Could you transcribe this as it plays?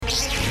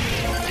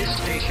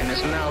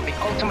is now the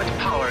ultimate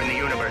power in the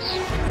universe.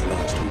 At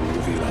last we will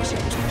reveal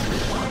ourselves. I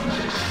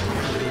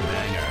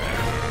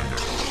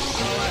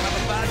have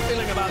a bad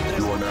feeling about this.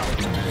 You are now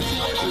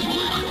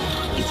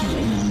if you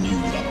only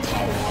knew the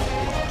power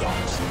of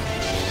darkness.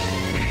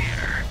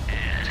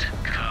 Here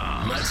it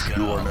comes. Let's go.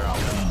 You are now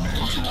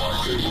into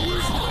Arcade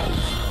Radio.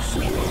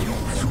 4,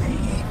 3,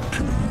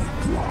 2,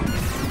 1.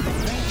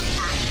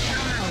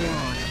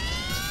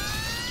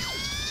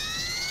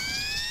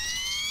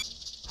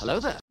 Hello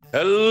there.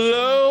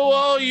 Hello,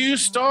 all you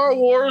Star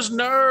Wars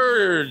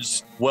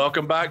nerds.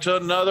 Welcome back to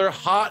another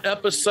hot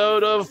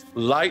episode of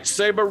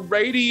Lightsaber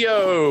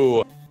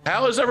Radio.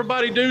 How is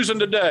everybody doing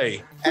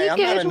today? Hey, I'm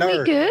not a nerd.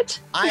 We good.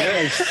 I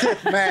am a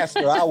Sith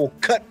master. I will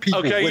cut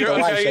people with the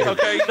lightsaber.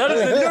 Okay. That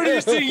is the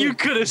nerdiest thing you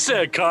could have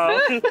said, Kyle.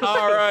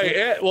 All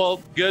right.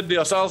 Well, good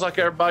deal. Sounds like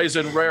everybody's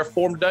in rare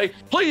form today.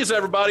 Please,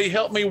 everybody,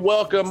 help me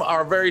welcome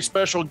our very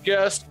special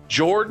guest,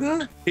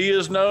 Jordan. He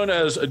is known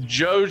as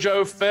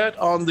Jojo Fett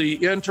on the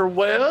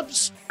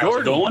interwebs.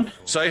 How's it going?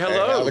 Say Hey,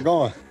 hello. how's it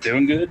going?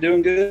 Doing good.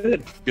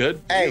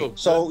 Good. Hey, deal.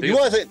 so Good you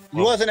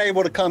deal. wasn't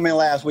able to come in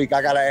last week.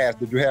 I gotta ask,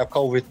 did you have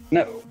COVID?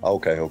 No.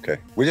 Okay.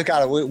 We just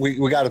gotta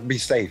we gotta be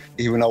safe,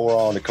 even though we're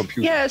on the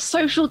computer. Yeah,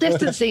 social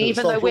distancing,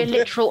 even though we're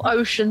literal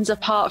oceans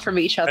apart from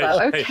each other.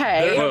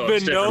 Okay. There have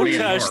been no Stephanie and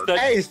tests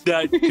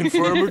Mark. that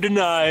confirm or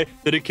deny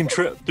that it can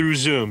trip through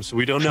Zoom, so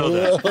we don't know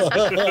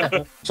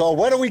that. So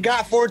what do we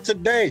got for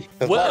today?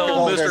 'Cause Mark is Well,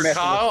 over there Mr. messing with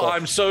Kyle, stuff.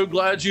 I'm so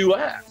glad you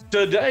asked.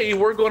 Today,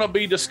 we're going to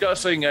be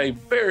discussing a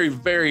very,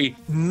 very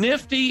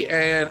nifty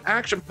and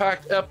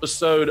action-packed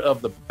episode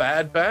of The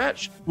Bad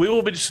Batch. We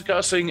will be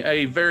discussing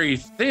a very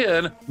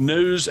thin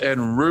news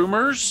and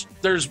rumors.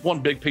 There's one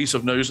big piece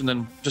of news and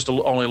then just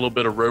only a little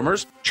bit of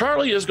rumors.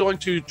 Charlie is going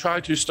to try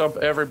to stump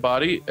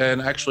everybody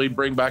and actually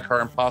bring back her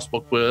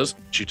impossible quiz.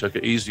 She took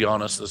it easy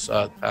on us this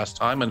past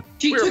time, and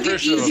She we're took it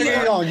appreciative of easy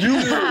that. on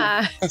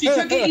you. She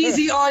took it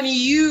easy on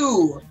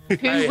you.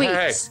 2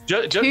 weeks.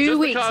 Just 2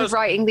 weeks because- of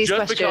writing these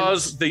just questions.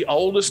 because the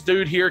oldest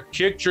dude here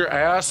kicked your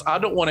ass, I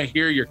don't want to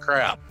hear your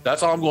crap.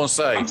 That's all I'm going to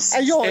say.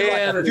 Hey, you're only like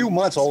And- a few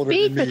months older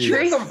Speak than the me.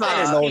 truth, I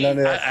didn't know none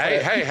of that.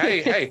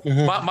 Hey.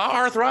 My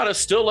arthritis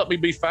still let me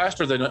be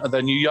faster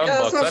than you young Yeah,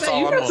 bucks. that's That's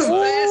what I'm all saying.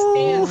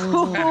 I'm You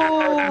going got to some say.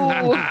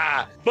 fast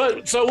hands.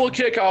 But so we'll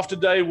kick off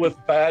today with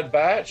Bad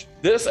Batch.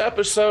 This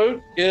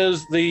episode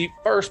is the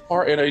first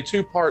part in a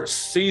 2-part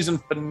season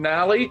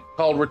finale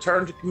called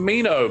Return to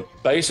Kamino.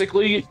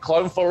 Basically,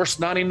 Clone Force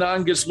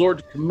 99 gets lured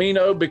to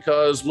Kamino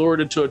because lured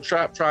into a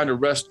trap trying to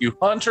rescue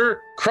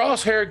Hunter.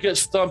 Crosshair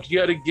gets thumped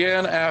yet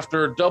again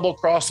after double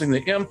crossing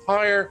the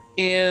Empire,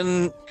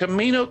 and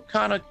Kamino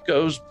kind of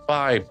goes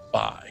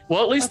bye-bye.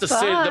 Well, at least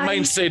the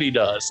main city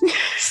does.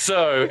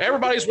 So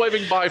everybody's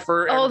waving bye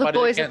for All the everybody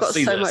boys that have can't got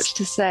see so this. much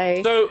to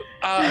say. So,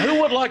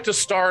 who would like to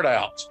start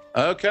out?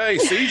 Okay,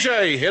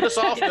 CJ, hit us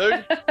off,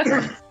 dude.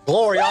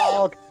 Glory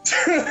hog.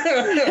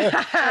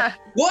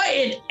 What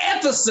an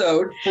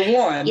episode, for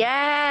one.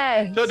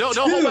 Yes. No, don't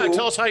hold back.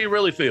 Tell us how you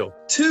really feel.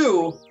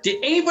 2, did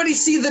anybody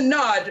see the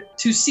nod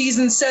to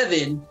season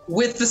 7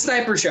 with the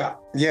sniper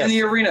shot Yes. in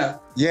the arena?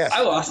 Yes.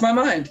 I lost my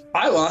mind.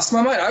 I was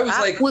That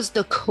like, was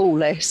the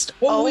coolest.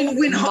 well,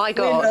 my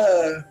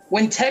God.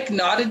 when Tech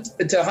nodded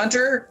to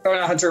Hunter, or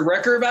not Hunter,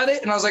 Wrecker about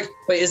it, and I was like,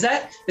 wait, is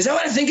that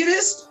what I think it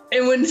is?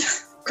 And when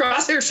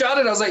Crosshair shot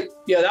it, I was like,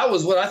 yeah, that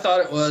was what I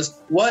thought it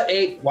was.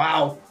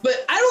 Wow.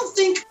 But I don't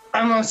think,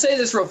 I'm going to say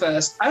this real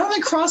fast, I don't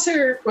think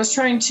Crosshair was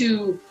trying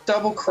to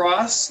double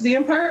cross the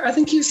Empire. I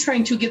think he was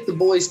trying to get the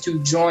boys to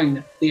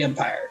join the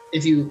Empire,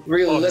 if you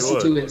really listen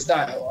to his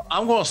dialogue.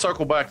 I'm going to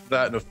circle back to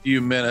that in a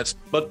few minutes,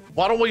 but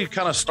why don't we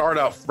kind of start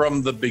out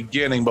from the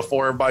beginning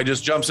before everybody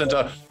just jumps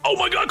into, oh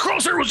my God,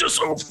 Crosshair was just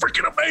so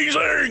freaking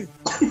amazing.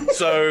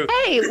 So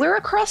Hey, we're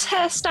a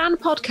Crosshair Stan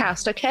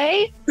podcast,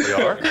 okay? we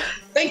are.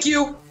 Thank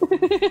you.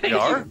 We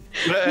are.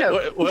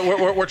 No.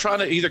 We're trying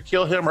to either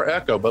kill him or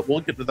Echo, but we'll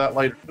get to that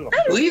later too.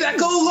 Leave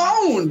Echo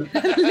alone.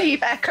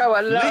 Leave Echo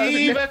alone.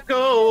 Leave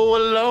Echo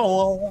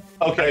alone.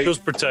 Okay. Echo's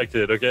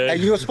protected, Hey, okay?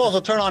 you were supposed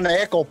to turn on the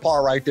echo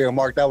part right there,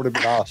 Mark. That would have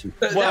been awesome.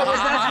 Well,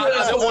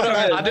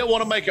 I didn't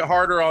want to make it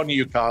harder on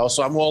you, Kyle,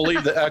 so I'm going to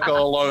leave the Echo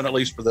alone, at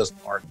least for this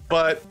part.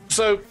 But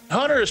so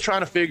Hunter is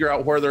trying to figure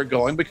out where they're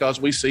going because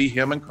we see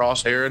him and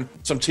Crosshair and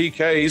some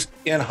TKs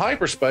in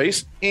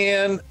hyperspace.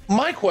 And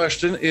my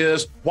question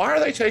is, why are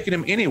they taking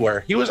him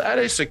anywhere? He was at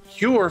a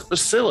secure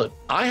facility.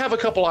 I have a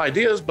couple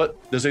ideas, but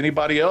does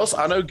anybody else?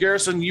 I know,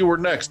 Garrison, you were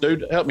next,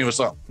 dude. Help me with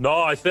something.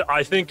 No, I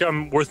think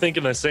we're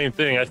thinking the same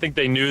thing. I think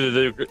they knew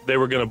that they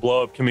were going to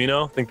blow up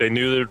Kamino. I think they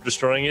knew they were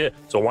destroying it.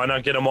 So why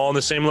not get them all in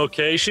the same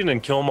location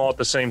and kill them all at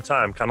the same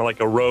time? Kind of like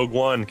a Rogue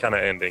One kind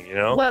of ending, you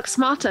know? Work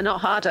smarter, not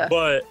harder.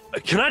 But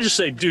can I just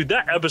say, dude,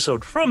 that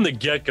episode from the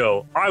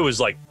get-go, I was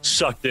like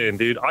sucked in,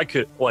 dude. I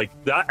could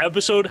that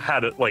episode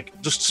had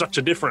just such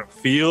a different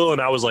feel,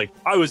 and I was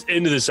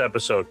into this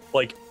episode.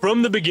 Like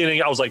from the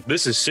beginning, I was like,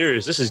 this is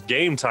serious. This is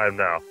game time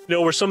now. You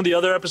know, where some of the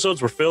other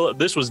episodes were filler,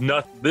 this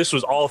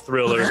was all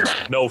thriller,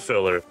 no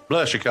filler.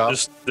 Bless you, Kyle.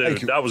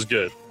 Dude, that was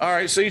good. All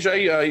right,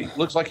 CJ,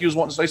 looks like you was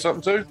wanting to say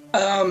something too.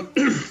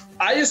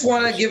 I just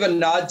want to give a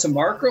nod to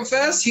Mark real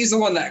fast. He's the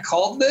one that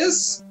called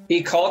this.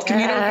 He called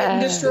Camino getting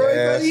destroyed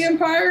by the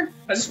Empire.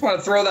 I just want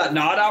to throw that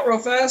nod out real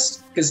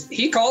fast because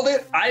he called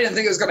it. I didn't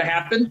think it was going to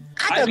happen.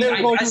 I thought they were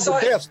going to use the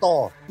Death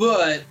Star.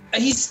 But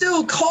he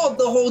still called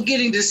the whole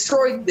getting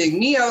destroyed thing.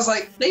 Me, I was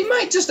like, they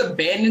might just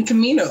abandon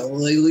Camino.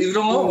 Like, leave it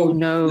alone. Oh,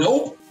 no.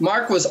 Nope.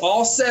 Mark was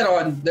all set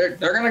on they're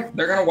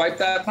gonna wipe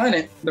that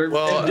planet.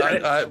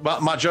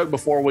 My joke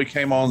before we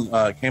came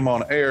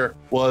on air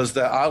was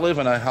that I live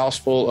in a house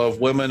full of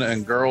women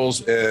and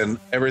girls and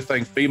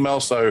everything female.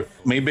 So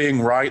me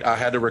being right, I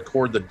had to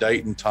record the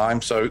date and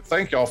time. So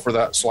thank y'all for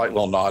that slight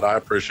little nod. I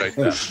appreciate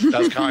that.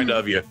 That's kind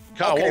of you.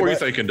 Kyle, Okay, what were you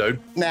thinking, dude?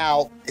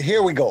 Now,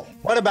 here we go.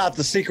 What about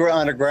the secret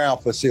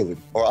underground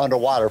facility or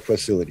underwater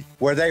facility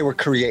where they were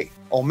created?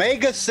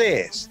 Omega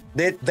says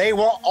that they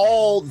were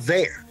all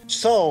there.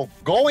 So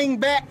going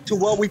back to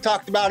what we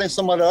talked about in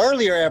some of the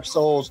earlier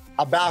episodes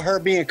about her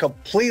being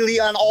completely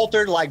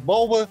unaltered like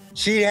Boba,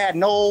 she had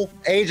no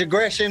age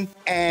aggression,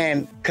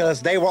 and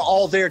because they were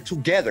all there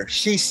together.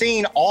 She's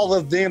seen all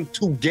of them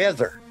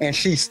together, and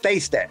she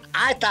states that.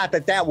 I thought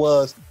that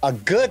was a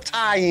good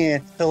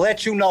tie-in to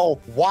let you know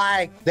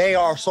why they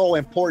are so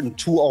important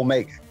to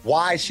Omega.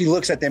 Why she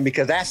looks at them,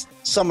 because that's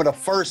some of the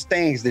first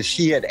things that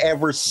she had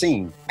ever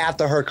seen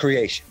after her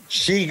creation.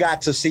 She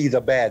got to see the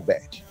Bad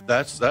Batch.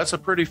 That's a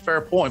pretty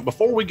fair point.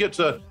 Before we get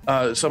to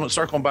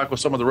circling back with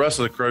some of the rest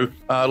of the crew,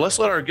 let's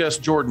let our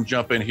guest Jordan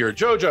jump in here.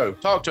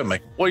 JoJo, talk to me.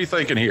 What are you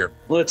thinking here?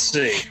 Let's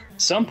see.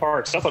 Some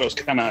parts, I thought it was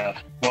kind of,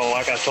 well,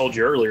 like I told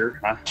you earlier,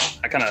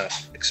 I kind of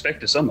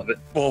expected some of it.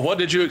 Well, what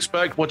did you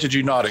expect? What did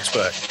you not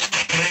expect?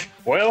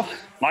 Well,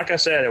 like I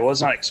said, I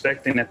was not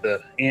expecting at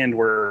the end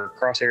where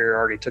Crosshair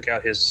already took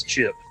out his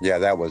ship. Yeah,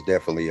 that was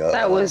definitely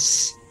that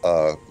was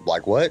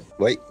like what?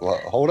 Wait,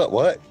 hold up,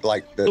 what?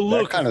 Like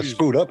that kind of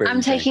screwed up everything.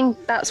 I'm taking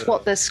that's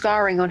what the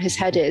scarring on his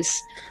head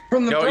is.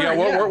 From the burn,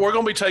 we're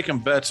going to be taking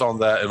bets on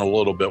that in a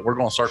little bit. We're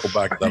going to circle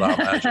back to that, I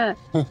imagine.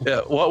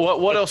 Yeah.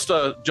 What else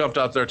jumped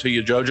out there to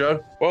you,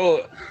 JoJo?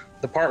 Well,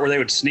 the part where they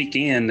would sneak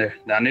in,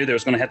 I knew there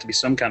was going to have to be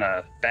some kind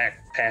of back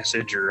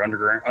passage or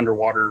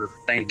underwater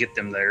thing to get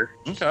them there.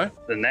 Okay.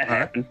 Then that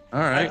happened. All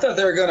right. I thought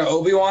they were going to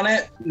Obi-Wan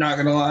it. Not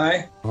going to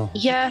lie.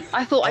 Yeah,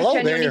 I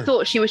genuinely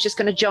thought she was just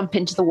going to jump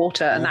into the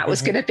water, and that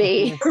was going to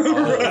be.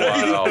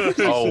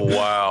 Oh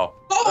wow!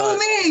 Follow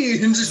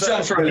me and just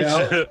jump right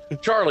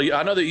out. Charlie,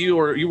 I know that you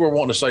were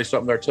wanting to say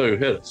something there too.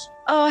 Hit us.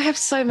 Oh, I have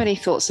so many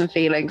thoughts and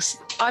feelings.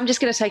 I'm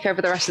just going to take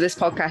over the rest of this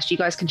podcast. You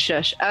guys can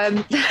shush.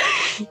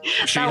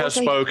 She has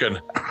spoken.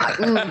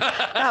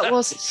 That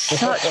was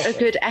such a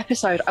good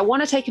episode. I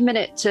want to take a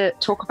minute to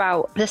talk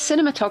about the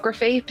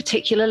cinematography,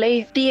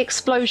 particularly the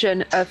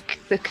explosion of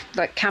the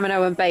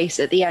Kamino and base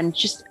at the end.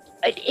 Just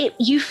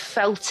you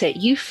felt it.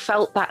 You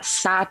felt that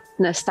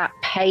sadness, that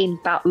pain,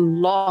 that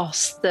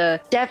loss,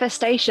 the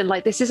devastation.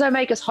 Like, this is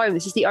Omega's home.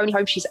 This is the only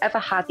home she's ever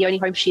had, the only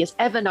home she has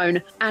ever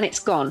known, and it's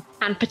gone.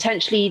 And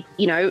potentially,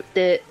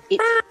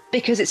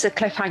 because it's a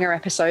cliffhanger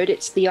episode,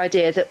 it's the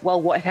idea that,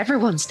 well, what if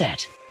everyone's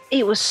dead?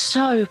 It was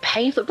so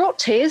painful. It brought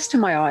tears to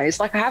my eyes.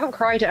 Like, I haven't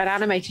cried at an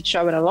animated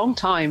show in a long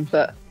time,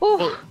 but...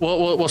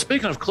 Well,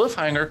 speaking of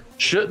cliffhanger,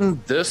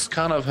 shouldn't this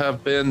kind of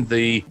have been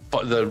the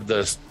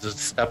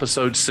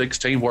episode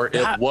 16 where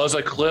it was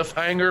a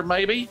cliffhanger,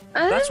 maybe?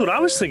 That's what I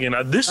was thinking.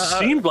 This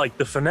seemed like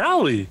the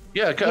finale.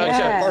 Yeah.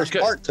 First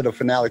part to the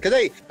finale,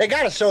 because they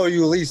got to show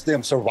you at least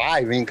them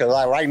surviving, because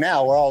like right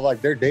now we're all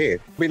like, they're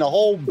dead. I mean, the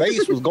whole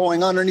base was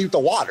going underneath the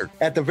water.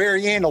 At the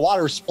very end, the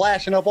water was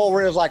splashing up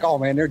over it. It's like, oh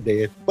man, they're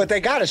dead. But they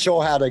got to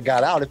show how they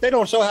got out. If they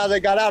don't show how they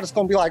got out, it's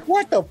going to be like,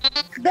 what the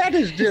that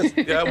is just...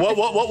 Yeah,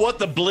 what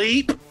the bleep?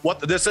 What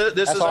this is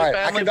a right.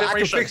 family I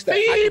can fix that.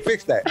 I can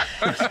fix that.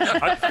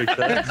 I fix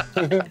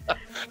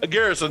that.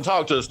 Garrison,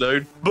 talk to us,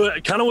 dude.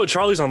 But kind of what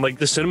Charlie's on, like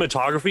the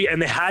cinematography, and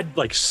they had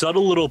like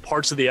subtle little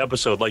parts of the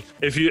episode. Like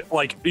if you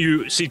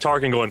see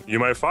Tarkin going, "You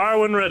might fire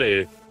when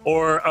ready,"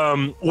 or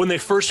when they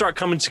first start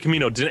coming to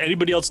Kamino. Did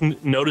anybody else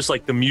notice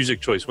like the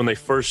music choice when they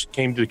first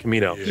came to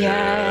Kamino?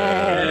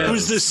 Yeah. It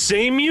was the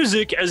same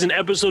music as in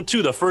episode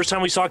 2, the first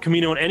time we saw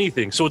Kamino in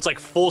anything. So it's like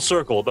full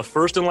circle. The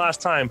first and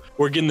last time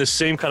we're getting the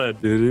same kind of,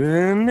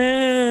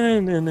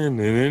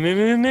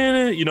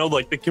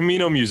 like the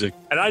Kamino music.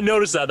 And I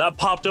noticed that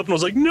popped up and I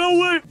was like, no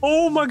way.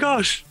 Oh my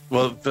gosh.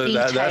 Well,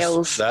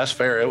 that's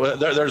fair.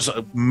 There's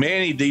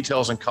many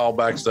details and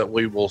callbacks that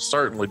we will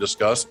certainly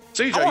discuss.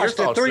 CJ, I watched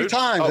it 3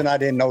 times and I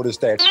didn't notice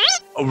that.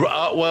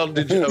 Well,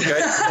 did you? Okay.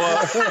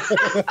 Well,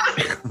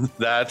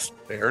 that's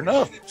fair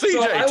enough.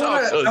 CJ,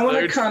 so I want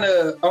to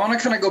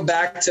kind of go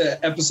back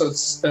to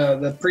episodes,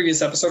 the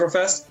previous episode of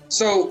Fest.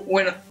 So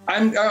when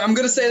I'm going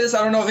to say this,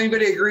 I don't know if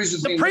anybody agrees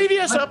with me. The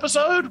previous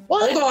episode?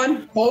 What?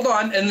 Hold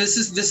on. And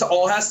this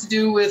all has to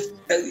do with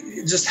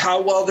just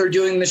how well they're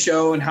doing the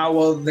show and how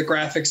well the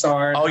graphics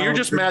are. Oh, you're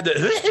just mad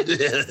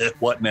that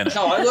what minute?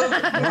 No, I love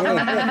it.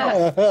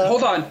 No.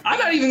 Hold on. I'm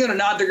not even going to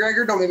nod to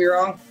Gregor. Don't get me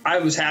wrong. I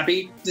was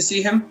happy to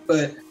see him,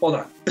 but hold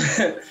on.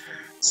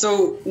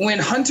 So when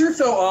Hunter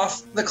fell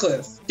off the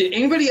cliff, Did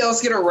anybody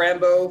else get a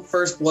Rambo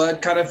First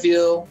Blood kind of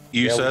feel?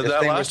 You Yeah, we said that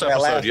distinguished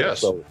last episode, yes.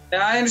 episode.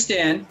 Now, I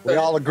understand. We But,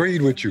 all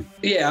agreed with you.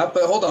 yeah,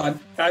 but hold on.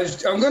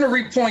 I'm going to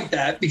repoint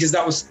that because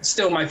that was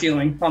still my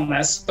feeling on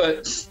this.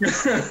 But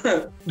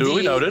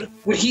Duly noted.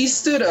 When he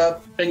stood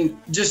up and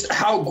just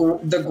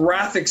how the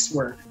graphics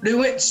were, they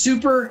went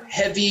super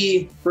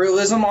heavy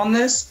realism on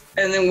this.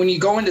 And then when you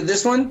go into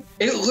this one,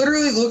 it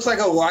literally looked like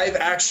a live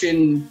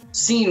action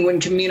scene when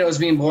Camino is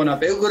being blown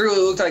up. It literally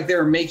looked like they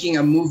were making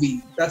a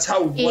movie. That's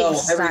how well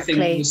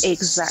everything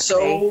was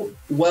so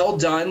well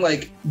done.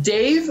 Like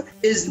Dave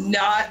is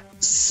not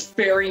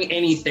sparing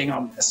anything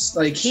on this.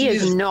 Like He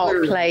is not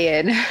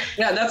playing.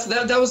 Yeah,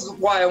 that was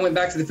why I went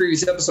back to the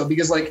previous episode,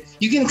 because like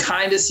you can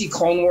kind of see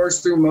Clone Wars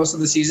through most of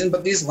the season,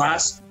 but these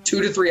last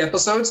 2 to 3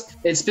 episodes,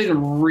 it's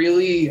been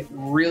really,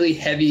 really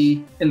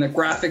heavy in the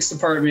graphics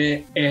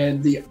department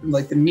and the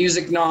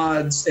music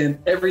nods and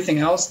everything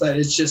else. That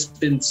it's just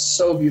been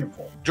so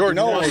beautiful. Jordan,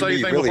 No, you want to say it'd be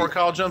anything really- before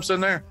Kyle jumps in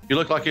there? You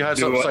look like you had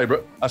Do something to what? say,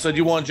 bro. I said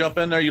you want to jump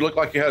in there. You look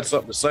like you had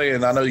something to say,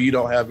 and I know you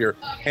don't have your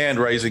hand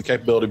raising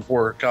capability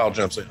before Kyle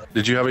jumps in.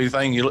 Did you have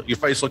anything? Your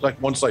face looked like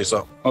you wanted to say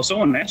something. Oh,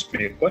 someone asked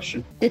me a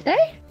question. Did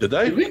they? Did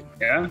they? Did we?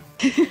 Yeah.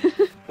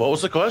 What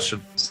was the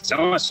question?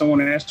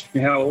 Someone asked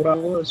me how old I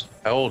was.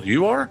 How old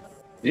you are?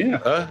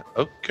 Yeah.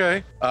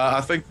 Okay.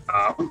 I think.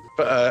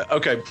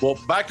 Okay. Well,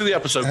 back to the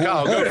episode.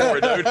 Kyle, go for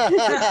it,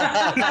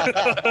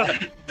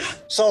 dude.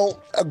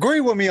 So agree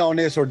with me on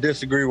this or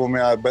disagree with me,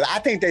 but I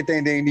think that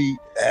they need.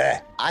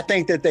 I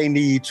think that they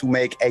need to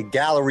make a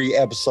gallery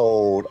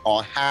episode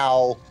on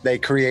how they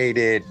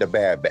created the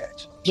Bad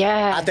Batch.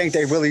 Yeah. I think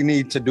they really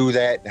need to do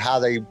that, how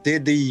they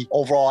did the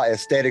overall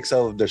aesthetics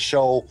of the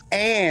show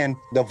and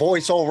the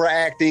voiceover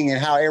acting and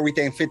how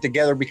everything fit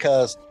together,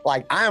 because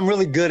like I'm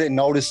really good at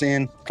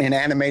noticing in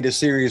animated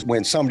series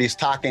when somebody's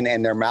talking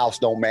and their mouths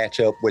don't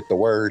match up with the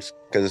words,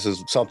 because this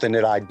is something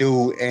that I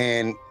do.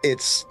 And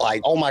it's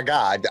like, oh my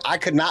God, I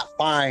could not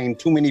find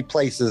too many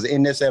places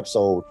in this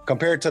episode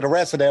compared to the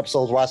rest of the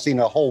episodes where I've seen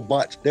a whole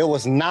bunch. There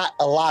was not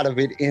a lot of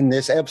it in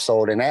this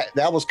episode. And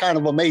that was kind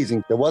of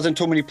amazing. There wasn't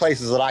too many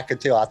places that I could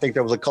tell. I think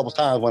there was a couple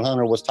times when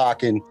Hunter was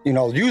talking,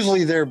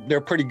 usually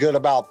they're pretty good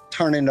about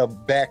turning the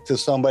back to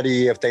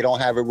somebody if they don't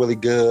have it really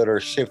good or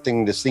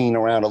shifting the scene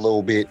around a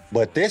little bit.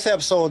 But this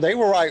episode, they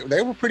were right.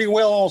 They were pretty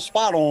well on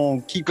spot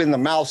on keeping the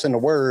mouse and the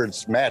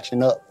words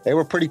matching up. They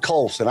were pretty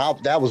close. And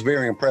that was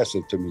very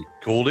impressive to me.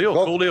 Cool deal.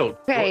 Go. Cool deal.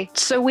 Okay,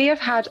 so we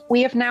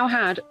have now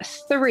had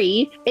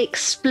 3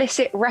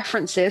 explicit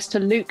references to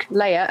Luke,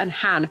 Leia, and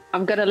Han.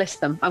 I'm gonna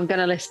list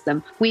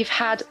them. We've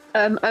had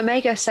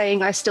Omega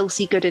saying "I still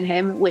see good in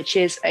him," which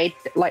is a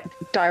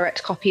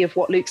direct copy of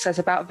what Luke says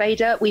about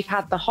Vader. We've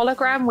had the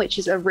hologram, which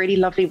is a really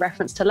lovely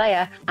reference to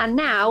Leia. And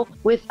now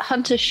with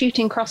Hunter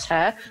shooting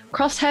Crosshair,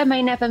 Crosshair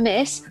may never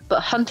miss,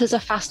 but Hunter's a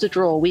faster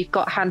draw. We've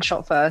got hand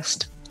shot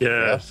first.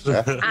 Yeah.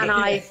 And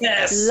I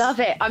love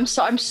it. I'm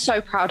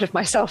so proud of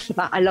myself for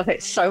that. I love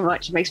it so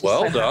much. It makes me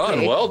Well so done.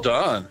 happy. Well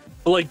done.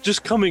 Like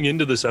just coming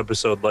into this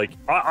episode, like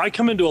I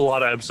come into a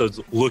lot of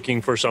episodes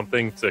looking for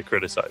something to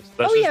criticize.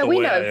 That's Oh, just yeah, the we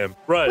way know. I am.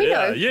 Right. We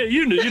Yeah. know. Yeah.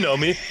 You know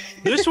me.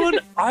 This one,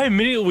 I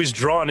immediately was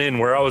drawn in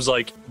where I was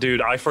like,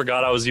 dude, I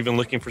forgot I was even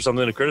looking for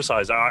something to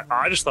criticize.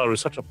 I just thought it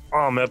was such a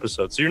bomb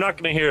episode. So you're not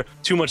going to hear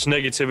too much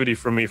negativity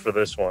from me for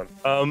this one.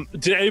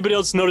 Did anybody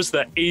else notice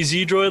that AZ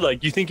droid?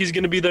 Like, you think he's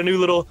going to be their new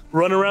little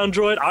runaround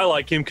droid? I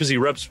like him because he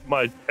reps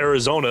my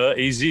Arizona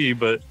AZ,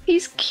 but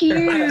He's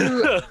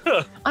cute.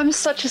 I'm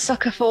such a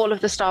sucker for all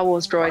of the Star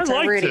Wars droids. I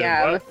liked really him.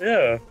 am.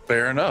 Yeah.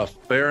 Fair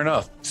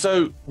enough.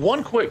 So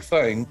one quick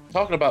thing,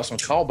 talking about some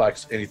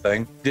callbacks,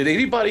 anything, did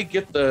anybody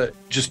get the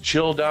just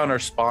chill down their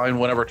spine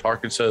whenever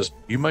Tarkin says,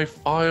 "You may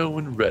fire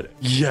when ready"?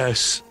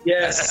 Yes.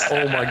 Yes.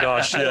 Oh my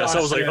gosh, yes. I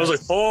was like,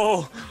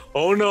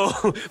 oh no.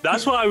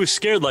 That's why I was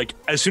scared. Like,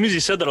 as soon as he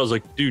said that, I was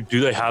like, dude, do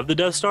they have the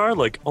Death Star?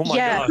 Like, oh my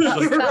Yeah, gosh.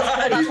 Like,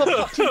 that's what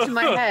popped into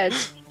my head.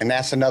 And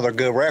that's another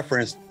good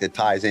reference that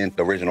ties into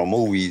the original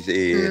movies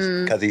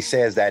is because he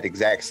says that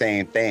exact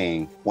same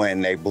thing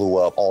when they blew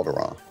up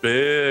Alderaan.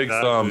 Big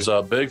That thumbs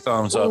up. Big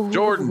thumbs up. Ooh.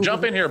 Jordan,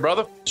 jump in here,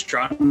 brother. Just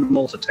trying to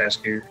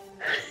multitask here.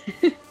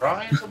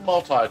 Trying to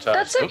multitask.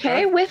 That's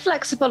okay. We're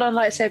flexible on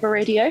lightsaber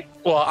radio.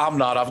 Well, I'm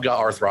not. I've got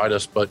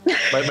arthritis, but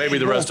maybe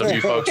the rest of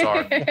you folks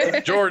are.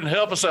 Jordan,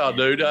 help us out,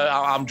 dude.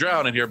 I'm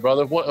drowning here,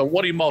 brother. What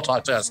are you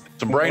multitasking?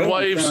 Some brain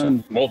waves?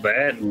 All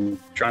that and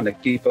trying to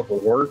keep up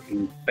with work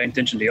and paying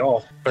attention to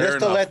y'all. Fair Just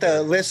to enough. let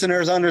the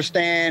listeners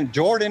understand,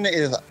 Jordan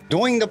is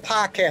doing the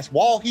podcast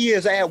while he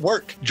is at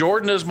work.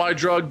 Jordan is my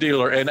drug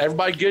dealer, and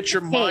everybody get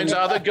your minds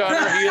out of the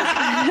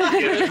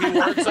gutter. He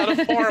works at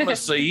a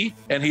pharmacy,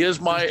 and he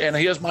is my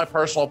and he is my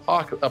personal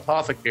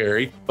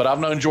apothecary, but I've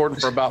known Jordan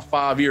for about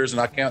 5 years,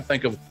 and I can't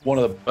think of one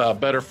of the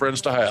better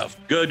friends to have.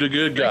 Good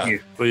guy.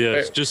 But yeah,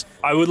 it's just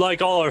I would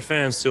like all our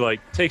fans to like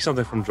take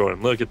something from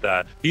Jordan. Look at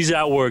that. He's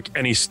at work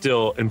and he's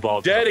still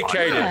involved.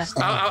 Dedicated.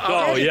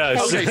 Oh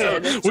yes.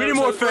 Okay, we need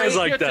more fans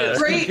like that.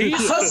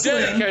 He's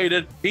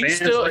dedicated. He's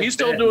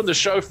still doing the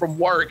show from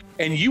work,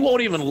 and you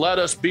won't even let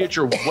us be at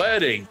your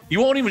wedding. You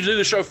won't even do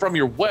the show from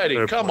your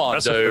wedding. Come on,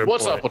 dude.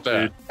 What's up with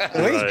that?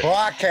 Well, he's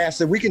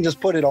broadcasted. We can just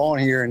put it on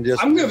here and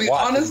just. I'm gonna be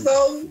honest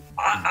though.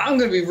 I'm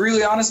gonna be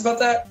really honest about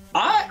that.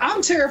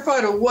 I'm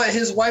terrified of what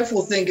his wife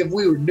will think if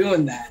we were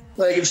doing that.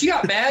 Like if she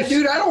got mad,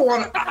 dude, I don't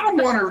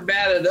want her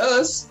mad at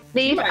us.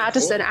 Leave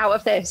Addison out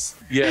of this.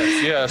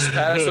 Yes,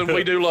 Addison,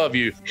 we do love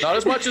you. Not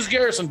as much as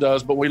Garrison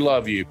does, but we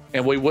love you,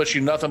 and we wish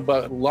you nothing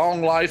but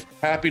long life,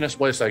 happiness.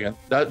 Wait a second,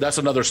 that's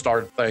another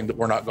Star thing that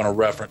we're not going to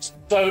reference.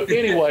 So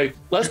anyway,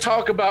 let's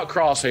talk about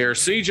Crosshair.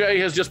 CJ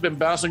has just been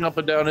bouncing up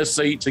and down his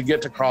seat to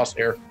get to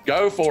Crosshair.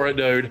 Go for it,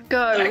 dude.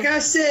 Go. Like I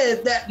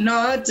said, that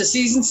nod to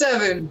season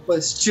 7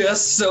 was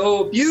just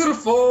so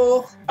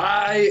beautiful.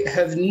 I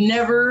have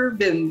never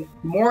been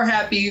more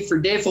happy for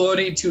Dave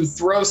Filoni to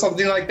throw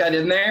something like that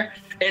in there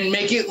and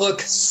make it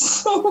look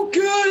so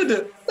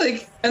good.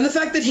 Like, and the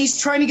fact that he's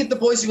trying to get the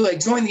boys to be like,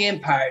 join the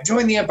Empire.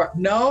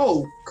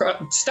 No,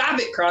 stop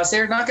it,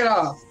 Crosshair, knock it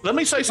off. Let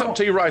me say something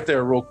to you right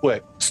there real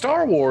quick.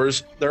 Star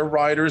Wars, their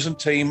writers and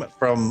team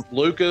from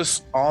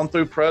Lucas on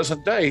through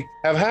present day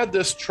have had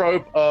this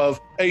trope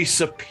of a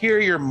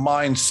superior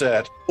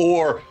mindset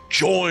or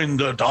join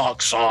the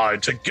dark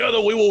side. Together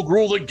we will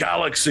rule the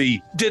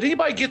galaxy. Did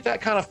anybody get that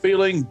kind of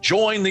feeling?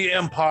 Join the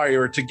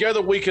Empire.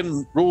 Together we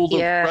can rule the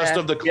rest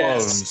of the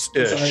clones.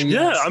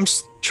 Yeah,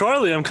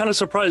 Charlie, I'm kind of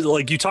surprised.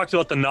 Like you talked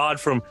about the nod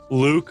from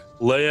Luke,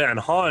 Leia, and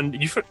Han.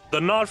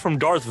 The nod from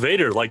Darth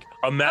Vader. Like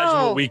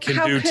imagine what we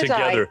can do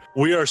together.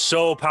 We are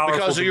so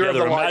powerful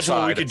together. Imagine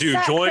what we could do.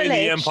 Join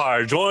the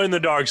Empire. Join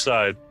the dark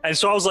side. And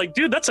so I was like,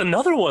 dude, that's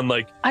another one.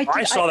 Like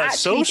I saw that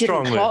so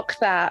strongly. Didn't clock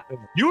that.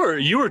 You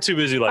were too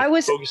busy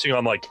focusing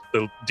on like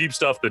the deep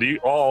stuff that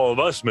all of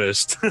us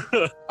missed.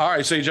 All right,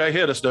 CJ,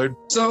 hit us, dude.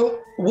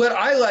 So what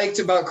I liked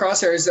about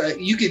Crosshair is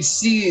that you could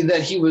see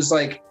that he was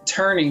like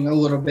turning a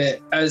little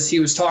bit as he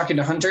was talking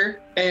to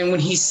Hunter. And when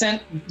he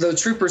sent the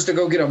troopers to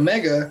go get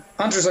Omega,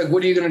 Hunter's like,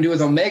 what are you going to do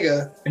with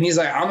Omega? And he's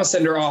like, I'm going to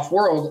send her off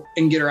world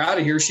and get her out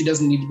of here. She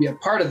doesn't need to be a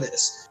part of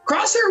this.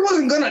 Crosshair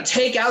wasn't going to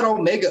take out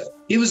Omega.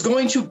 He was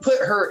going to put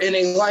her in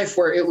a life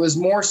where it was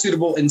more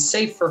suitable and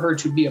safe for her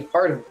to be a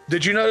part of it.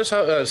 Did you notice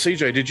how,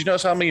 CJ, did you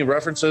notice how many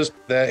references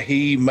that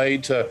he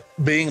made to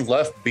being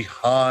left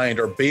behind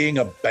or being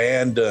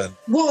abandoned?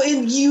 Well,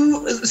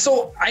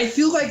 so I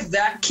feel like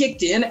that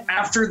kicked in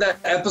after that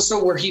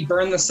episode where he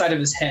burned the side of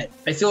his head.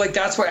 I feel like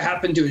that's what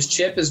happened to his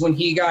chip is when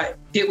he got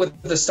hit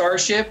with the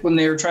starship when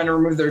they were trying to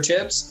remove their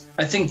chips.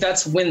 I think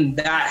that's when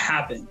that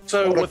happened.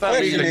 So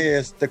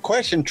the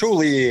question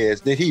truly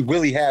is, did he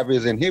really have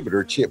his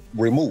inhibitor chip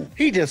removed?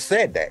 He just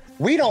said that.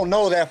 We don't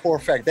know that for a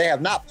fact. They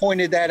have not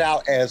pointed that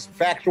out as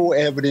factual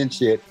evidence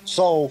yet.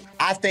 So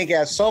I think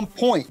at some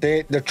point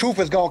the truth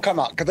is going to come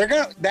out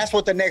because that's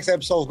what the next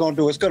episode is going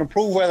to do. It's going to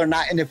prove whether or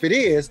not, and if it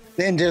is,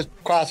 then just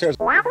Crosshairs.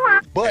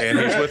 But and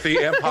he's with the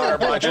Empire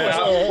by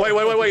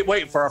choice.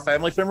 Wait. For our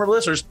family-friendly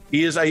listeners,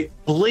 he is a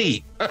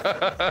bleep.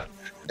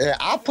 Yeah,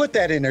 I'll put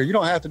that in there. You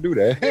don't have to do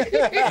that.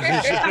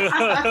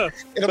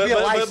 It'll be a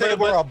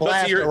lightsaber or a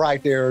blaster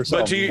right there or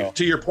something. But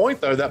to your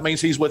point, though, that means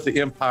he's with the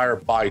Empire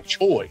by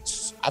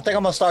choice. I think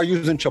I'm going to start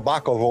using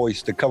Chewbacca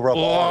voice to cover up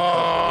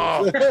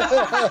all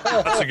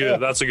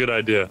That's a good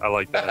idea. I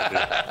like that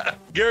idea.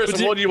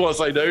 Garrison, what do you want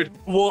to say, dude?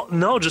 Well,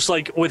 no, just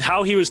like with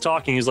how he was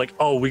talking, he's like,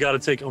 oh, we got to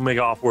take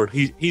Omega off world.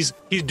 He's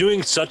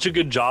doing such a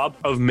good job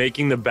of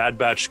making the Bad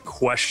Batch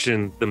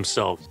question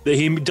themselves.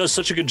 He does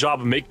such a good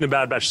job of making the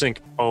Bad Batch think,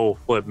 oh,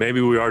 flip,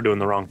 maybe we are doing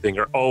the wrong thing,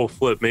 or oh,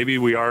 flip, maybe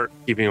we are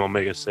keeping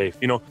Omega safe.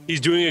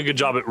 He's doing a good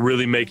job at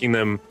really making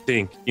them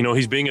think.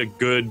 He's being a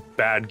good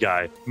bad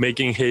guy,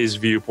 making his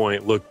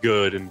viewpoint look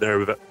good and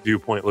their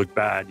viewpoint look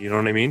bad. You know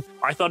what I mean?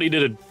 I thought he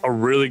did a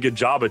really good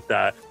job at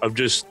that, of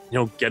just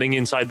getting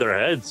inside their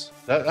heads.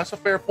 That's a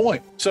fair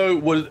point. So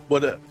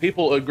would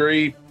people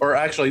agree, or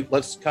actually,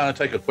 let's kind of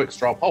take a quick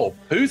straw poll.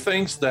 Who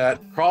thinks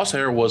that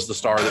Crosshair was the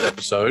star of the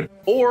episode,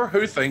 or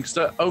who thinks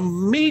that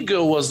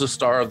Omega was the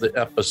star of the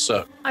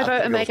episode? I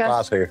vote Omega.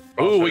 Crosshair.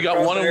 Ooh, we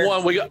got 1 and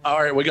 1.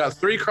 We got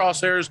 3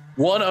 Crosshairs,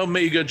 1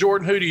 Omega.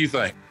 Jordan, who do you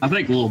think? I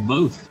think a little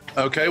both.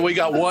 Okay, we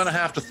got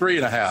 1.5 to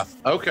 3.5.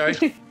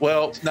 Okay,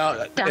 well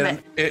now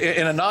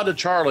in a nod to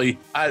Charlie,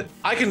 I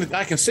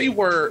can see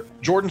where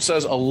Jordan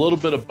says a little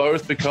bit of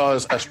both,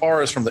 because as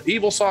far as from the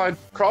evil side,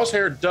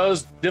 Crosshair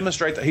does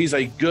demonstrate that he's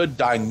a good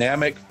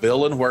dynamic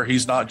villain where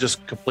he's not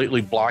just completely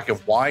black and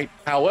white.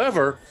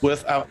 However,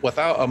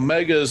 without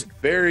Omega's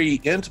very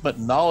intimate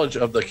knowledge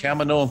of the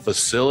Kaminoan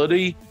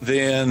facility,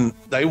 then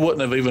they wouldn't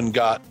have even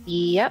got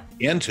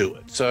into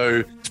it.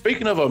 So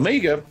speaking of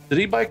Omega, did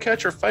anybody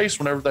catch her face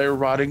whenever they were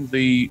riding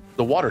the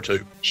water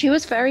tube? She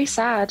was very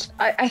sad.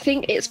 I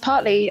think it's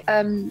partly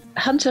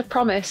Hunter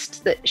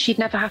promised that she'd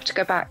never have to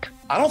go back.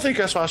 I don't think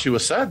that's why she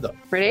was sad, though.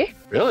 Really?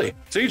 Really?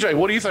 CJ,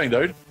 what do you think,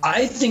 dude?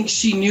 I think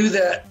she knew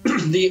that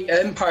the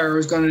Empire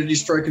was going to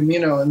destroy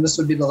Camino, and this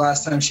would be the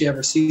last time she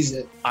ever sees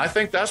it. I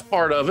think that's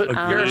part of it.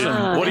 Garrison,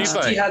 what do you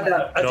think? She had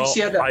that. I think she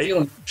had that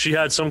feeling. She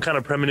had some kind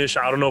of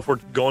premonition. I don't know if we're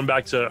going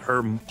back to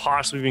her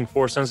possibly being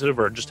force sensitive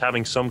or just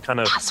having some kind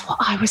of. That's what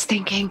I was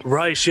thinking.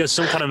 Right. She has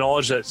some kind of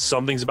knowledge that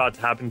something's about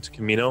to happen to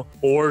Camino,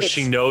 or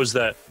she knows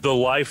that the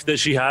life that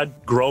she had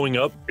growing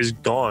up is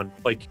gone.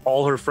 Like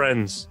all her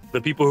friends, the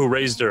people who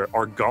raised her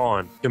are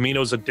gone.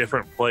 Camino's a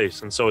different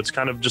place. And so it's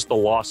kind of just the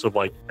loss of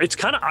like, it's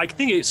kind of, I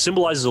think it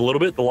symbolizes a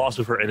little bit the loss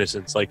of her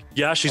innocence. Like,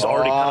 yeah, she's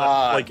already kind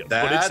of like,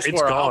 but it's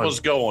where gone. I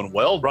was going.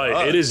 Well done.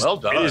 Right. It is, well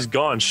done. it is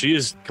gone. She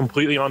is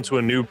completely onto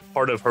a new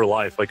part of her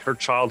life. Like her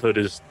childhood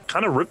is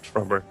kind of ripped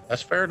from her.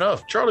 That's fair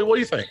enough. Charlie, what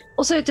do you think?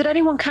 Also, did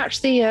anyone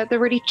catch the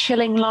really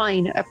chilling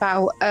line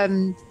about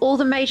all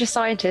the major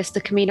scientists,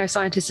 the Camino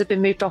scientists, have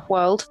been moved off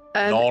world?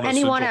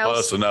 Anyone else?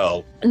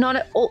 Personnel.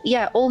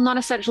 All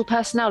non-essential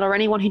personnel or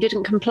anyone who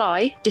didn't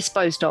comply,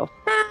 disposed of.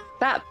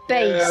 That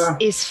base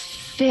is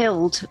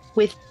filled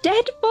with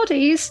dead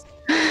bodies.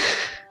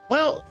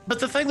 Well, but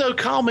the thing though,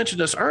 Kyle mentioned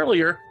this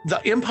earlier,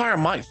 the Empire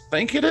might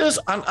think it is.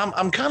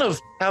 I'm kind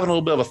of having a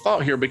little bit of a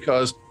thought here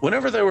because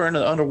whenever they were in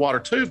the underwater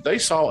tube, they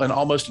saw an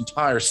almost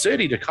entire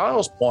city, to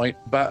Kyle's point,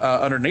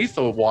 underneath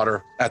the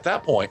water at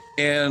that point.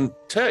 And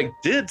Tech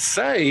did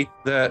say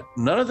that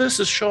none of this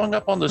is showing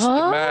up on the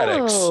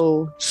schematics.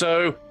 Oh.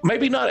 So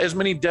maybe not as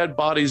many dead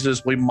bodies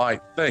as we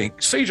might think.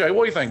 CJ,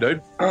 what do you think,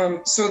 dude?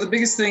 So the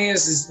biggest thing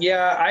is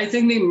I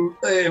think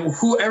they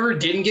whoever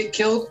didn't get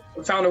killed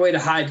found a way to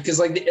hide, because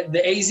like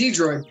the AZ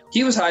droid,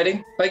 he was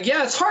hiding. Like,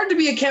 yeah, it's hard to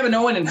be a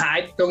Kaminoan and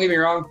hide. Don't get me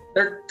wrong.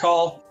 They're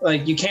tall.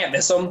 Like, you can't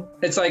miss them.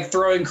 It's like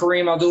throwing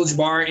Kareem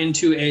Abdul-Jabbar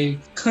into a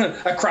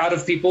crowd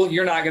of people.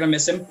 You're not going to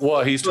miss him.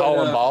 What, he's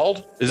tall and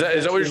bald? Is that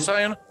what you're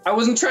saying? I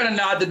wasn't trying to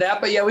nod to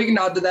that, but yeah, we can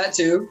nod to that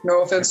too.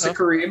 No offense to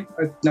Kareem.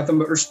 Nothing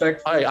but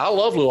respect. Hey, I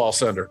love Lou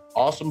Alcindor.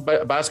 Awesome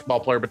basketball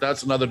player, but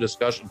that's another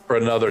discussion for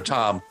another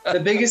time. The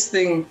biggest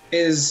thing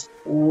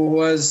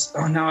was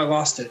now I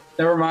lost it.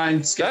 Never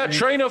mind. That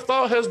train of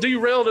thought has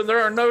derailed and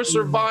there are no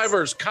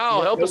survivors.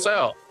 Kyle, help us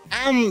out.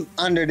 I'm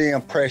under the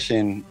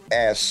impression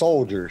as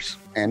soldiers,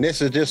 and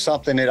this is just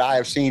something that I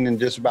have seen in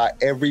just about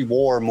every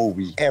war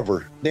movie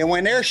ever, that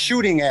when they're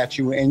shooting at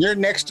you and you're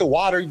next to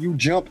water, you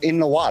jump in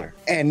the water.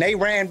 And they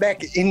ran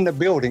back in the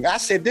building. I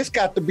said, this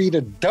got to be the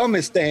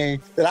dumbest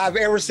thing that I've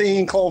ever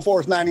seen Clone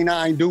Force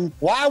 99 do.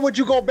 Why would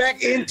you go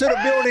back into the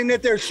building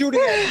that they're shooting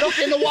at? Jump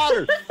in the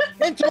water.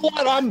 Into the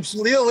water. I'm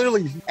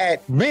literally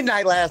at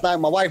midnight last night.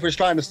 My wife was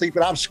trying to sleep,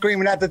 and I'm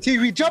screaming at the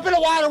TV, jump in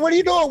the water. What are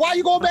you doing? Why are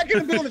you going back in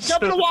the building?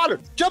 Jump in the water.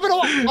 Jump in the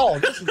water. Oh,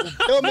 this is the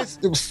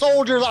dumbest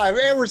soldiers I've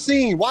ever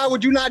seen. Why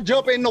would you not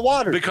jump in the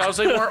water? Because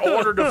they weren't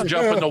ordered to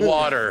jump in the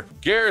water.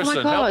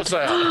 Garrison, help us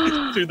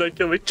out. Dude, that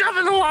killed me. Jump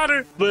in the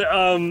water. But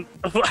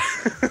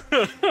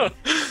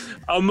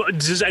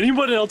does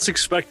anyone else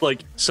expect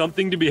like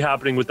something to be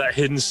happening with that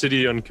hidden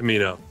city on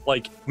Camino?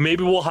 Like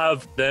maybe we'll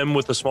have them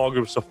with a small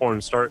group of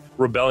Saffron start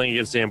rebelling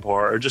against the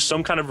Empire, or just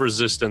some kind of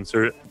resistance,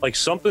 or like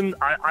something.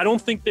 I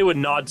don't think they would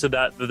nod to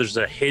that there's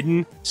a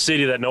hidden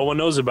city that no one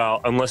knows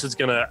about unless it's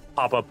gonna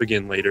pop up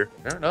again later.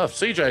 Fair enough.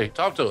 CJ,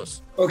 talk to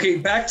us. Okay,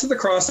 back I'm going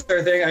to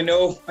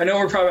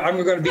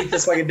beat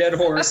this like a dead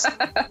horse.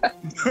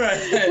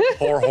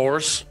 Poor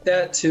horse.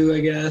 That too, I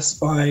guess.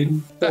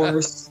 Fine.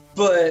 Horse.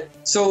 But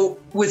so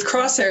with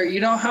Crosshair, you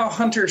know how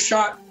Hunter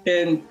shot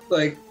and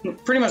like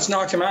pretty much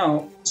knocked him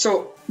out.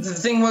 So the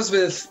thing was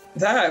with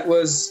that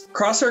was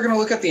Crosshair going to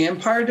look at the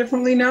Empire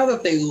differently now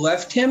that they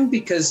left him,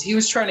 because he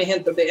was trying to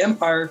hint that the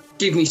Empire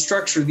gave me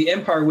structure. The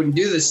Empire wouldn't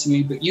do this to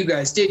me, but you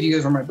guys did. You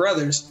guys were my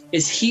brothers.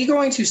 Is he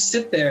going to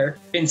sit there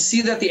and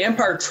see that the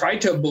Empire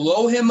tried to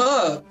blow him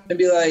up and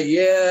be like,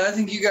 yeah, I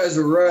think you guys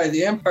were right.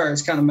 The Empire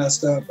is kind of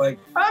messed up. Like,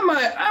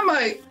 I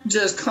might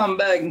just come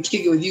back and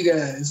kick it with you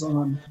guys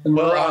on the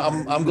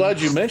Well, I'm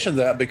glad you mentioned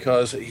that,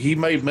 because he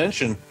made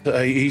mention,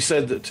 he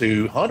said that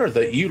to Hunter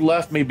that you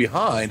left me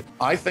behind.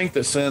 I think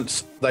that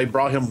since they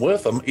brought him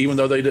with them, even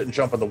though they didn't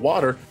jump in the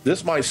water,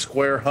 this might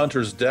square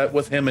Hunter's debt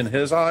with him in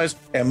his eyes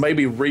and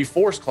maybe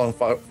reforce Clone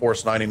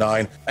Force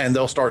 99, and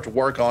they'll start to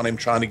work on him,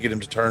 trying to get him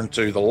to turn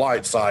to the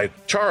light side.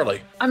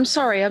 Charlie. I'm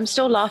sorry, I'm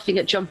still laughing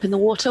at jump in the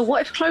water.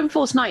 What if Clone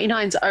Force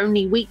 99's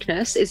only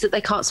weakness is that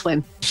they can't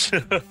swim?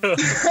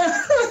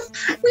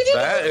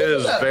 That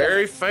is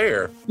very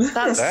fair.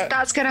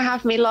 That's going to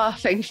have me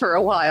laughing for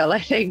a while, I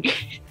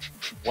think.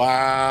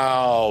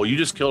 Wow, you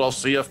just killed off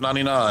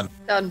CF99.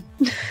 Done.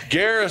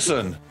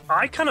 Garrison.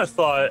 I kind of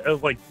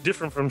thought, like,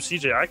 different from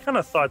CJ, I kind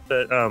of thought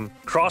that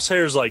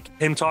Crosshair's, like,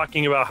 him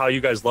talking about how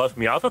you guys left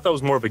me, I thought that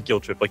was more of a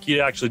guilt trip. Like,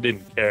 he actually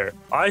didn't care.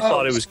 I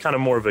thought it was kind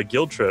of more of a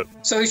guilt trip.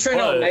 So he's trying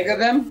to Omega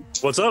them?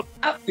 What's up?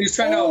 He's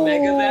trying to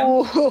Omega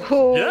them?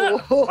 Yeah.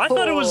 I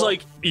thought it was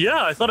like,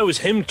 I thought it was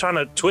him trying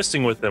to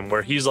twisting with them,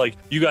 where he's like,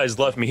 you guys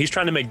left me. He's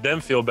trying to make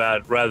them feel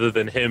bad rather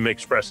than him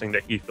expressing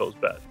that he feels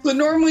bad. But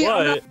normally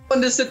I'm not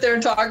one to sit there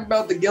and talk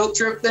about the guilt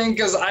trip thing,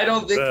 because I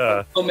don't think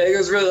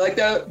Omega's really like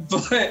that.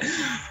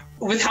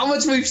 with how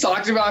much we've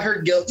talked about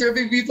her guilt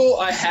tripping people,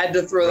 I had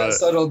to throw that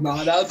subtle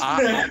nod out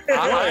there.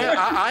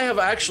 I have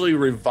actually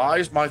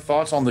revised my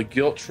thoughts on the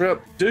guilt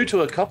trip due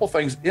to a couple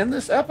things in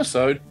this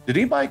episode. Did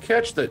anybody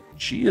catch that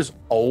she is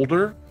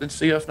older than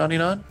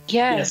CF99?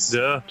 Yes.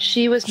 Yeah.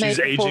 She was made She's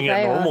before aging they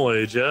at are. normal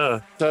age,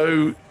 yeah.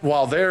 So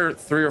while they're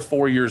 3 or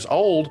 4 years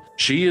old,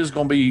 she is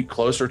going to be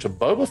closer to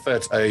Boba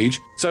Fett's age.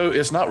 So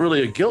it's not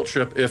really a guilt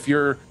trip if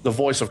you're the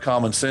voice of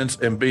common sense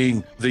and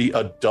being the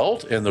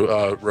adult in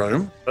the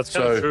room. That's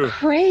kind of true.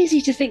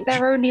 Crazy to think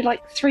they're only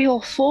like 3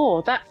 or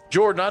 4. That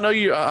Jordan, I know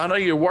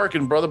you're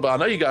working, brother, but I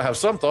know you gotta have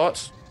some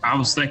thoughts. I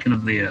was thinking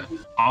of the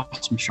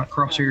awesome shot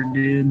Crosshair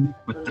did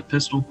with the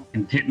pistol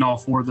and hitting all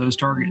 4 of those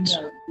targets.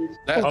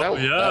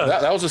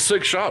 That was a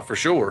sick shot for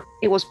sure.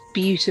 it was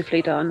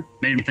beautifully done.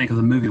 Made me think of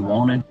the movie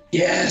Wanted.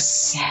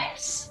 Yes.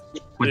 Yes.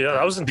 With Yeah,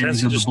 that was the intense.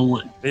 fitting of Just- the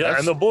bullet. Yeah,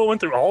 and the bullet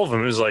went through all of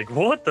them. It was like,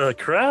 what the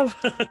crap?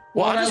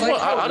 Well,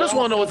 I just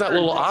want to know what that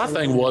little eye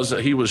thing was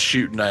that he was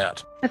shooting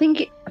at. I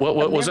think it, What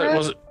was it? Never-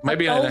 Was it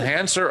maybe an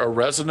enhancer, a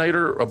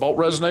resonator, a bolt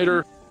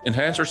resonator?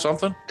 Enhancer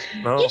something?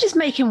 No. you're just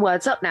making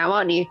words up now,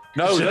 aren't you?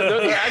 No,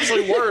 they're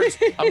actually words.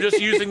 I'm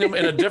just using them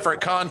in a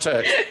different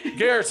context.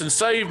 Garrison,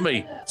 save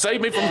me.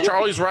 Save me from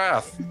Charlie's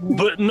wrath.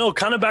 But no,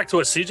 kind of back to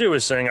what CJ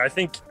was saying. I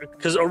think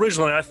because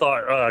originally I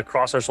thought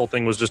Crosshair's whole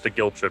thing was just a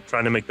guilt trip,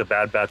 trying to make the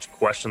Bad Batch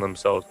question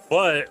themselves.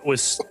 But with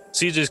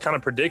CJ's kind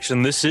of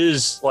prediction, this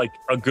is like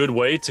a good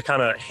way to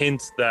kind of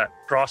hint that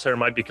Crosshair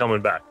might be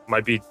coming back,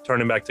 might be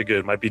turning back to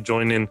good, might be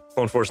joining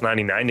Clone Force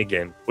 99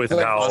 again with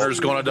Like how Hunter's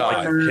gonna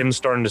die. like him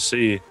starting to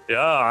see. Yeah,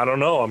 I don't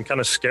know. I'm kind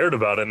of scared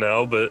about it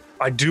now, but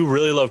I do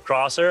really love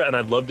Crosshair, and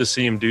I'd love to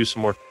see him do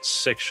some more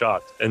sick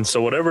shots. And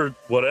so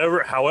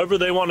however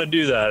they want to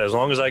do that, as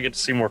long as I get to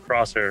see more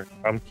Crosshair,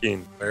 I'm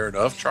keen. Fair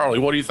enough. Charlie,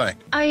 what do you think?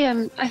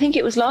 I think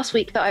it was last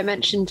week that I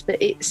mentioned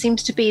that it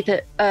seems to be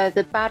that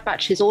the Bad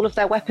Batches, all of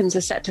their weapons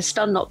are set to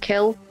stun, not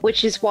kill,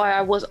 which is why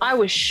I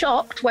was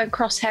shocked when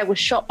Crosshair was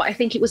shot, but I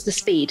think it was the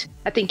speed.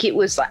 I think it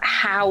was like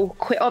how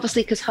quick,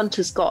 obviously because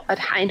Hunter's got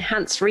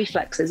enhanced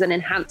reflexes and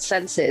enhanced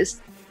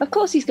senses. Of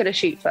course he's going to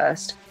shoot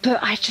first. But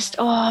I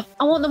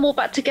want them all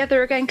back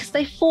together again because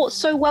they fought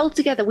so well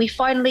together. We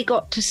finally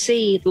got to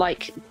see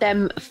like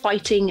them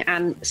fighting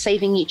and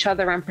saving each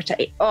other and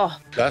protecting. Oh,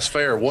 That's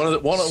fair. One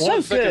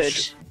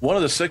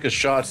of the sickest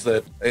shots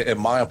that, in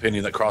my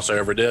opinion, that Crosshair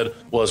ever did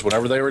was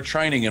whenever they were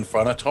training in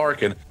front of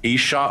Tarkin, he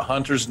shot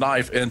Hunter's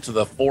knife into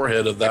the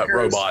forehead of that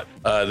robot.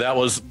 That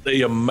was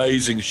the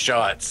amazing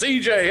shot.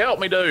 CJ, help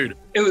me, dude.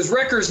 It was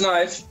Wrecker's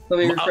knife. Let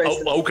me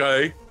rephrase it.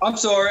 Okay. I'm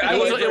sorry.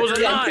 It was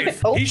a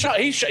knife. He shot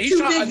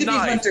Too a big to be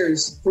knife.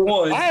 hunters, for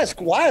one. Why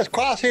does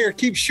Crosshair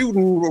keep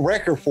shooting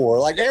Wrecker for?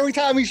 Like every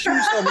time he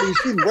shoots somebody, he's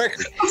shooting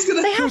Wrecker.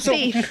 they have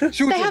beef. Shoots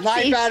They a have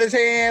knife beef. out his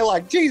hand.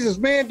 Like Jesus,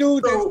 man,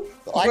 dude. So,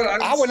 Like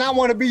but I would not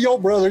want to be your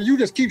brother. You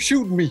just keep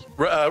shooting me.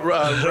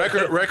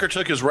 Wrecker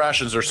took his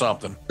rations or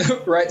something.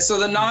 Right. So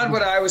the nod,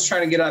 what I was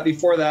trying to get at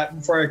before I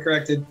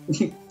corrected,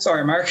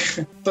 sorry, Mark,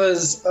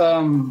 was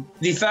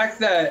the fact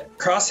that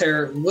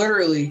Crosshair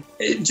literally,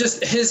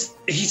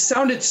 he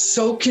sounded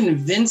so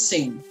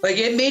convincing. Like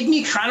it made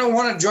me kind of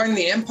want to join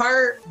the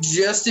Empire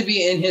just to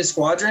be in his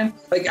squadron.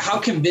 Like how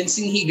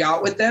convincing he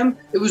got with them.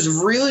 It was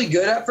really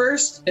good at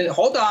first. And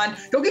hold on,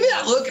 don't give me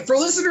that look. For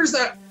listeners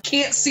that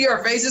can't see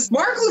our faces,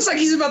 Mark looks like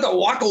he's about to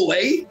walk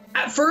away.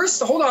 At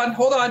first, hold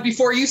on,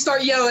 before you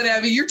start yelling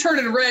at me, you're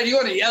turning red, you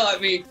want to yell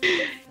at me.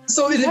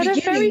 So in the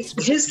beginning,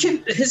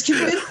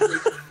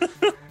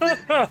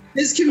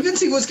 his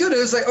convincing was good. It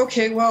was like,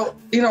 okay, well,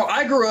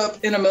 I grew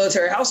up in a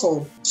military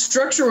household.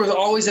 Structure was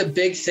always a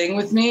big thing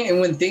with me. And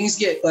when things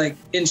get like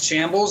in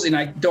shambles and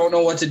I don't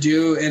know what to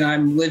do and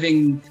I'm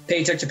living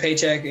paycheck to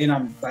paycheck and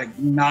I'm like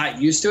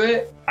not used to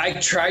it, I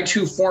try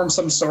to form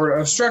some sort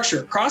of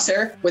structure.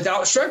 Crosshair,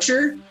 without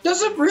structure,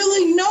 doesn't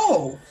really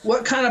know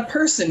what kind of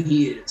person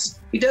he is.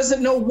 He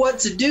doesn't know what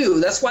to do.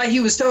 That's why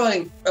he was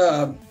telling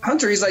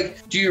Hunter, he's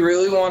like, do you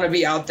really want to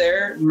be out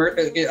there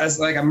as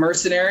like a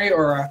mercenary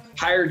or a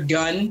hired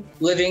gun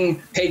living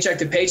paycheck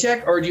to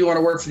paycheck? Or do you want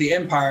to work for the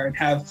Empire and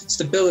have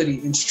stability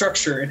and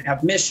structure and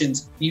have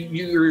missions?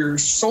 You're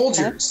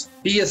soldiers.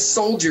 Be a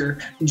soldier.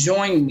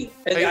 Join me.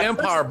 And Hey,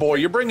 Empire boy,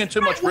 you're bringing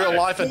too much real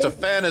life into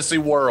fantasy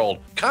world.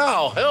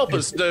 Kyle, help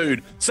us,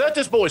 dude. Set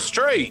this boy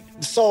straight.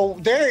 So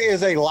there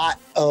is a lot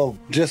of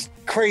just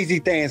crazy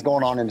things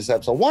going on in this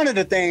episode. One of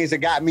the things that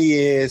got me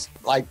is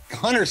like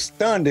Hunter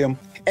stunned him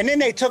and then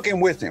they took him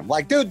with him.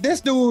 Like, dude, this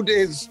dude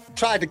is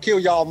tried to kill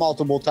y'all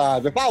multiple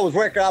times. If I was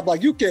Wrecker, I'd be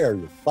like, you carry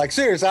him. Like,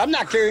 seriously, I'm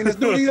not carrying this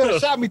dude. He done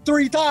shot me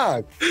 3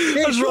 times.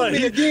 That's shoot right.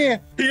 me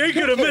again. He ain't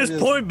gonna miss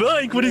point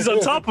blank when he's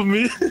on top of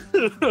me.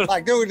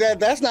 Like, dude,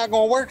 that's not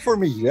gonna work for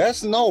me.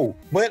 That's no.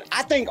 But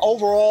I think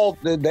overall,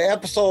 the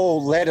episode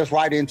led us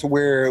right into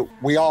where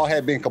we all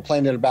had been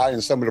complaining about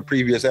in some of the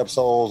previous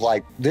episodes.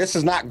 Like, this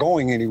is not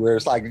going anywhere.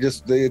 It's like it's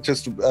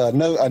just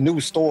a new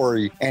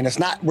story, and it's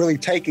not really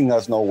taking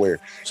us nowhere.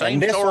 Same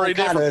And totally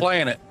different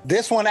planet.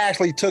 This one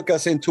actually took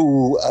us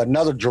into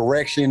another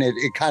direction. It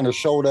kind of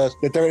showed us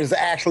that there is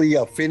actually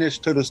a finish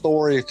to the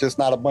story. It's just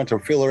not a bunch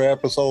of filler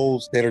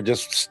episodes that are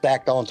just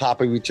stacked on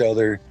top of each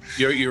other.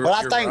 But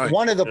I think right.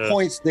 one of the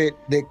points that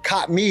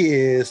caught me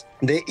is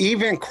that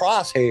even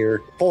Crosshair,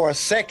 for a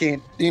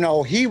second,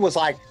 he was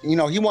like,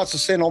 he wants to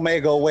send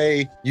Omega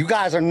away. You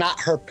guys are not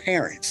her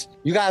parents.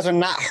 You guys are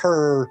not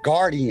her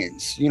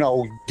guardians.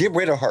 Get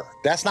rid of her.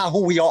 That's not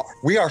who we are.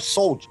 We are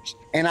soldiers.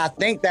 And I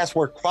think that's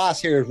where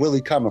Crosshair is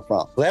really coming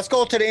from. Let's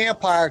go to the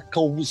Empire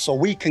so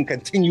we can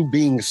continue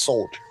being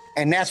soldiers.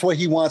 And that's what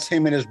he wants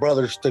him and his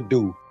brothers to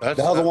do.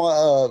 The other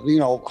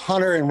one,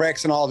 Hunter and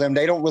Rex and all them,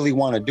 they don't really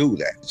want to do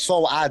that.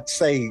 So I'd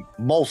say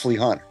mostly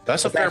Hunter.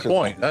 That's a fair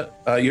point.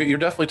 You're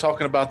definitely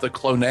talking about the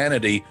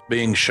clonanity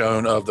being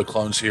shown of the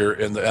clones here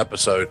in the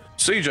episode.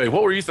 CJ,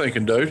 what were you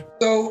thinking, dude?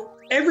 So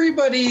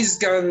everybody's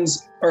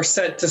guns are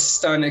set to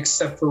stun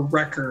except for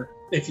Wrecker,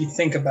 if you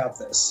think about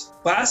this.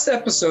 Last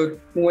episode,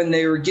 when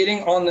they were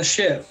getting on the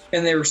ship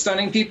and they were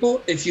stunning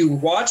people, if you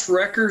watch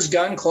Wrecker's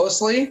gun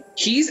closely,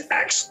 he's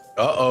actually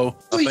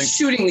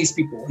shooting these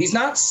people. He's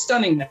not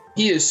stunning them.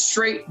 He is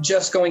straight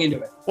just going into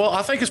it. Well,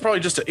 I think it's probably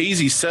just an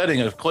easy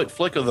setting, a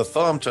flick of the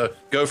thumb to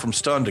go from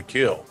stun to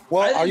kill.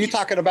 Well, are you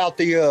talking about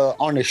the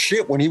on the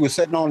ship when he was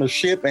sitting on the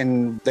ship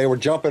and they were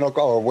jumping,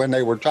 or when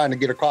they were trying to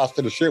get across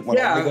to the ship when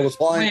Omega was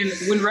flying?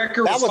 When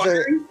Wrecker was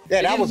firing?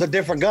 That was a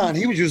different gun.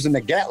 He was using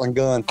the Gatling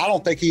gun. I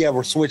don't think he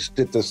ever switched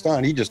it to stun.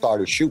 He just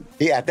started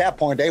shooting. At that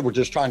point, they were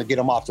just trying to get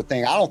him off the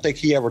thing. I don't think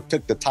he ever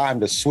took the time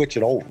to switch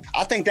it over.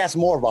 I think that's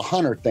more of a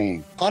Hunter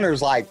thing.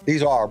 Hunter's like,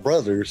 these are our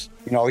brothers.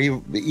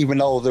 Even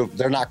though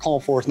they're not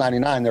Clone Force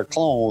 99, they're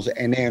clones.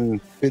 And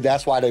then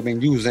that's why they've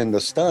been using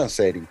the stun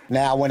setting.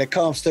 Now, when it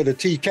comes to the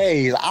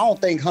TKs, I don't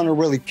think Hunter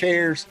really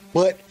cares.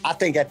 But I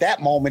think at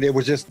that moment, it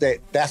was just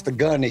that's the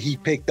gun that he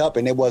picked up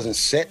and it wasn't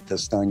set to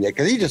stun yet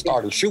because he just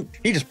started shooting.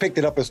 He just picked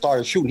it up and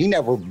started shooting. He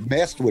never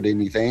messed with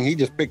anything. He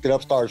just picked it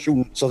up, started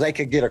shooting so they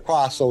could get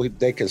across so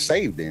they could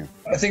save them.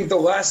 I think the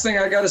last thing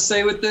I got to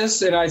say with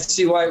this, and I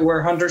see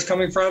where Hunter's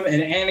coming from,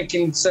 and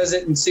Anakin says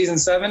it in season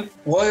 7,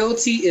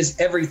 loyalty is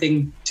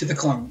everything to the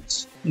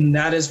clones. And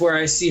that is where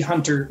I see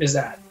Hunter is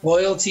at.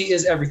 Loyalty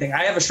is everything.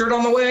 I have a shirt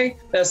on the way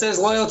that says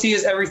loyalty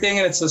is everything,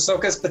 and it's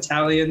Ahsoka's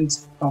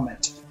battalion's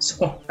helmet.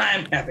 So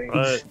I'm happy.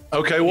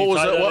 Okay, what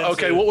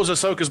was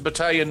Ahsoka's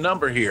battalion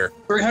number here?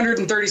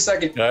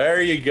 332nd.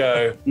 There you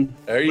go.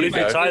 If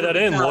you tie that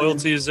in,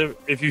 loyalty is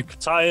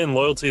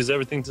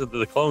everything to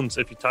the clones.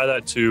 If you tie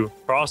that to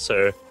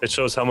Crosshair, it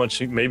shows how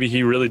much maybe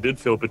he really did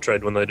feel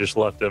betrayed when they just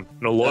left him.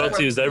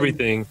 Loyalty is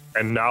everything,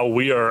 and now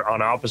we are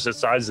on opposite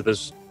sides of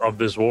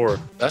this war.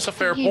 That's a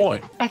fair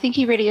point. I think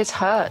he really is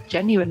hurt,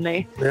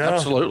 genuinely. Yeah,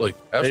 absolutely.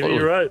 Maybe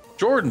you're right.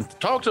 Jordan,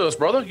 talk to us,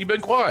 brother. You've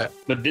been quiet.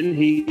 But didn't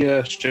he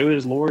show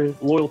his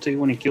loyalty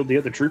when he killed the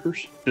other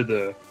troopers to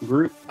the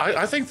group?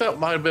 I think that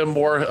might have been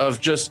more of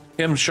just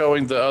him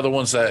showing the other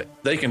ones that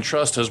they can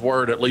trust his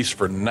word, at least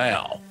for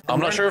now. I'm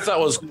not sure if that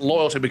was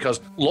loyalty,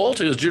 because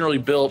loyalty is generally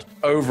built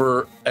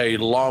over a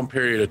long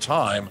period of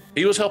time.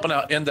 He was helping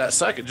out in that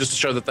second just to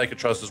show that they could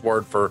trust his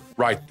word for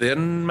right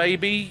then,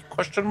 maybe?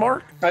 Question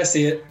mark? I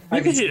see it.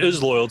 Maybe he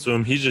is loyal to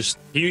him.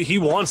 He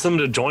wants them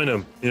to join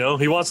him.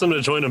 He wants them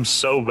to join him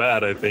so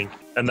bad, I think.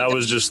 And that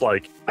was just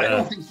like... I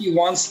don't think he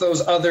wants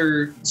those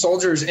other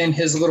soldiers in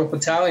his little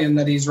battalion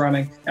that he's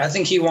running. I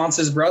think he wants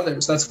his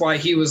brothers. That's why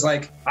he was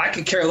like, I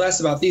could care less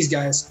about these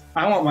guys.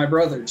 I want my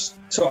brothers.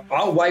 So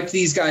I'll wipe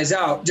these guys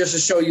out just to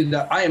show you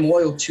that I am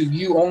loyal to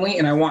you only,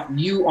 and I want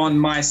you on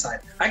my side.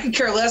 I could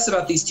care less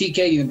about these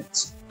TK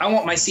units. I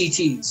want my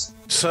CTs.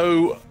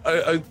 So,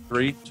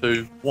 3,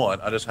 2,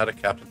 1. I just had a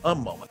Captain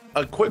moment.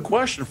 A quick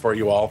question for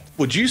you all.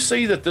 Would you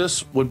see that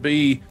this would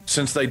be,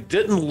 since they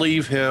didn't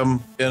leave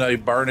him in a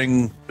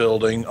burning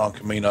building on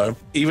Kamino,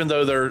 even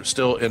though they're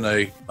still in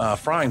a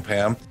frying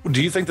pan,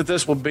 do you think that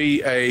this would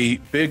be a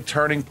big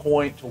turning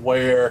point to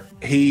where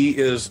he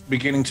is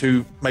beginning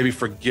to maybe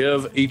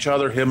forgive each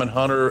other, him and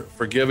Hunter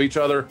forgive each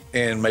other,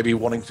 and maybe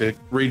wanting to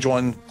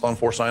rejoin Clone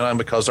Force 99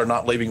 because they're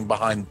not leaving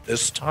behind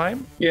this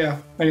time? Yeah,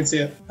 I can see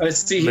it. I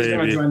see he's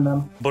going to join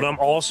them. But I'm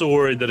also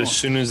worried that as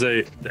soon as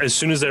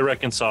they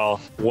reconcile,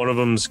 one of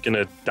them's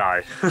gonna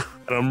die. And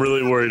I'm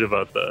really worried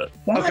about that.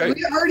 Okay.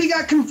 We already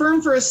got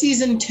confirmed for a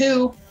season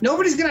 2.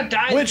 Nobody's gonna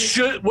die. They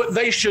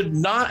should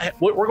not.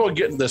 We're going to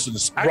get into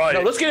this. Right.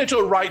 No, let's get into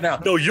it right now.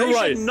 No, you're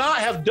right. They should not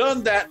have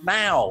done that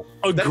now.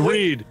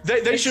 Agreed.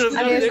 They should have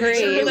done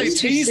it. A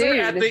teaser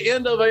at the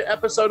end of an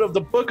episode of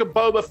the Book of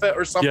Boba Fett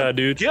or something. Yeah,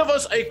 dude. Give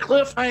us a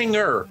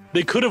cliffhanger.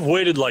 They could have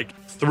waited like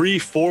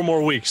 3-4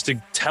 more weeks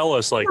to tell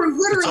us that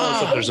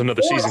there's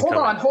another season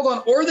coming. Hold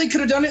on. Or they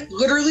could have done it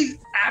literally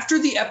after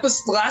the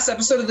last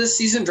episode of this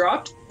season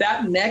dropped.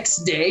 That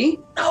next day.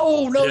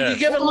 No, you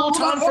give it a little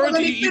time for it to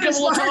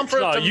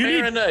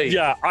marinate.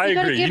 Yeah, I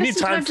agree. You need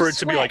time for it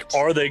to be like,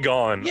 are they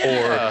gone?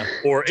 Yeah.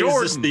 Or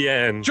is this the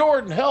end?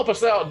 Jordan, help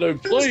us out,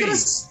 dude,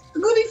 please.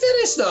 Let me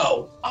finish,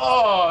 though.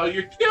 Oh,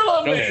 you're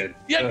killing me.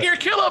 You're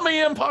killing me,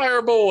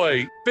 Empire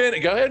Boy. Go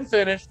ahead and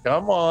finish.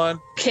 Come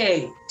on.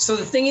 Okay, so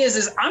the thing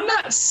is I'm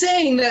not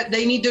saying that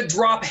they need to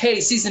drop, hey,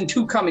 season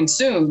 2 coming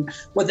soon.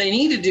 What they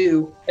need to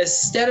do,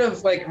 instead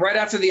of like right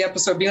after the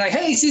episode being like,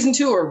 hey, season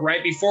 2, or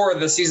right before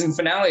the season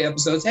finale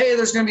episodes, hey,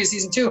 there's going to be a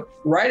season 2.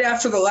 Right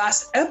after the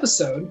last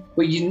episode,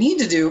 what you need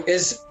to do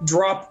is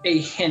drop a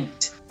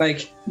hint.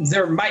 Like,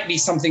 there might be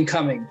something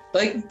coming.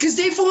 Like, because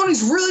Dave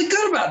Filoni's really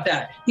good about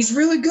that. He's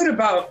really good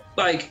about,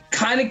 like,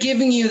 kind of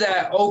giving you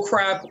that, oh,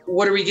 crap,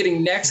 what are we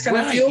getting next kind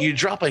of feel. You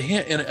drop a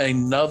hint in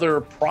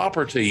another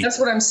property. That's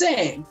what I'm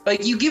saying.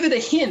 Like, you give it a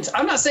hint.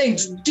 I'm not saying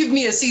give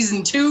me a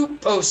season 2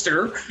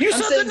 poster. You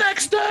said the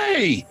next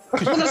day.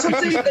 Well, that's what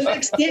I'm saying. The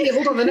next day,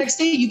 the next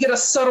day you get a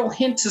subtle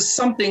hint to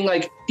something.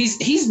 Like,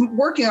 he's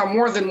working on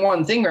more than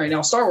one thing right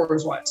now, Star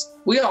Wars wise.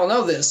 We all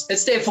know this.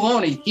 It's Dave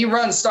Filoni. He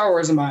runs Star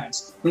Wars in my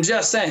eyes. I'm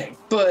just saying.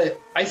 But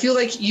I feel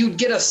like you'd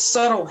get a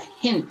subtle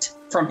hint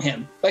from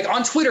him, like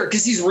on Twitter,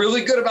 because he's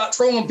really good about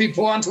trolling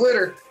people on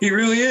Twitter. He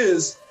really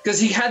is. Because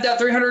he had that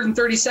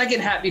 332nd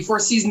hat before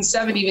season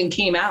 7 even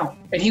came out,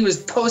 and he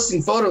was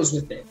posting photos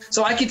with it.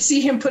 So I could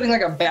see him putting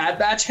like a Bad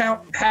Batch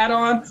hat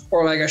on,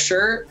 or like a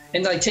shirt,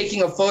 and like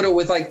taking a photo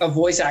with like a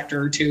voice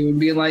actor or two and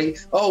being like,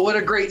 oh, what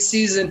a great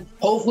season.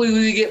 Hopefully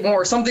we get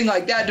more, something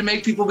like that, to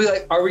make people be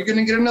like, are we going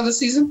to get another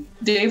season?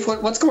 Dave,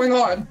 what's going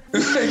on?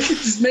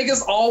 Just make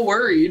us all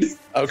worried.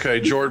 Okay,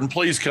 Jordan,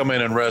 please come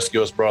in and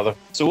rescue us, brother.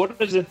 So what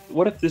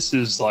if this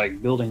is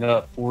like building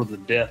up for the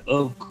death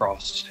of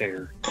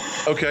Crosshair?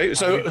 Okay,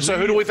 so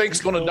who do we think is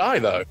going to die,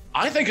 though?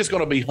 I think it's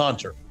going to be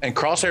Hunter, and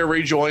Crosshair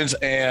rejoins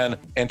and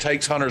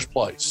takes Hunter's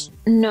place.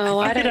 No,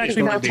 I don't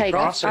think they'll take.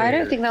 I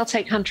don't think they'll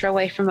take Hunter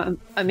away from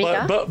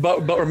Omega.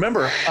 But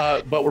remember,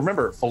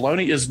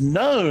 Filoni is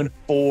known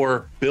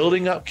for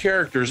building up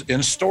characters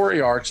in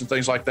story arcs and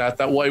things like that.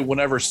 That way,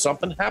 whenever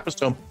something happens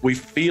to them, we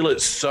feel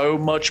it so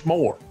much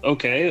more.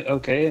 Okay.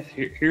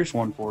 Here's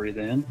one for you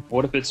then.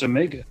 What if it's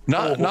Omega?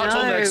 Not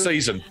till next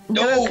season.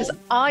 No, because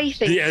I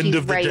think The end she's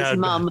of the Rey's Dad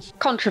mum. Batch.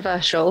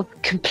 Controversial.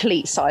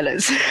 Complete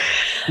silence.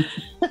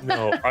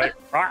 No,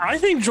 I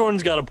think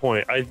Jordan's got a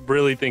point. I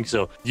really think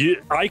so.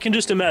 I can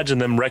just imagine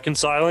them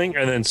reconciling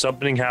and then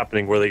something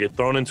happening where they get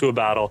thrown into a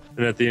battle,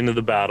 and at the end of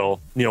the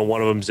battle,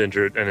 one of them's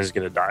injured and is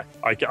going to die.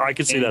 I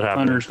can see that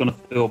happening. Hunter's going to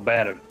feel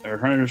bad at it, or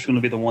Hunter's going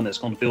to be the one that's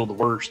going to feel the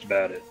worst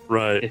about it.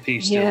 Right. If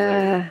he's still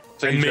there.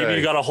 And maybe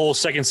you got a whole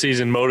second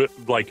season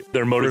like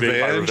they're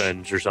motivated by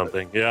revenge or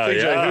something. Yeah.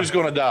 TJ, who's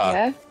going to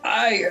die?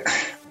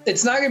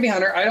 It's not going to be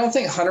Hunter. I don't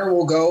think Hunter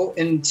will go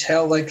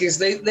until, like, because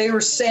they were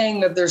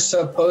saying that there's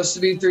supposed to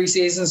be 3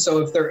 seasons. So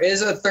if there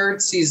is a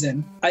 3rd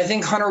season, I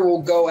think Hunter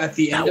will go at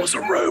the end. That was a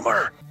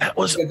rumor. That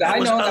was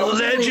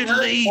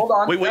allegedly. Hold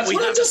on. We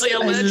have to say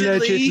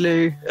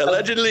allegedly.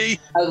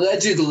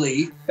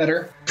 Allegedly.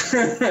 Better.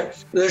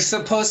 There's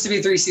supposed to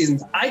be 3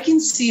 seasons. I can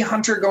see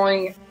Hunter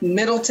going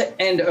middle to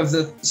end of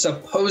the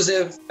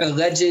supposed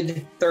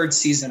alleged 3rd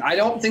season. I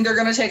don't think they're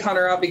going to take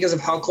Hunter out because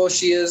of how close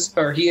he is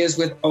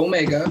with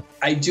Omega.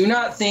 I do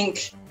not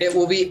think it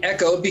will be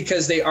Echo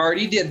because they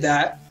already did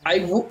that.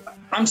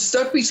 I'm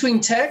stuck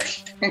between Tech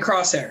and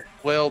Crosshair.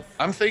 Well,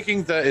 I'm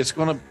thinking that it's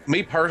going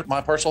to,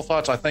 my personal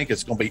thoughts, I think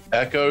it's going to be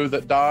Echo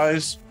that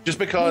dies. Just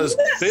because,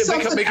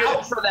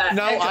 out for that.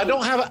 No,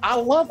 Echo. I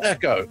love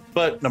Echo,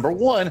 but number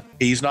one,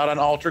 he's not an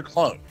altered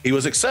clone. He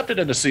was accepted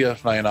into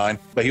CF99,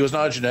 but he was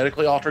not a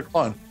genetically altered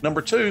clone. Number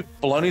two,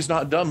 Filoni's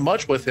not done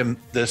much with him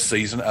this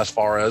season as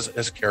far as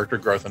his character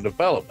growth and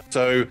development.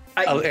 So,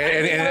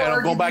 and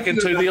I'm going back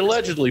into the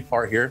allegedly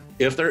part here.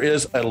 If there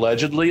is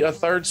allegedly a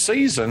 3rd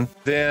season,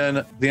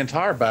 then the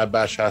entire Bad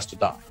Batch has to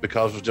die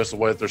because of just the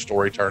way that their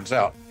story turns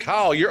out.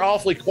 Kyle, you're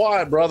awfully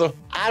quiet, brother.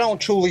 I don't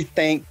truly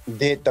think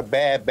that the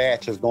Bad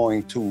Batch is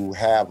going to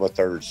have a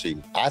 3rd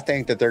season. I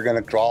think that they're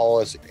going to draw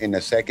us in the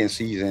 2nd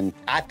season.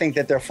 I think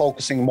that they're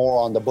focusing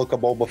more on the Book of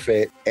Boba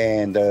Fett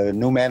and the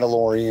New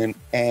Mandalorian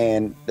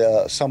and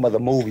some of the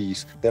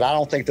movies, that I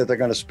don't think that they're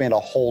going to spend a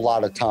whole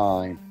lot of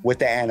time with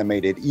the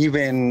animated.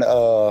 Even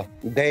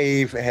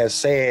Dave has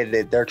said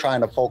that they're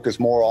trying to focus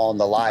more on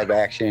the live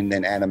action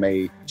than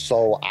anime.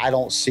 So I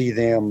don't see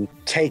them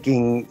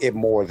taking it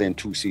more than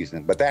 2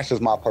 seasons. But that's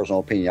just my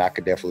personal opinion. I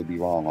could definitely be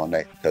wrong on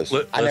that because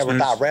I never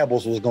thought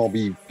Rebels was going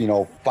to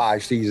be,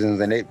 5 seasons,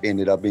 and it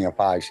ended up being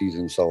 5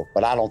 seasons. So,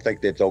 but I don't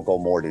think that they'll go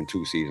more than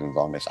 2 seasons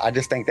on this. I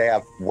just think they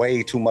have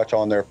way too much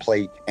on their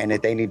plate and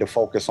that they need to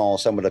focus on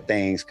some of the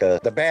things,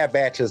 because the Bad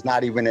Batch is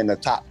not even in the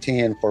top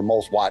 10 for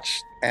most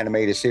watched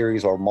animated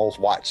series or most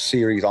watched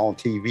series on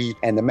TV,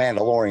 and The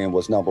Mandalorian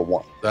was number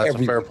 1. That's a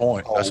fair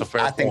point.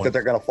 I think that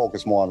they're going to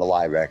focus more on the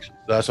live action.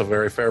 That's a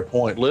very fair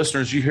point.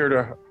 Listeners, you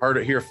heard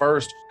it here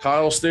first.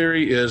 Kyle's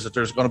theory is that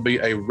there's going to be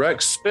a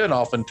Rex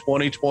spinoff in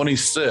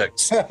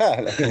 2026.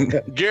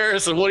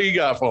 Garrison, what do you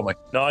got for me?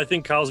 No, I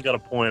think Kyle's got a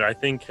point. I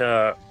think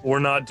we're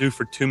not due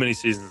for too many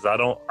seasons. I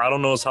don't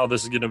know how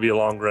this is going to be a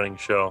long running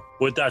show.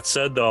 With that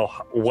said, though,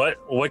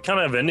 what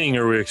kind of ending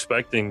are we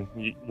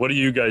expecting? What do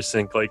you guys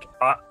think? Like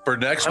for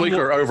next week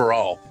or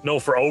overall? No,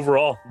 for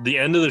overall. The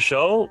end of the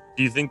show,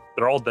 do you think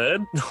they're all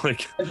dead?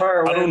 Like,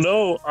 Empire I don't wins.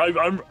 know.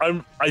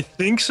 I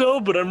think so,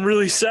 but I'm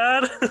really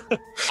sad.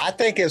 I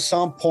think at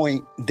some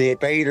point that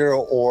Vader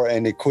or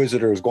an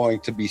Inquisitor is going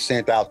to be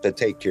sent out to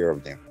take care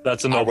of them.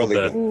 That's a noble really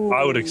death. do.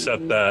 I would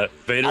accept that.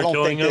 Vader I don't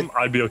killing think him,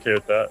 I'd be okay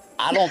with that.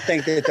 I don't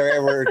think that there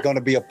ever going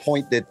to be a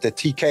point that the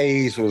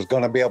TKs was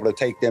going to be able to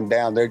take them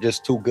down. They're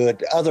just too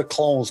good. Other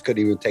clones could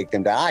even take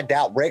them down. I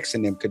doubt Rex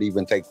and them could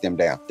even take them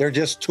down. They're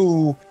just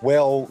too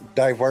well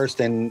diverse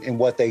in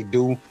what they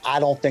do. I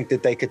don't think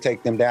that they could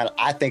take them down.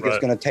 I think it's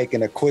Right. going to take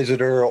an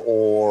Inquisitor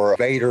or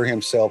Vader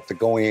himself to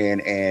go in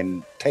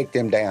and take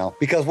them down,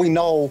 because we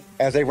know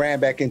as they ran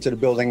back into the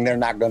building, they're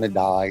not going to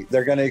die.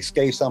 They're going to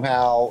escape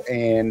somehow,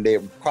 and the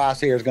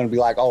Crosshair is going to be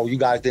like, oh, you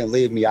guys didn't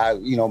leave me.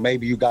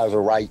 Maybe you guys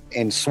are right,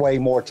 and sway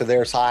more to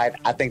their side.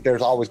 I think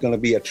there's always going to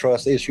be a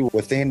trust issue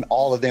within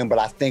all of them, but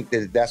I think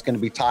that that's going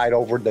to be tied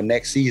over the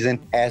next season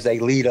as they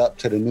lead up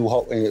to the New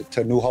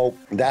Hope.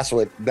 That's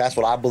what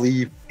I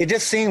believe. It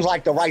just seems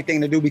like the right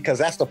thing to do, because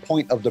that's the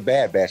point of the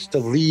Bad Batch, to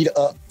lead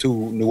up to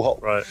New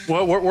Hope. Right.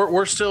 Well,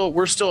 we're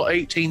still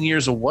 18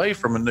 years away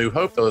from A New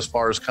Hope, though, as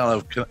far as kind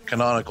of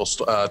canonical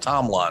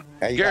timeline.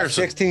 Hey, you got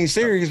Garrison. 16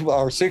 series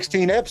or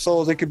 16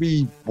 episodes. It could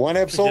be one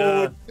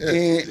episode.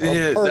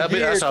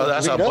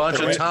 That's a bunch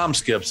of time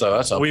skips, though.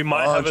 That's a We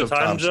might have bunch a of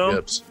time zone.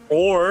 skips.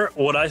 Or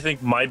what I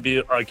think might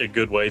be like a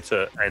good way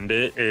to end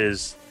it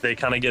is they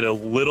kind of get a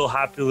little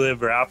happily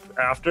ever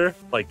after,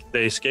 like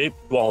they escape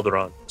to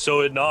Alderaan.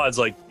 So it nods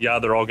like, yeah,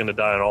 they're all going to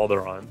die on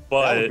Alderaan.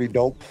 That would But be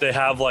dope. they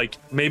have like,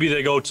 maybe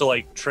they go to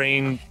like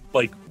train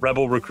like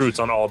rebel recruits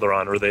on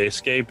Alderaan, or they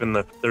escape and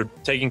they're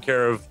taking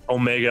care of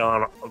Omega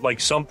on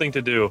like something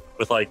to do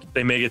with like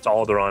they make it to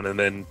Alderaan, and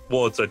then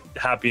it's a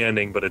happy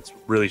ending, but it's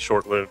really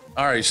short lived.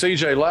 All right,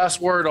 CJ,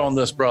 last word on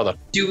this, brother.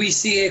 Do we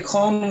see a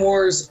Clone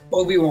Wars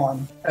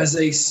Obi-Wan as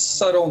a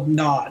subtle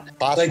nod?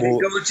 Like they Possible.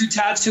 go to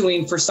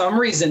Tatooine for some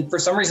reason,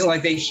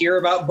 like they hear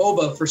about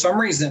Boba for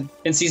some reason.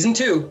 In season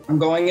 2, I'm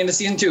going into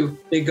season 2.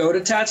 They go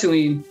to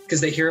Tatooine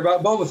because they hear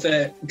about Boba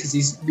Fett, because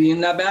he's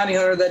being that bounty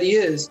hunter that he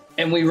is.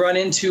 And we run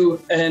into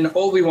an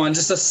Obi-Wan,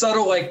 just a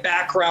subtle like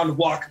background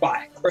walk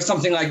by or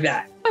something like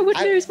that. I would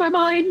lose my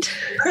mind.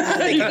 I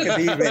think it could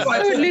even.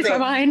 I would lose my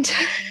mind.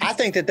 I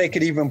think that they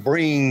could even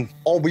bring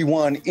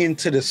Obi-Wan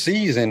into the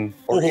season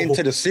or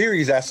into the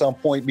series at some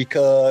point,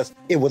 because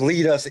it would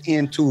lead us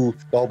into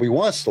the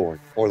Obi-Wan story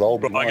or the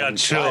Obi-Wan. I got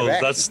chills. live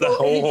action. That's the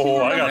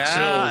whole. I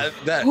got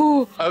chills.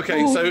 Ooh,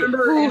 Okay, ooh, so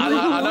ooh,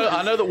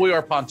 I know that we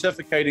are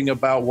pontificating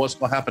about what's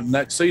going to happen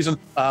next season.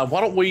 Why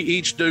don't we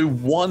each do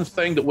one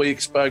thing that we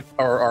expect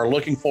or are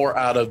looking for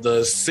out of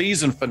the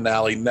season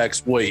finale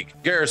next week?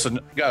 Garrison,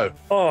 go.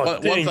 Oh,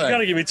 One dang, you thing.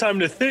 gotta give me time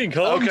to think,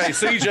 huh? Okay,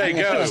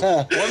 CJ,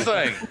 go.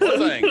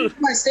 One thing.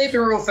 My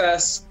statement real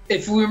fast.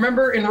 If we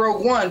remember in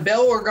Rogue One,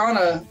 Bail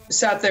Organa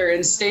sat there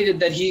and stated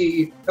that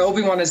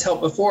Obi-Wan has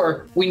helped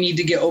before. We need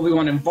to get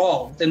Obi-Wan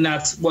involved, and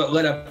that's what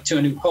led up to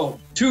A New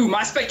Hope. 2,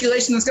 my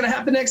speculation that's going to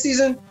happen next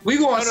season. We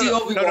go on to see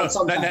Obi-Wan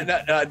sometime.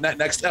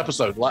 Next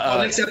episode.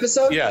 Next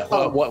episode? Yeah.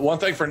 One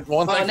thing for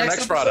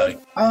next Friday.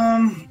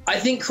 I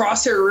think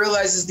Crosshair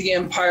realizes the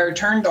Empire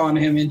turned on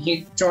him, and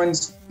he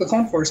joins the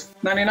Clone Force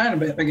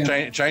 99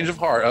 again. Change of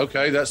heart.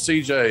 Okay, that's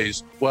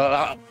CJ's.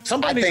 Well,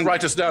 somebody needs to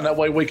write this down. That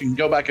way we can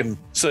go back and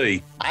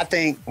see. I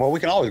think, we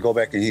can always go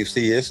back and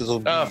see. This is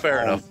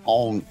fair enough.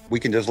 We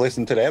can just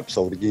listen to the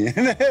episode again.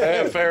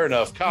 Yeah, fair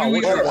enough. Kyle,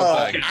 what's your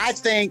one thing? I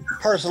think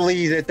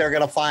personally that they're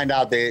going to find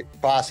out that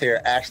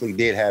Crosshair actually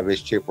did have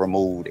his chip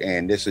removed,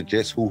 and this is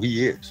just who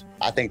he is.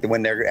 I think that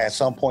when they're at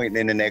some point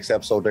in the next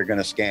episode, they're going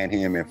to scan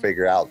him and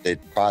figure out that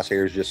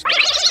Crosshair is just.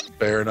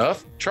 Fair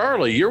enough.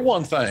 Charlie, your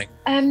one thing.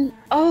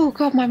 Oh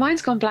God, my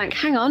mind's gone blank.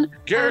 Hang on.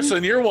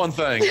 Garrison, your one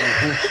thing.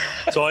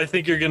 So I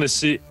think you're gonna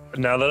see.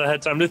 Now that I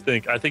had time to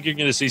think, I think you're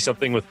gonna see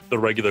something with the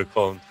regular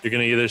clones. You're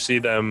gonna either see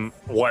them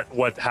what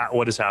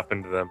has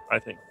happened to them. I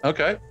think.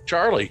 Okay,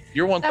 Charlie,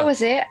 your one That thing.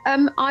 was it.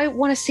 I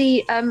want to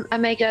see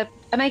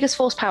Omega's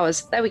force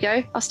powers. There we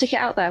go. I'll stick it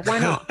out there. Why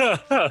not?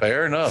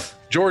 Fair enough.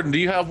 Jordan, do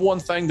you have one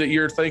thing that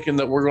you're thinking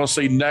that we're going to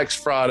see next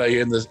Friday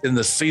in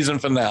the season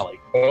finale?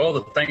 Well,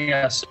 the thing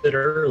I said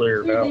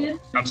earlier about,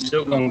 I'm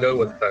still going to go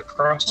with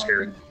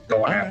Crosshair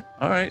going out.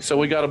 All right, so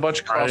we got a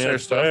bunch of Crosshair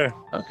That's stuff. fair.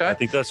 Okay. I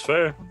think that's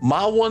fair.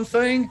 My one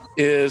thing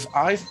is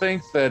I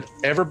think that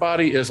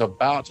everybody is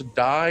about to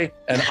die,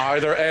 and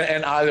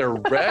either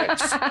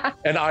Rex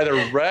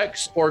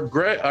or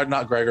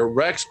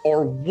Rex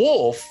or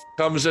Wolf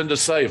comes in to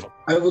save them.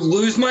 I would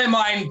lose my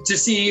mind to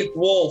see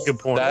Wolf. Good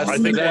point. That's- I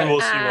think that- we'll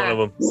see one of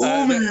them.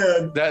 Oh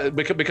man. That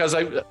because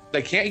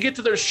they can't get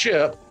to their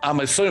ship, I'm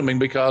assuming,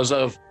 because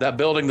of that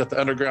building that the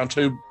underground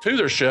tube to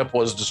their ship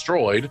was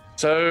destroyed.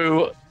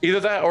 So either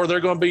that or they're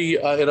going to be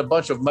in a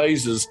bunch of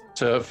mazes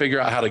to figure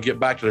out how to get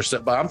back to their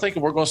ship. But I'm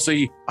thinking we're going to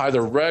see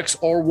either Rex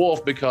or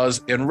Wolf,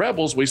 because in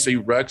Rebels we see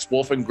Rex,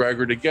 Wolf, and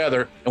Gregor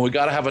together, and we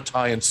got to have a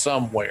tie-in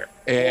somewhere.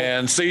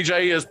 And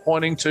CJ is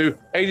pointing to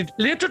a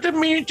little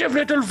diminutive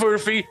little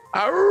Wolfie.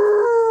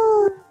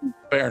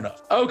 Fair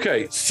enough.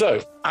 Okay, so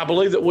I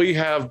believe that we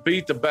have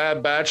beat the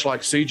Bad Batch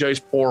like CJ's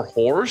poor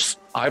horse.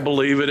 I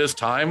believe it is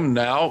time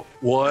now.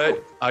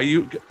 What are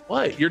you?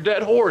 What? Your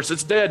dead horse.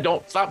 It's dead.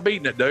 Don't stop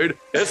beating it, dude.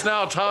 It's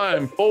now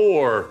time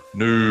for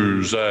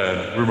news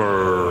and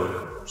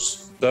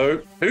rumors.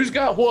 So, who's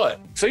got what?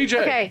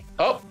 CJ. Okay.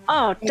 Oh,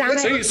 damn it.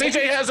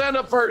 CJ has hand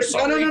up first.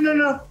 Sorry.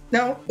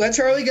 No. Let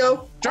Charlie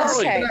go.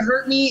 Charlie. It's gonna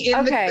hurt me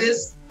in the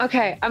quiz.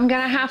 Okay, I'm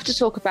going to have to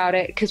talk about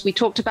it because we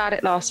talked about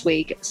it last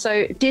week.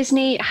 So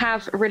Disney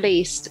have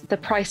released the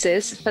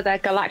prices for their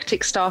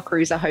Galactic Star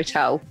Cruiser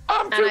hotel.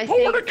 I'm too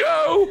poor to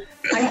go.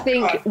 I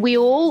think we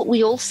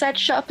all said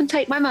shut up and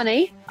take my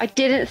money. I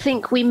didn't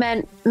think we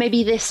meant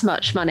maybe this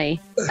much money.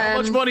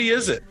 How much money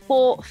is it?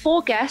 For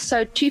 4 guests,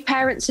 so 2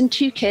 parents and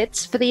 2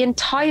 kids, for the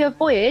entire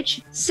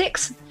voyage,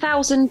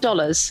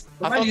 $6,000.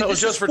 I thought that was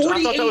just for 2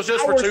 nights.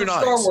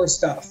 Star Wars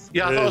stuff.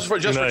 Yeah, I thought it was for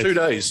 2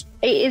 days.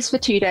 It is for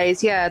 2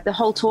 days, yeah. The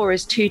whole tour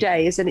is 2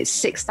 days, and it's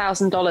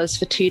 $6,000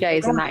 for 2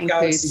 days, and that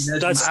includes.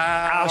 That's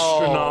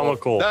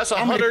astronomical. That's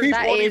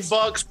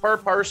 $120 per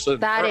person.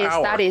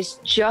 That is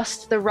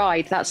just the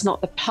ride. That's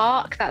not the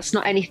park. That's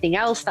not anything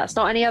else. That's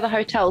not any other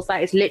hotels.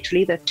 That is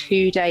literally the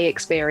 2-day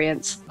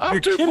experience.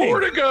 I'm too poor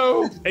to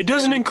go. It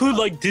doesn't include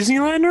like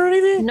Disneyland or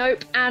anything?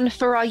 Nope. And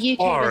for our UK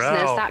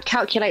listeners, that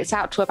calculates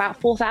out to about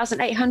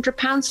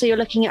 £4,800. So you're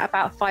looking at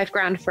about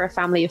 $5,000 for a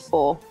family of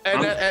 4.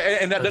 And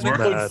that doesn't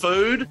include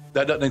food.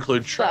 That doesn't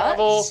include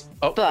travel.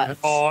 But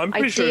I'm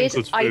pretty sure it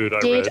includes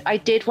food. I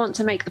did want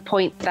to make the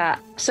point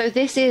that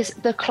this is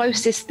the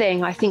closest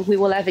thing I think we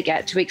will ever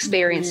get to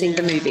experiencing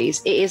the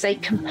movies. It is a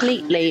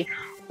completely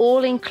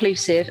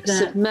all-inclusive,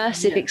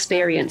 submersive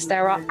experience.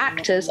 There are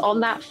actors on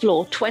that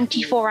floor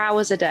 24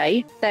 hours a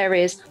day. There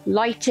is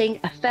lighting,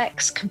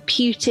 effects,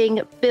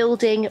 computing,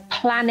 building,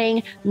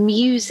 planning,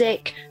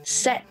 music,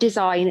 set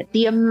design.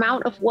 The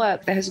amount of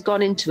work that has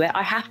gone into it,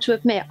 I have to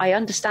admit, I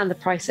understand the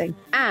pricing.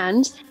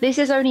 And this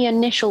is only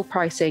initial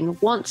pricing.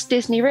 Once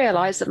Disney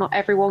realize that not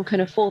everyone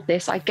can afford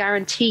this, I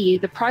guarantee you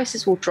the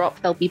prices will drop.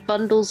 There'll be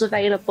bundles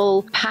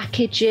available,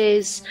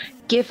 packages,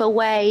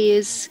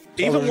 giveaways.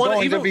 Even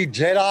to be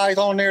Jedi's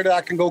on there that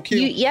I can go kill.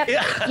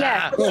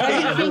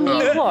 Anything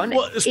you want.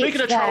 Well,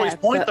 speaking of Charlie's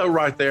point, though,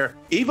 right there,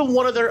 even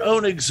one of their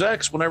own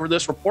execs, whenever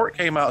this report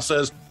came out,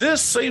 says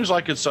this seems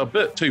like it's a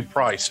bit too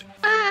pricey.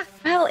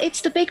 Well, it's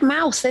the big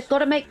mouse. They've got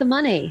to make the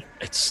money.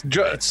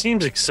 It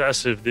seems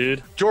excessive,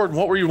 dude. Jordan,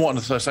 what were you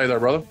wanting to say there,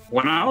 brother?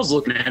 When I was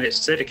looking at it, it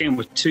said it came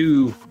with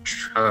 2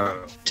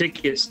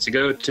 tickets to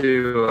go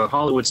to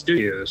Hollywood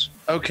Studios.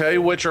 Okay,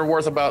 which are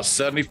worth about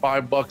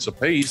 $75 a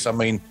piece. I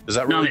mean, does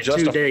that really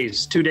justify?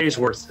 2 days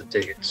worth of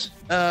tickets.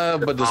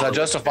 But does that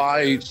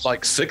justify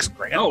like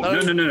 $6,000? Oh,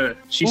 no.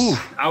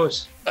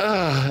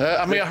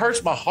 I mean, it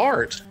hurts my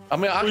heart. I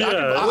mean,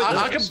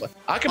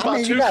 I can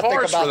buy 2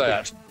 cars for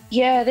that.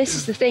 Yeah, this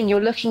is the thing.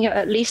 You're looking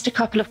at least a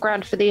couple of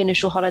grand for the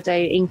initial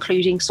holiday,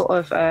 including sort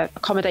of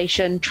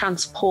accommodation,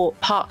 transport,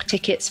 park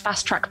tickets,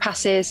 fast track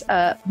passes,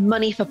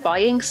 money for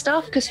buying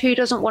stuff. Because who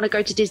doesn't want to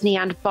go to Disney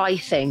and buy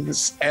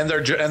things? And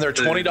they're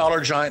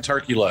 $20 giant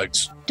turkey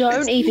legs.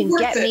 Don't even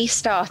get me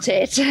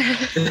started.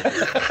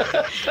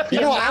 The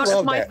amount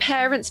of my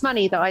parents'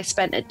 money that I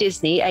spent at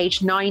Disney,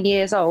 aged 9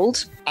 years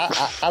old.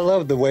 I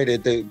love the way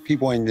that the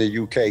people in the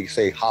UK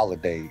say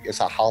holiday. It's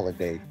a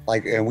holiday,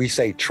 and we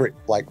say trip.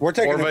 Like we're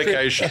taking a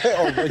vacation.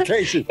 Or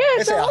vacation. Yeah,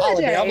 they say a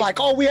holiday. I'm like,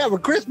 we have a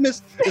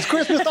Christmas. It's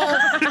Christmas time.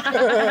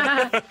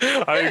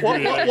 I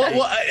agree.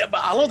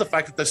 I love the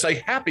fact that they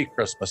say Happy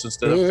Christmas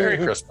instead of Merry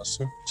Christmas.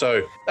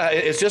 So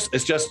it's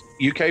just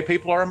UK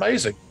people are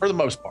amazing for the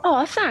most part.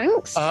 Oh,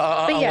 thanks.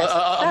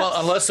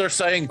 Unless they're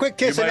saying quit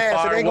kissing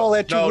ass, it ain't gonna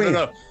let you win.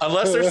 No.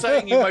 Unless they're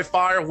saying you may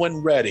fire when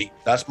ready.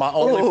 That's my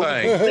only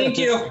thing. Thank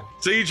you.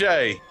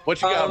 CJ, what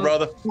you got,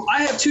 brother?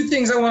 I have 2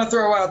 things I want to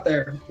throw out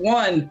there.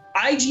 One,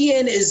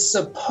 IGN is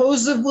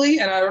supposedly,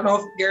 and I don't know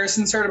if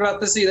Garrison's heard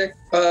about this either,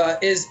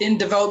 is in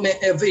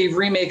development of a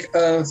remake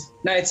of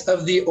Knights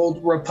of the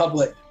Old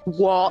Republic.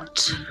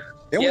 What?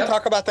 Didn't we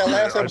talk about that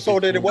last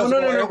episode that it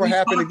wasn't going to ever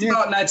happen again? We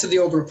talked about Knights of the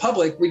Old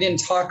Republic. We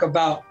didn't talk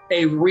about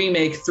a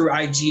remake through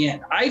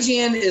IGN.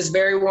 IGN is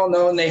very well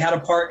known. They had a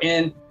part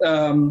in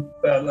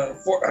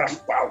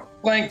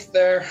blanked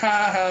there.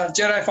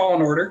 Jedi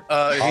Fallen Order.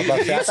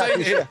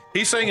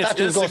 He's saying it's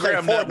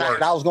Instagram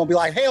network. I was going to be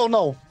like, hell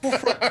no.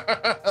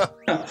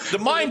 The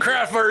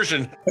Minecraft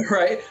version.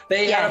 Right.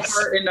 They had a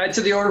part in Knights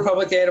of the Old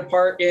Republic. They had a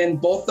part in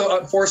both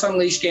the Force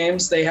Unleashed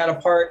games. They had a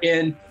part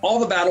in all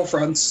the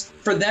Battlefronts.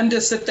 For them to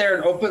sit there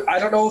and open, I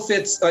don't know if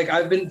it's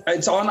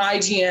it's on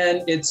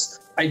IGN.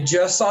 I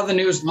just saw the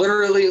news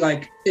literally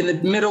in the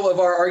middle of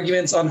our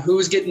arguments on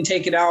who's getting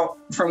taken out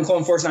from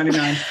Clone Force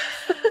 99.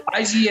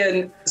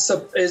 IGN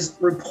is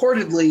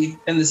reportedly,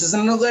 and this is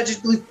an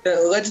alleged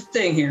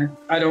thing here.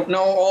 I don't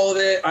know all of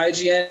it.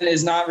 IGN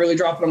is not really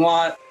dropping a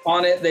lot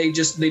on it. They've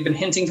been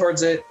hinting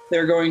towards it.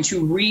 They're going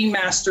to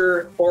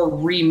remaster or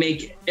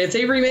remake it. If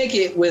they remake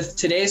it with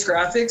today's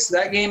graphics,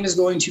 that game is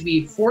going to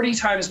be 40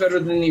 times better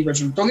than the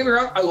original. Don't get me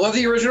wrong. I love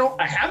the original.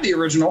 I have the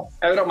original.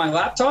 I have it on my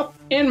laptop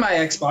and my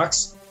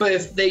Xbox. but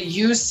if they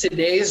use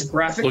today's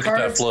graphic Look at that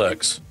cards,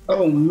 flex.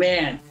 oh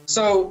man.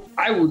 So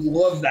I would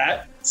love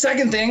that.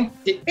 Second thing,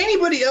 did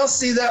anybody else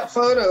see that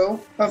photo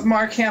of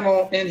Mark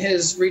Hamill in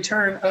his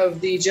Return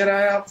of the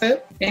Jedi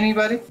outfit?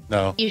 Anybody?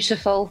 No.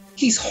 Beautiful.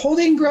 He's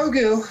holding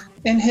Grogu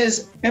in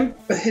his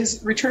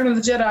Return of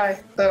the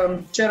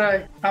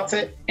Jedi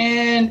outfit,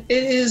 and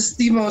it is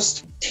the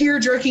most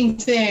tear-jerking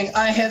thing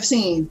I have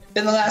seen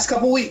in the last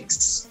couple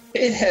weeks.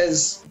 It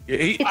has.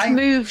 It's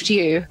moved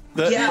you.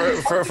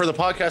 For the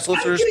podcast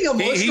listeners, getting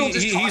emotional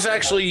just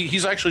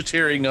he's actually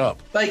tearing up.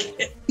 Like,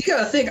 you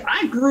gotta think,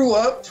 I grew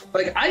up,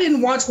 like, I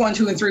didn't watch 1,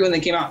 2, and 3 when they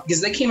came out,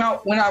 because they came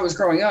out when I was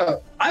growing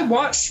up. I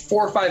watched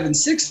 4, 5, and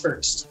 6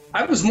 first.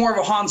 I was more of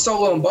a Han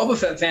Solo and Boba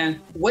Fett fan.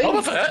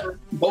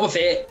 Boba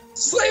Fett.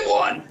 Slave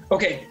One.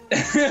 Okay.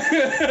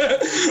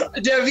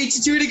 Did I beat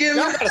you to it again?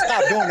 Y'all gotta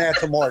stop doing that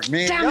to Mark,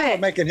 man. Y'all are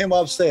making him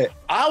upset.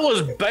 I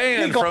was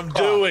banned from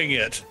doing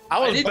it. I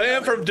was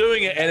banned from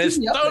doing it, and it's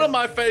thrown in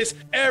my face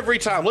every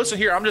time. Listen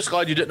here, I'm just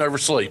glad you didn't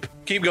oversleep.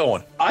 Keep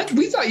going.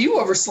 We thought you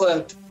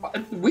overslept.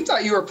 We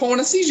thought you were pulling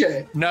a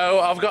CJ.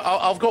 No, I've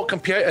got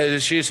computer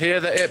issues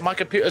here. My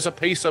computer's a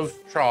piece of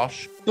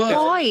trash.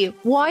 Why?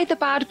 Why the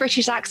bad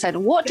British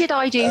accent? What did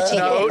I do to you?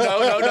 No.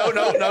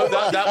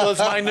 That was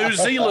my New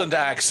Zealand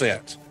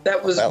accent.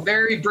 That was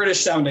very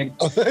British sounding.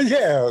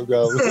 Yeah. Okay,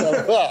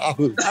 how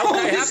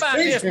about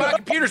this? My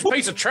computer's a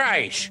piece of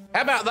trash.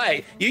 How about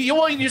that? You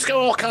want to just go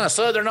all kind of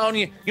Southern on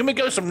you? You want me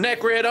to go some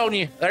neck red on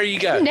you? There you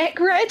go. Neck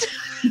red?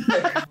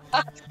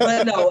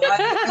 But no,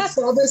 I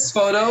saw this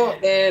photo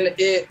and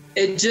it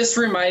just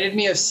reminded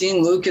me of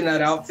seeing Luke in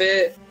that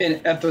outfit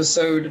in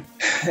episode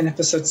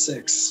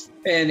 6.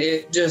 And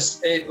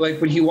it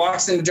like when he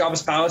walks into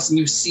Jabba's palace and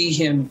you see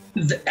him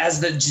as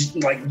the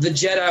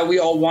Jedi we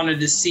all wanted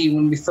to see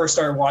when we first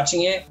started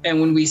watching it. And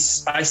when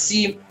I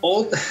see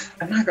old,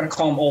 I'm not going to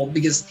call him old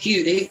because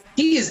he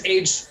is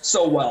aged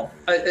so well.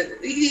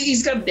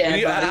 He's got a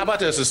dad body. How about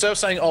this? Instead of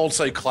saying old,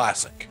 say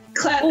classic.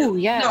 Oh,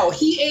 yeah. No,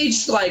 he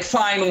aged like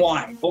fine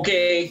wine,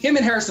 okay? Him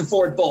and Harrison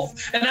Ford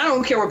both. And I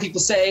don't care what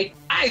people say.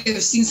 I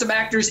have seen some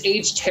actors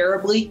age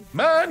terribly.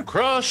 Man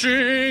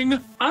crushing.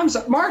 I'm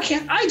sorry,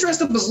 I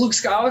dressed up as Luke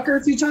Skywalker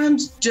a few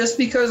times just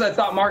because I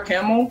thought Mark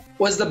Hamill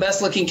was the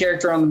best looking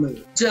character on the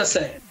movie. Just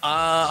saying.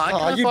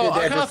 I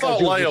kind of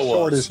thought Leia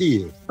was.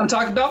 I'm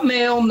talking about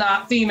male,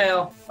 not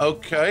female.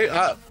 Okay.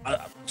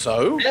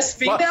 So? Best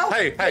female?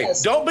 Hey,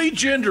 yes. Don't be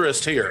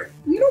genderist here.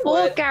 You know Paul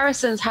what?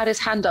 Garrison's had his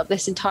hand up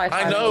this entire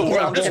time. I know.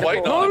 I'm just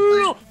waiting on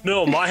No.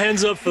 No, my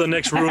hand's up for the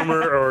next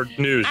rumor or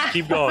news.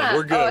 Keep going.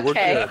 We're good.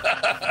 Okay.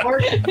 We're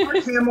good.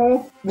 Mark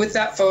Hamill with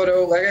that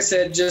photo, like I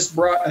said, just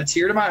brought a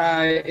tear to my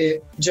eye.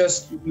 It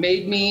just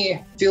made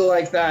me feel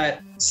like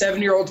that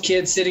 7-year-old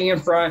kid sitting in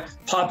front,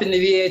 popping the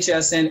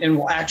VHS in,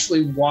 and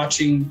actually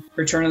watching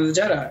Return of the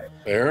Jedi.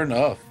 Fair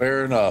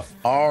enough.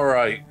 All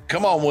right.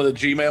 Come on with it,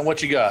 G-Man.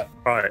 What you got?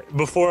 All right.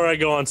 Before I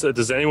go on to,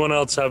 does anyone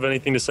else have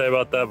anything to say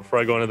about that before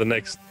I go into the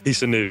next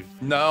piece of news?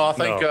 No, I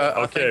think,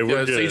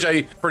 we're good.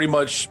 CJ pretty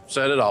much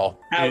said it all.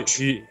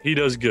 He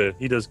does good.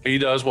 He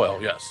does well,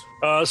 yes.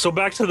 So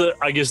back to the,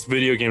 I guess,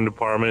 video game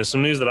department.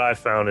 Some news that I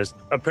found is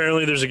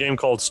apparently there's a game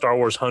called Star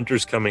Wars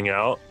Hunters coming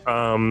out.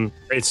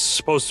 It's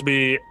supposed to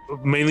be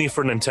mainly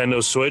for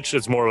Nintendo Switch.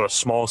 It's more of a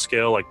small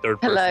scale, like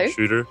third-person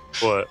shooter.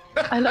 What?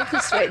 I love the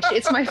Switch.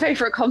 It's my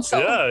favorite console.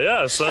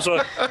 Yeah. So that's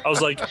what I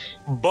was like.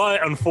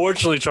 But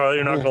unfortunately, Charlie,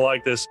 you're not going to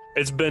like this.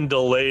 It's been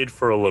delayed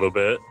for a little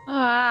bit.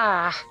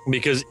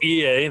 Because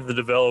EA, the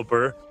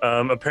developer,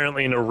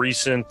 apparently in a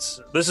recent,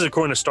 this is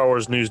according to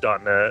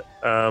StarWarsNews.net,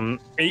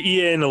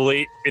 EA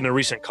in a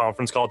recent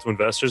conference call to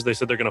investors, they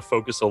said they're going to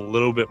focus a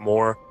little bit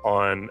more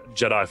on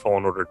Jedi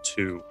Fallen Order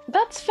 2.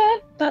 That's fair.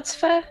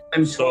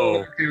 I'm totally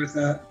okay with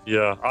that.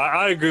 Yeah,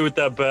 I agree with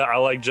that bet. I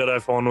like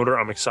Jedi Fallen Order.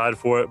 I'm excited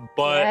for it.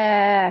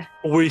 But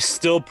we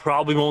still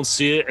probably won't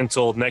see it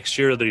until next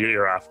year or the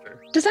year after.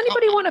 Does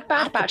anybody want a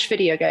Bad Batch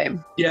video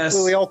game? Yes. I'm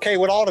really okay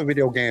with all the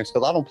video games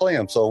because I don't play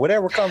them. So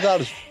whatever comes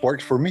out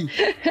works for me.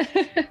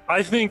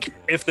 I think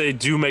if they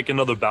do make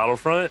another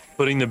Battlefront,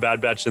 putting the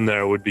Bad Batch in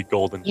there would be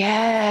golden.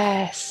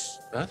 Yes.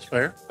 That's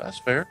fair.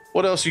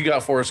 What else you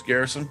got for us,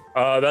 Garrison?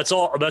 That's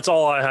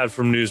all I had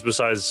from news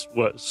besides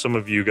what some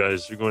of you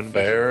guys are going to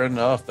Fair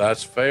enough.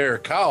 That's fair.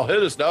 Kyle,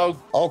 hit us, dog.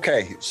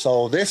 Okay,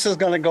 so this is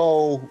going to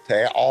go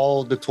to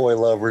all the toy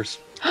lovers.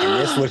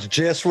 And this was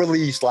just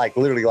released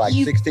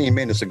literally 16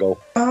 minutes ago.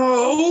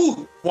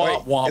 Oh,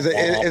 is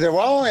it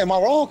wrong? Am I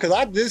wrong?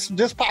 Because this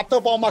just popped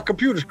up on my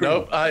computer screen.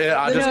 Nope.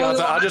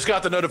 I just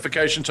got the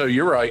notification too.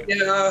 You're right.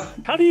 Yeah.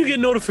 How do you get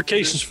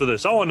notifications for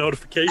this? I want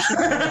notifications.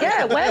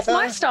 Yeah, where's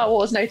my Star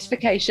Wars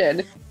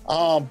notification?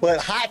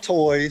 But Hot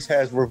Toys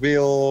has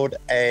revealed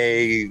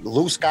a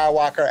Luke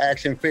Skywalker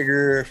action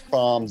figure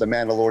from The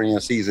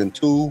Mandalorian Season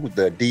 2,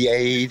 the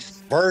de-aged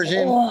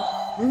version.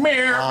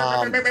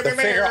 The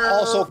figure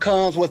also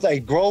comes with a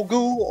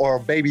Grogu, or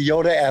Baby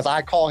Yoda, as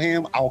I call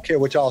him. I don't care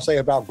what y'all say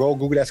about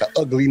Grogu. That's an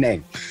ugly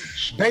name.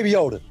 Baby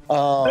Yoda.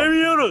 Baby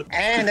Yoda.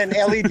 And an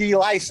LED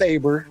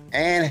lightsaber,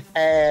 and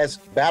has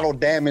battle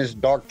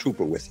damaged Dark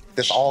Trooper with it.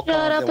 This all Shut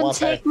comes up in and one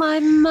take pack. my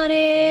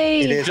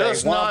money. It is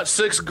Just a one- not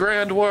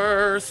 $6,000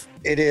 worth.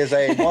 It is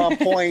a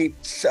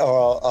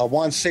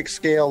 1.16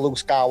 scale Luke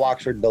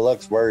Skywalker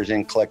deluxe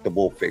version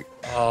collectible figure.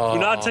 Do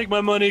not take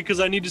my money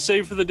because I need to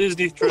save for the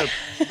Disney trip.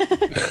 You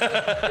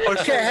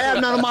can't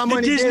have none of my The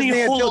money.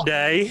 Disney until-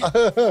 holiday.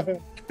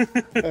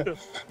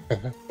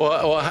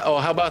 Well,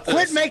 how about this?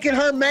 Quit making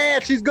her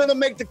mad. She's gonna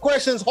make the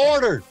questions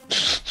harder.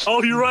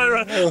 Oh, you're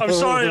right. I'm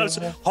sorry.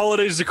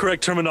 Holiday is the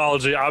correct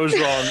terminology. I was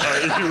wrong. All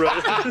right, you're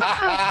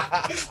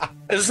right.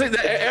 See,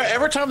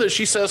 every time that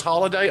she says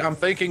holiday, I'm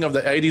thinking of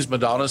the 80s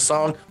Madonna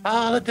song,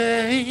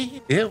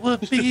 Holiday, it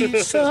would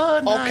be so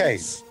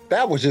nice. Okay,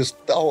 that was just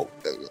all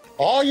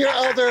your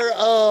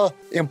other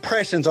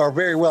impressions are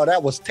very well.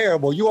 That was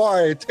terrible. You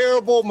are a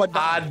terrible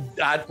Madonna.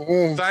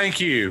 Thank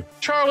you.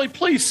 Charlie,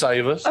 please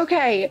save us.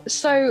 Okay,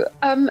 so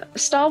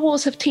Star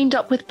Wars have teamed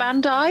up with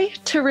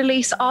Bandai to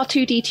release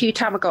R2-D2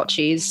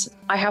 Tamagotchis.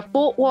 I have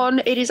bought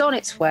one. It is on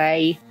its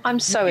way. I'm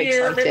so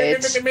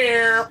excited.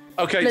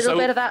 Okay, little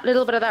bit of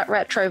that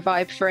retro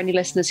vibe for any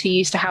listeners who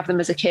used to have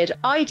them as a kid.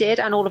 I did,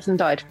 and all of them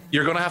died.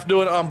 You're going to have to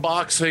do an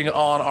unboxing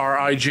on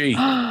our IG.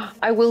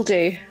 I will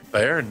do.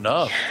 Fair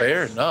enough.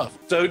 Fair enough.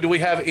 So, do we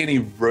have any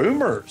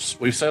rumors?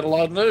 We've said a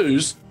lot of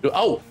news.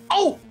 No,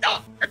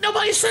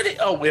 nobody said it.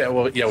 Oh, yeah,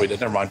 we did.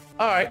 Never mind.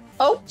 All right.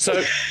 Oh.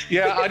 So,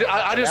 yeah,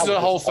 I just did a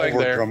whole thing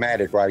there.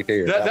 Dramatic right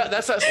there.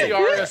 That's that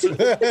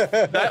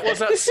CRS. That was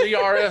that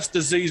CRS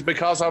disease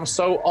because I'm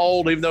so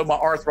old, even though my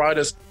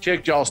arthritis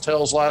kicked y'all's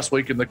tails last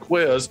week in the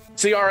quiz.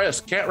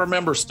 CRS, can't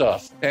remember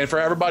stuff. And for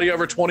everybody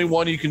over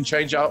 21, you can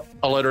change out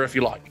a letter if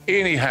you like.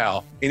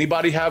 Anyhow,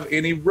 anybody have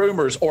any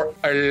rumors or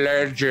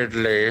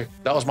allegedly?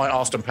 That was my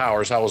Austin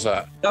Powers. How was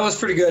that? That was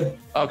pretty good.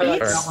 Okay.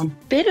 It's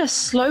been a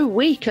slow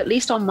week, at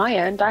least on my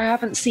end. I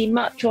haven't seen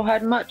much or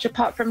heard much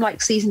apart from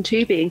like season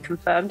 2 being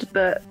confirmed,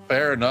 but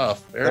Fair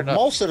enough. Fair enough.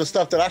 Most of the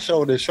stuff that I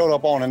showed that showed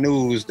up on the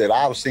news that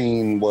I've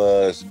seen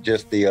was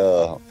just the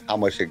how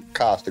much it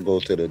costs to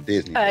go to the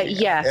Disney.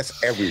 yeah.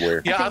 That's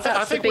everywhere. Yeah,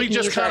 I think we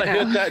just kind of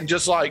hit that and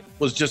just like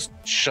was just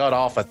shut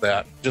off at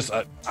that. Just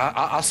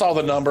I saw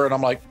the number and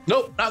I'm like,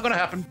 nope, not gonna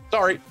happen.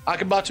 Sorry, I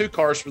can buy 2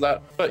 cars for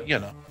that, but you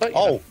know.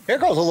 Here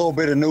goes a little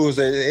bit of news.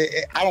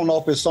 I don't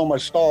know if it's so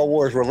much Star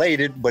Wars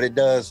related, but it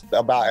does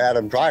about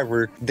Adam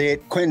Driver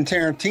that Quentin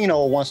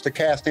Tarantino wants to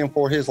cast him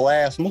for his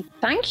last movie.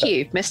 thank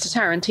you, Mr.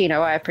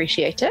 Tarantino. I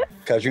appreciate it.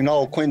 Because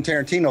Quentin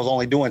Tarantino's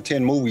only doing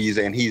 10 movies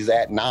and he's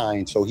at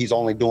 9, so he's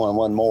only doing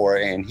one more.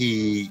 And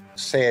he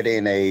said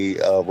in a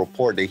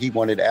report that he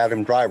wanted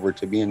Adam Driver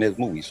to be in his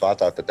movie. So I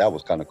thought that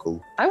was kind of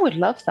cool. I would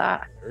love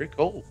that. Very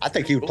cool. I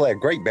think he would play a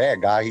great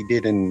bad guy. He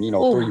did in 3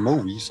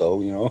 movies.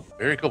 So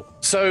Very cool.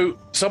 So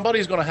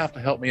somebody's going to have to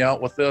help me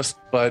out with this,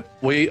 but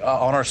we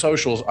on our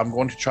socials, I'm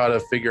going to try to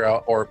figure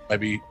out, or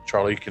maybe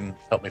Charlie can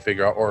help me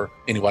figure out, or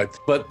anyway.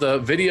 But the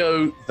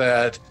video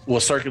that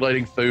was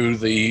circulating through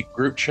the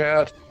group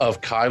chat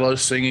of Kylo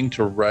singing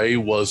to Rey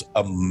was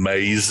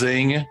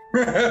amazing.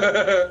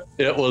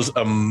 It was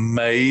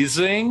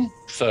amazing.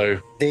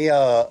 So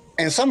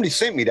and somebody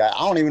sent me that. I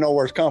don't even know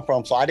where it's come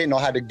from, so I didn't know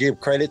how to give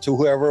credit to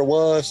whoever it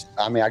was.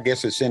 I mean, I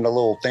guess it's in the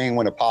little thing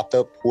when it popped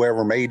up,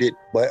 whoever made it.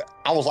 But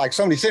I was like,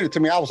 somebody sent it to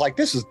me. I was like,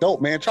 this is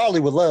dope, man. Charlie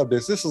would love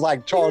this. This is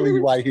like Charlie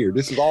right here.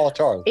 This is all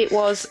Charlie. It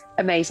was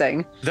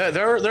amazing.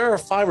 There are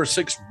 5 or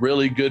 6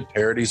 really good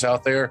parodies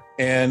out there,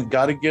 and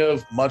got to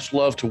give much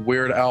love to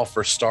Weird Al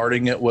for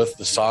starting it with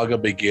The Saga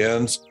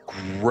Begins.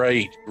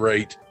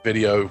 Great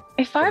video.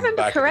 If I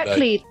remember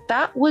correctly,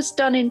 that was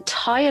done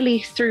entirely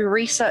through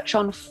research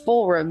on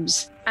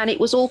forums, and it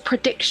was all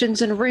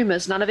predictions and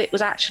rumors. None of it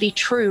was actually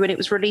true, and it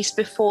was released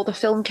before the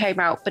film came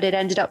out, but it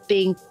ended up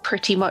being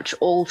pretty much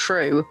all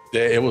true.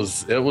 Yeah, it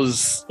was.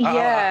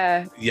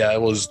 Yeah.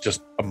 It was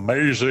just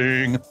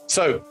amazing.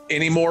 So,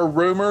 any more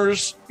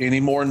rumors? Any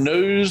more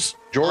news?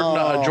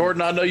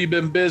 Jordan, I know you've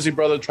been busy,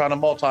 brother, trying to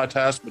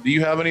multitask, but do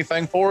you have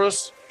anything for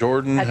us?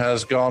 Jordan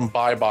has gone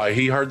bye-bye.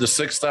 He heard the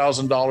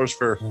 $6,000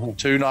 for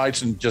 2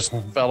 nights and just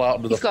fell out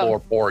into the floor.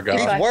 Poor guy.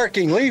 He's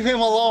working. Leave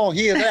him alone.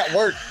 He is at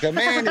work. The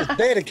man is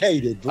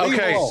dedicated. Leave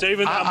him alone.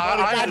 Saving that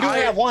money. I do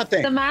have one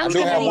thing. The man's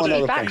going to need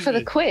you back for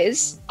the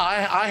quiz.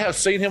 I have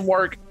seen him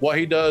work. What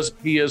he does,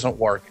 he isn't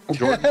working.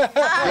 Jordan,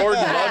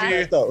 love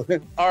you.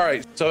 All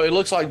right. So it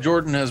looks like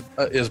Jordan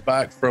is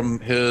back from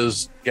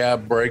his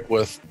gab break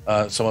with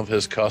some of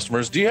his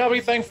customers. Do you have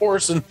anything for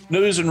us in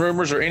news and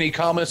rumors or any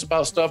comments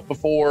about stuff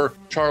before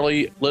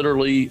Charlie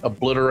literally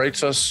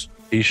obliterates us?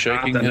 He's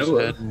shaking his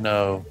head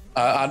no.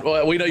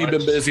 We know you've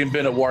been busy and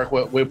been at work.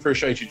 We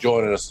appreciate you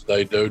joining us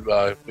today, dude.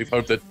 We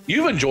hope that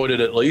you've enjoyed it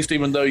at least,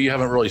 even though you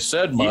haven't really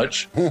said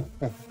much.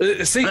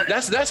 See,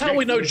 that's how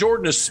we know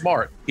Jordan is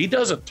smart. He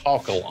doesn't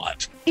talk a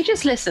lot. He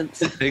just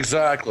listens.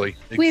 Exactly.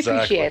 We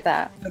appreciate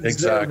that.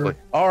 Exactly.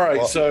 All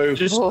right. So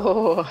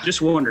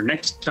just wonder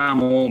next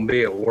time I won't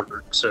be at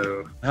work.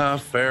 So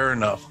fair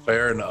enough.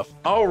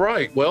 All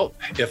right. Well,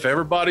 if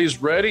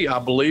everybody's ready, I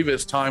believe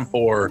it's time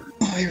for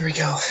here we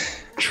go.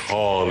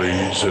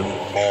 Charlie's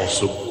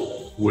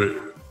Impossible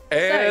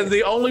And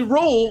the only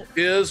rule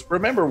is,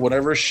 remember,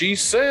 whenever she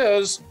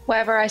says,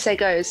 Whatever I say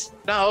goes.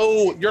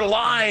 no, you're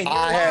lying. You're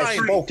I have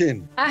lying.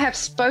 spoken. I have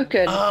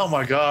spoken. Oh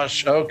my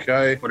gosh.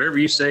 Okay. Whatever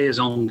you say is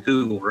on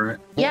Google, right?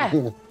 Yeah,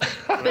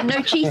 but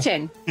no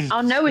cheating.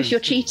 I'll know if you're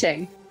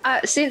cheating.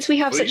 Since we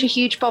have such a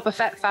huge Boba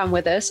Fett fan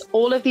with us,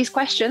 all of these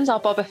questions are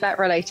Boba Fett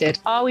related.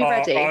 Are we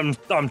ready?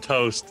 I'm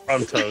toast.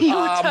 I'm toast. You're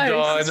I'm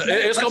toast. done.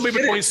 It's going to be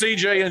between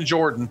CJ and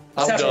Jordan.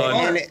 I'm Let's have done.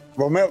 fun. And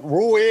remember,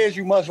 rule is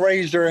you must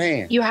raise your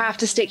hand. You have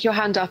to stick your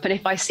hand up, and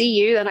if I see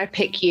you, then I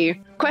pick you.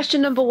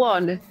 Question number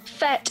 1.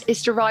 Fett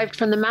is derived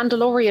from the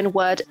Mandalorian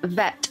word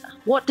vet.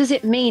 What does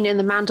it mean in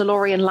the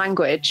Mandalorian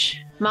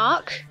language?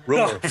 Mark?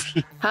 Ruler.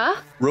 Huh?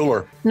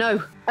 Ruler.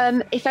 No.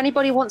 If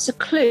anybody wants a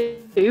clue,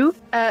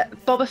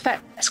 Boba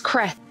Fett's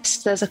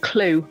crest, there's a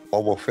clue.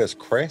 Boba Fett's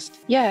crest,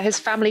 Yeah, his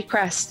family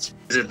crest.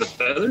 Is it the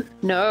feather?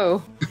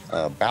 No.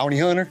 bounty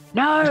hunter.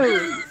 No.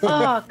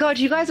 Oh God,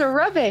 you guys are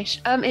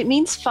rubbish. It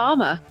means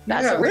farmer.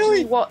 That's Yeah,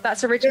 originally really?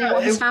 That's originally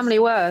what his family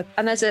were.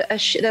 And there's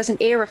there's an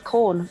ear of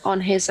corn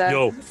on his.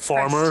 Yo,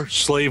 farmer,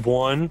 slave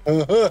one.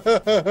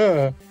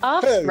 Oh,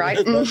 right.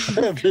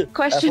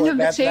 Question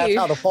number 2. That's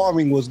how the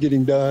farming was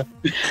getting done.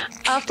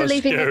 After That's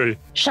leaving, scary.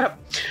 shut up.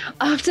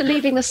 After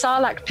leaving the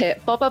Sarlacc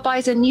pit, Boba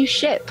buys a new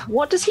ship.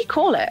 What does he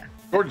call it?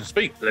 Jordan,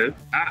 speak. Hello?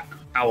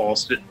 I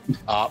lost it.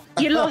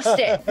 You lost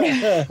it.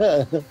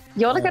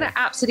 You're going to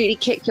absolutely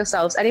kick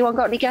yourselves. Anyone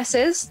got any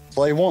guesses?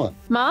 Slave one.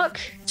 Mark?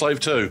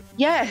 Slave 2.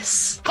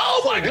 Yes.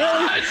 Oh my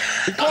God.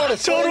 He called it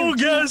Total slave.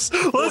 guess.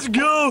 Let's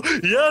go.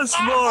 Yes,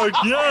 Mark.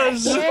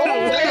 Yes.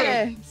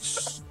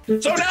 Yes.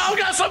 So now I've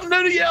got something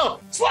new to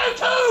yell. Slave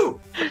 2.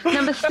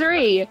 Number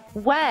 3.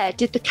 Where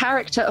did the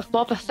character of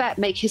Boba Fett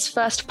make his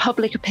first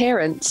public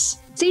appearance?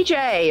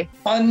 CJ.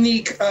 On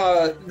the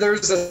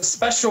there's a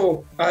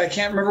special. I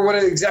can't remember what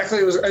it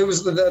exactly was. It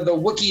was the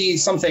Wookiee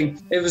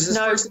something. It was his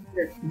No. first.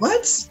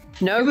 What?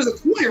 No. It was a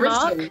toy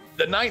Mark? originally.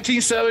 The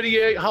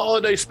 1978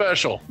 holiday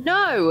special.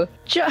 No.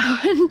 Joe.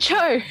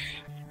 Joe.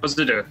 Was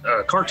it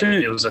a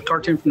cartoon? It was a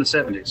cartoon from the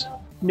 70s.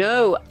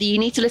 No. You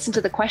need to listen to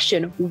the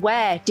question.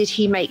 Where did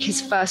he make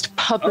his first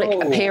public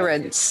Oh.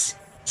 appearance?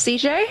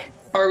 CJ?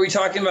 Are we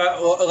talking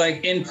about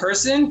like in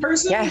person?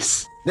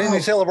 Yes.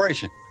 Disney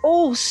Celebration.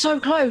 Oh, so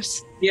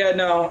close. Yeah,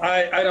 no,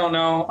 I don't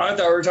know. I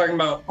thought we were talking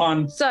about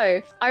on.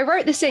 So I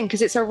wrote this in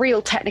because it's a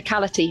real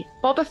technicality.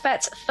 Boba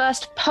Fett's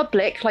first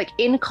public, like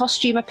in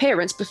costume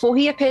appearance before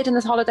he appeared in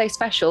this holiday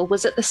special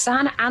was at the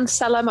San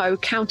Anselmo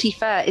County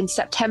Fair in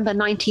September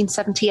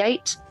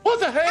 1978. What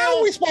the How are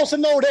hell? we supposed to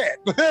know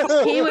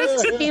that?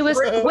 He was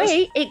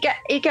wait,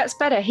 it gets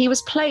better. He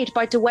was played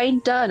by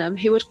Dwayne Durnham,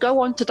 who would go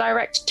on to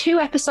direct 2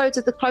 episodes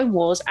of the Clone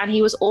Wars, and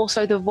he was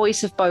also the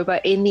voice of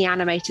Boba in the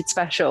animated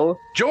special.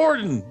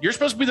 Jordan, you're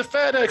supposed to be the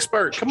Fed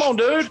expert. Come on,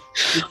 dude.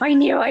 I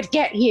knew I'd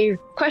get you.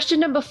 Question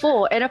number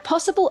 4. In a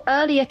possible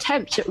early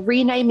attempt at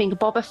renaming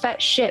Boba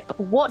Fett's ship,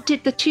 what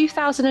did the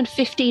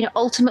 2015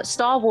 Ultimate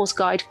Star Wars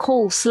Guide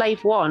call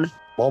Slave 1?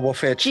 Boba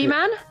Fett.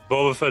 G-Man?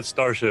 Boba Fett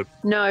starship.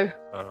 No.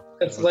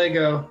 It's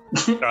Lego.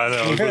 I know.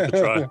 I was about to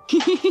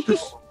try.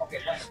 They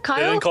Kyle?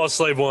 didn't call it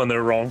slave one.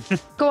 They're wrong.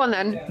 Go on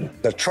then.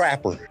 The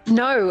Trapper.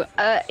 No,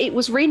 it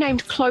was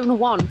renamed Clone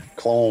 1.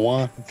 Clone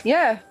One.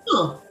 Yeah,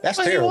 That's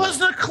But he terrible.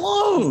 wasn't a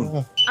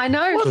clone. I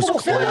know. Those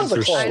Boba Fett clones is a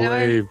are clone. I know.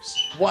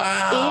 slaves.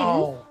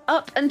 Wow.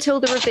 Up until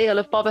the reveal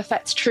of Boba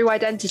Fett's true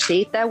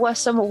identity, there were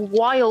some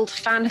wild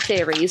fan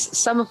theories,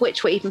 some of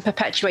which were even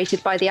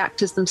perpetuated by the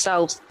actors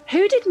themselves.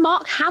 Who did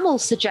Mark Hamill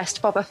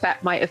suggest Boba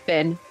Fett might have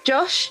been?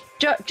 Josh?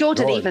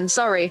 Jordan Roy. even,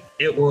 sorry.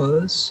 It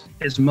was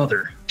his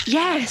mother.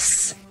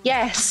 Yes.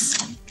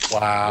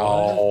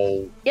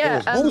 Wow. Yeah,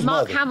 It was whose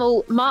Mark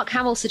mother?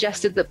 Hamill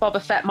suggested that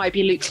Boba Fett might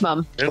be Luke's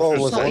mum. Oh,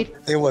 Interesting.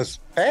 it was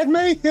Padme?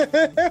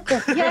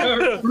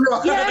 Yeah,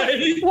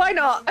 yeah, why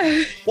not?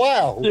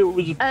 Wow. It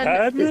was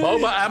bad.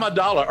 Boba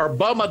Amidala or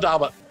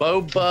Bomadala.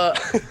 Boba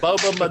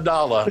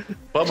Madala.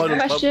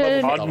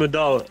 Question.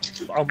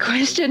 Amidala.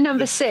 Question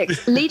number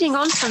 6. Leading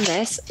on from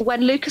this,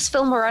 when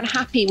Lucasfilm were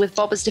unhappy with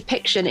Boba's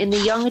depiction in the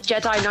Young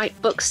Jedi Knight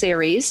book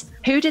series,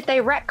 who did they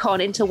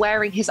retcon into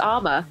wearing his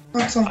armor?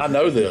 I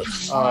know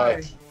this.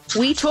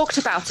 We talked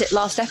about it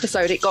last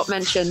episode. It got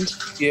mentioned.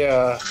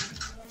 Yeah.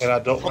 And I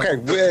don't.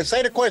 Okay,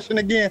 say the question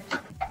again.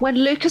 When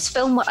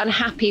Lucasfilm were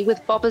unhappy with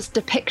Boba's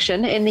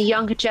depiction in the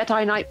Young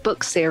Jedi Knight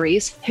book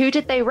series, who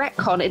did they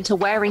retcon into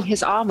wearing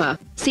his armor?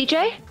 CJ?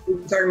 Are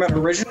you talking about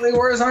originally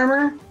wore his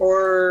armor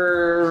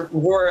or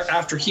wore it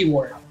after he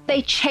wore it?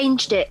 They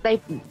changed it.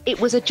 It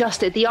was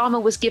adjusted. The armor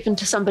was given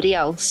to somebody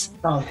else.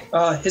 Oh,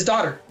 his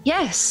daughter.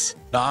 Yes.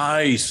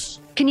 Nice.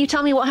 Can you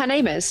tell me what her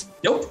name is?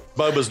 Nope.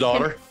 Boba's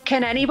daughter.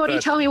 Can anybody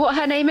tell me what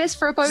her name is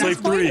for a bonus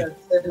Slave point?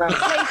 3.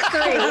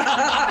 Slave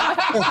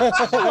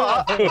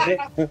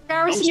 3.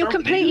 Garrison, you're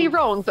completely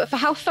wrong, but for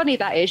how funny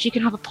that is, you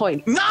can have a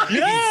point.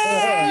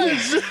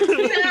 Nice.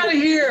 Get out of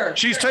here.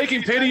 She's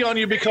taking pity on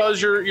you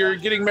because you're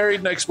getting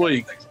married next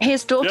week.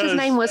 His daughter's Yes.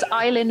 name was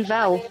Eileen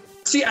Vell.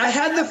 See, I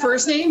had the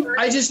first name.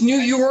 I just knew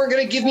you weren't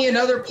going to give me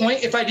another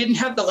point if I didn't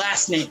have the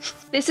last name.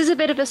 This is a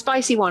bit of a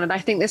spicy one, and I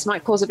think this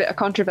might cause a bit of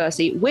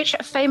controversy. Which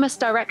famous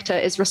director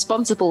is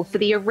responsible for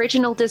the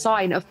original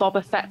design of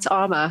Boba Fett's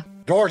armor?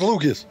 George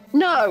Lucas.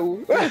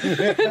 No.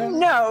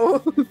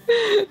 No.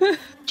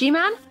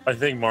 G-Man? I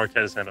think Mark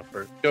had his hand up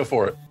first. Go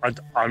for it.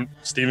 I'm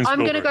Steven I'm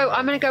Spielberg.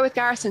 gonna go with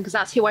Garrison because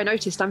that's who I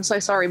noticed. I'm so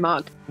sorry,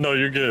 Mark. No,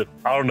 you're good.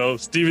 I don't know.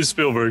 Steven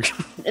Spielberg.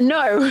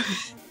 No.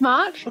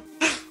 Mark?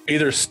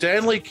 Either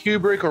Stanley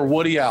Kubrick or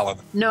Woody Allen.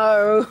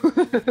 No.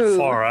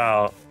 Far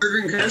out.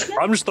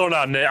 I'm just throwing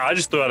out I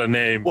just threw out a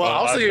name. Well,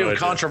 I'll I have see no you idea.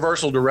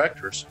 controversial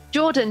directors.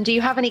 Jordan, do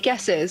you have any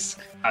guesses?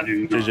 I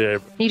do not.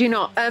 JJ. You do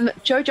not.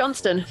 Joe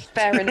Johnston.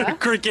 Fair enough.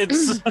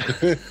 Crickets.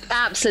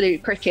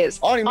 Absolute crickets.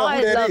 I don't even know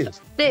who that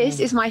is. This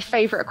is my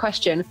favorite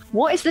question.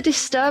 What is the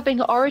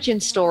disturbing origin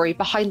story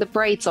behind the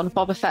braids on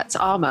Boba Fett's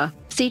armor?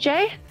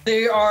 CJ?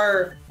 They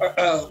are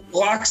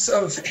locks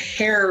of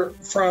hair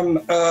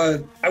from, I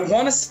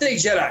want to say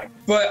Jedi,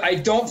 but I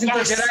don't think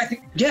Yes. they're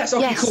Jedi. Yes,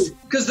 okay, Yes. cool.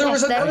 Because there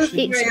was another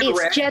thing I ever It's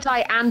read.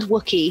 Jedi and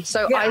Wookiee,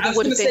 so Yeah, I either was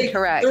would have gonna been say,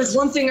 correct. There was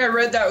one thing I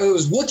read that it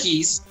was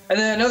Wookiees, and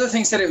then another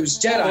thing said it was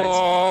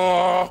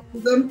Jedi.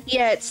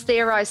 Yeah, it's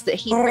theorized that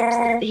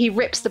he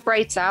rips the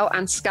braids out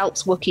and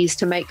scalps Wookiees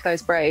to make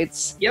those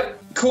braids.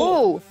 Yep,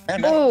 cool.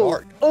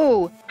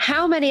 Oh,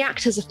 how many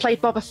actors have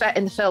played Boba Fett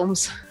in the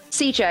films?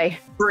 CJ?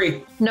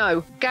 3.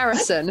 No.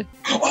 Garrison?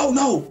 Oh,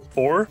 no.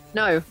 4?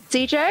 No.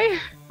 CJ?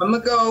 I'm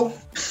going to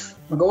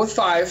go with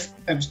 5.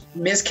 I'm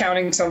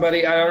miscounting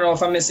somebody. I don't know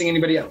if I'm missing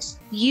anybody else.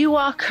 You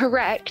are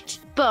correct,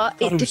 but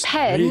it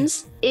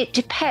depends. It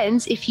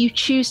depends if you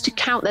choose to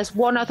count. There's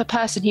one other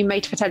person who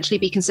may potentially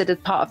be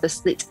considered part of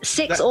this. It's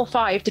 6 or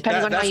 5,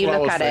 depending on how you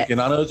look at it. I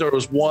know there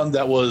was one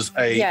that was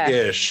a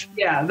ish.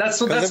 Yeah, that's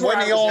what Because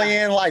wasn't he only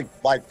in like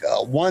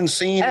one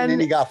scene and then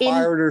he got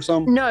fired or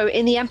something? No,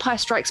 in The Empire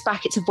Strikes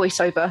Back, it's a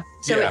voiceover.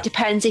 So Yeah. it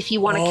depends if you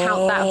want to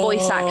count that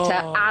voice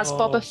actor as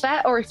Boba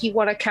Fett or if you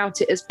want to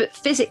count it as. But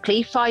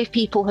physically, 5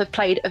 people have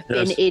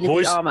been in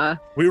the armor.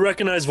 We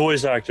recognize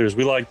voice actors.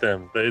 We like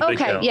them. They Okay,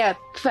 count. yeah,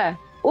 fair.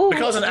 Ooh,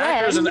 Because an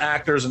actor is an when-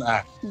 actor is an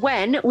actor.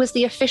 When was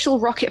the official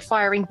rocket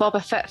firing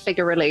Boba Fett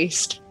figure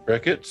released?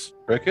 Crickets?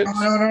 No.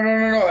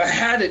 I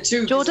had it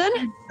too. Jordan?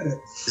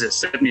 Is it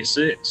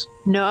 76?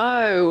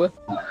 No.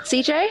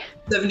 CJ?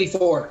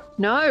 74.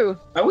 No.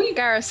 Are we?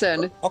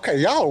 Garrison? Okay,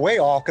 y'all are way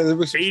off because it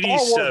was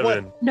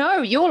 87.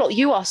 No,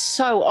 you are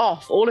so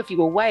off. All of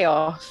you are way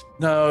off.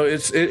 No,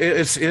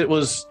 it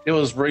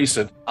was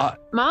recent.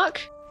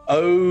 Mark?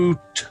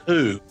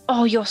 02.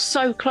 Oh, you're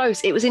so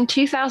close. It was in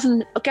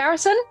 2000.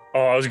 Garrison? Oh,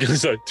 I was going to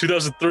say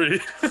 2003.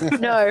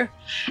 No,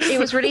 it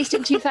was released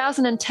in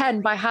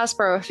 2010 by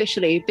Hasbro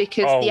officially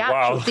because Oh, the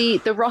actual wow.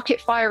 the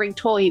rocket firing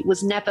toy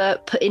was never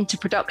put into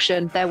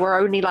production. There were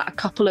only like a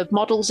couple of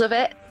models of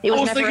it. It I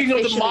was was never thinking of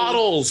the officially-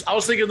 models. I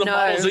was thinking of the No.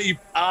 models that you.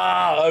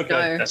 Okay.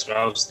 No. That's what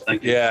I was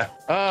thinking. Yeah.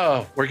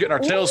 Oh, we're getting our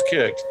tails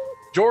kicked.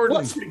 Jordan,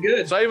 That's pretty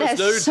good. save us,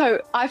 There's dude.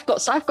 So I've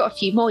got a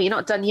few more. You're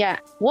not done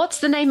yet. What's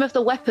the name of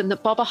the weapon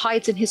that Boba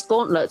hides in his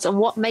gauntlets, and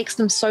what makes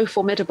them so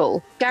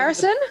formidable?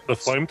 Garrison? The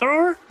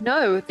flamethrower?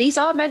 No, these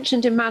are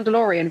mentioned in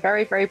Mandalorian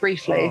very, very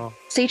briefly. Oh.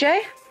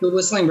 CJ? The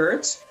Whistling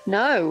Birds?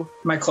 No,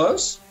 Am I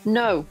close?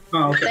 no.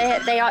 Oh, okay.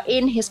 They are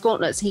in his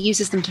gauntlets. He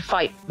uses them to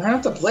fight. They're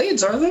not the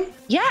blades, are they?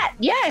 Yeah.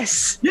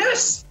 Yes.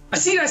 Yes! I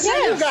see it.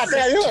 You got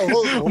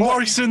that.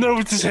 Mark's in there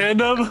with his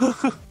hand up.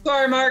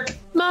 Sorry, Mark.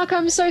 Mark,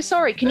 I'm so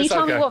sorry. Can you It's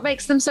tell me okay. what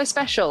makes them so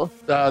special?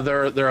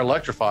 They're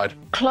electrified.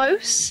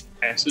 Close.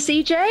 Acid.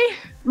 CJ?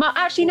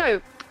 Actually, no.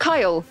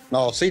 Kyle.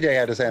 No, CJ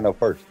had his hand up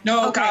first.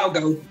 No, Okay. Kyle,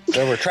 go.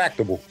 They're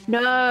retractable.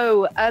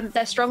 No.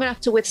 They're strong enough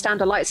to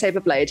withstand a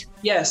lightsaber blade.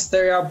 Yes,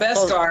 they are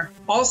Beskar.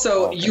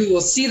 Also, you will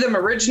see them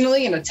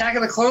originally in Attack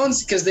of the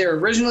Clones because they were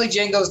originally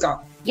Jango's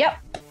gauntlet. Yep.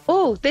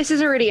 Oh, this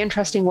is a really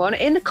interesting one.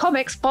 In the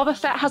comics, Boba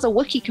Fett has a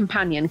Wookiee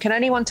companion. Can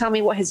anyone tell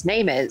me what his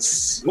name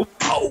is?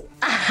 Oh,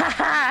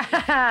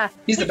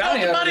 He's the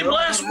bounty about him hunter.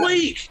 last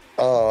week.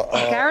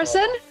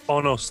 Garrison?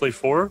 Oh no, Slave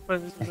 4?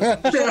 I'm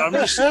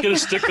just going to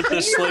stick with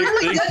this Slave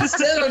thing. That's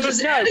it. I'm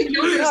just adding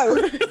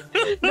numbers.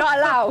 No, not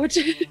allowed.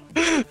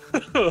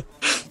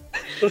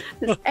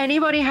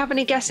 Anybody have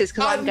any guesses?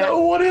 Because I I'm know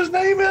going. what his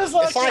name is.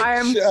 It's like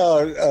Kyle?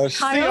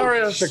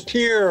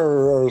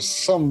 Shakira or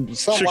something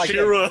like that.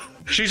 Shakira.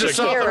 She's a Shakira,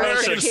 South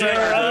American Shakira.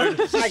 singer, dude.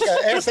 It's like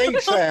a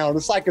SH sound.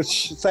 It's like a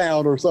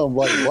sound or something,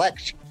 like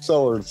black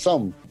or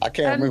something. I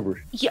can't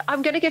remember. Yeah,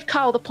 I'm going to give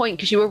Kyle the point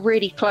because you were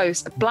really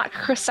close. Black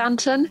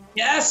Chrysanthemum.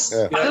 Yes.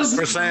 Yeah. Yes,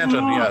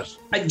 Chrysanthemum, yes.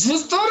 I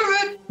just thought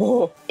of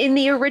it. In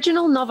the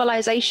original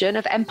novelization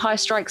of Empire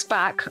Strikes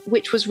Back,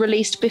 which was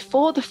released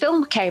before the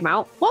film came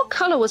out, what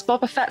color was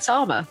Boba Fett's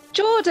armor?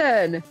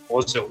 Jordan.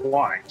 Was it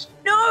white?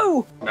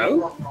 No.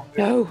 No.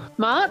 No.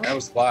 Mark. That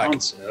was the Black.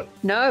 concept.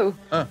 No.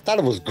 I thought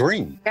it was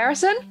green.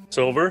 Garrison.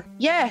 Silver?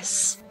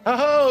 Yes.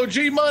 Oh,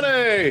 G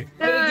Money.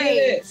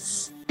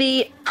 Nice.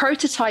 The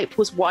prototype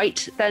was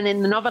white, then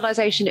in the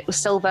novelization it was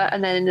silver,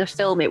 and then in the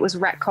film it was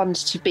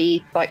retconned to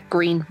be like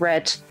green,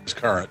 red, is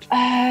current?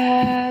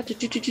 I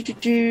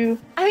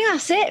think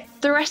that's it.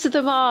 The rest of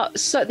them are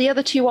the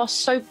other two are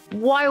so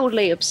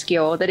wildly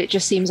obscure that it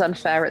just seems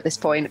unfair at this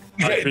point.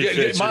 I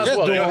appreciate Might you. as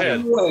well. Go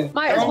ahead.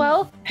 Might as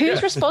well.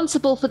 Who's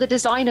responsible for the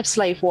design of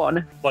Slave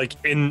One? Like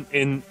in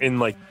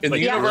like In the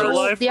real universe?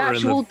 life, The or in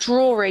actual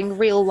drawing,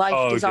 real life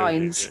Oh, okay,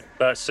 designs. okay.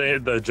 That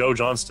same the Joe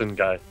Johnston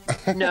guy.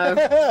 No,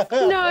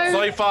 no.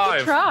 Slave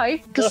 5. Try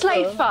because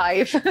Slave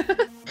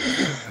 5.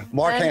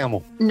 Mark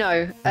Hamill.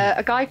 No,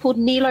 a guy called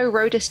Nilo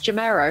Rodis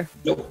Jamero.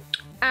 Nope.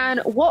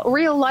 And what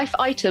real life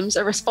items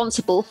are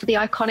responsible for the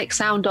iconic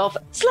sound of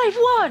Slave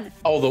One?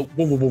 Oh, the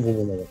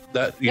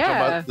that you talking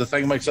Yeah. about the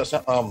thing makes that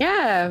sound.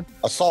 Yeah.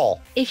 A saw.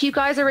 If you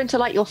guys are into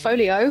like your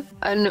folio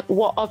and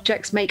what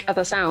objects make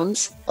other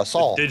sounds, A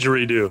saw.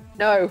 Didgeridoo.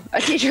 no, a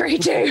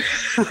didgeridoo.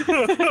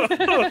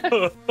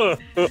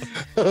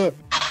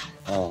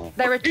 Oh.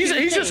 There are two He's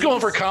just things.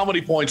 going for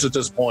comedy points at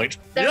this point.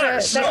 There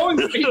Yes. are,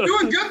 He's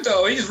doing good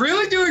though. He's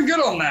really doing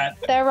good on that.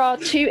 there are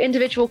two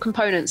individual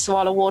components, so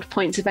I'll award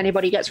points if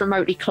anybody gets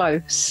remotely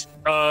close.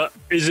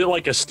 Is it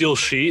like a steel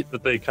sheet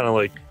that they kind of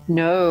like?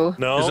 No.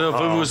 No. Is it a Oh.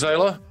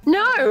 vuvuzela?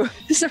 No.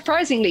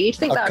 Surprisingly, you'd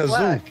think A that would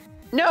kazoo. work.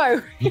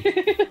 No.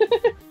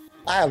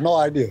 I have no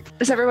idea.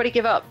 Does everybody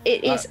give up?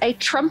 It is a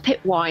trumpet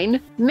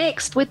whine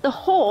mixed with the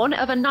horn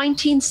of a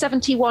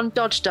 1971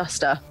 Dodge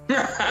Duster.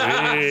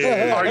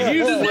 Hey. Are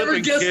you Never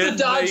flipping guessed the kidding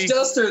Dodge me?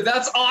 Duster.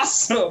 That's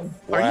awesome.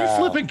 Are you Wow.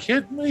 flipping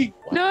kidding me?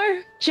 No,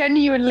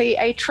 genuinely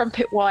a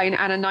trumpet whine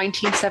and a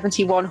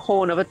 1971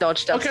 horn of a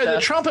Dodge Duster. Okay, the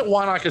trumpet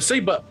whine I can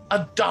see, but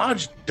a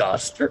Dodge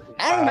Duster?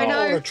 I don't I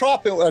know know.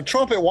 what a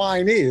trumpet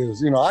whine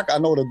is. You know, I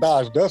know the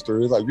Dodge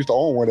Duster is. I used to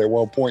own one at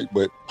one point,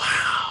 but Wow.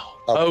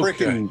 a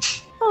Okay.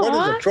 freaking what is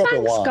Aw, a trumpet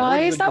thanks, whine? What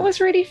guys. does it That do? was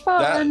really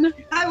fun.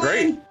 I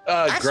Great. win.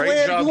 I Great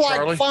swear job, you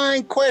Charlie. like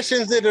find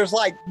questions that there's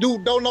like,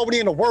 dude, don't nobody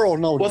in the world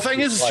know. Well, this the thing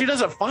shit. is, Like, she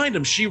doesn't find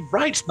them. She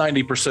writes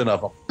 90%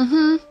 of them.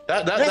 Mm-hmm.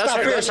 That's not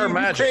her, fair. that's her You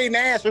magic. creating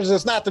answers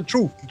that's not the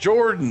truth.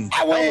 Jordan, I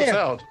help win. us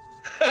out.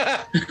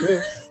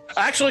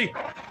 Actually,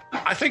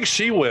 I think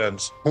she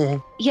wins.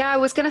 Yeah, I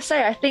was going to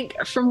say, I think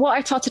from what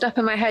I totted up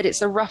in my head,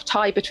 it's a rough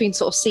tie between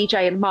sort of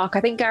CJ and Mark.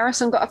 I think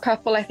Garrison got a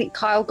couple. I think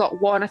Kyle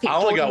got one. I think I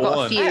only Jordan got got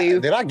one. a few.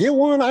 Did I get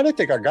one? I didn't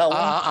think I got one.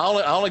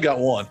 I only got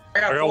one. I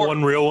got I got four.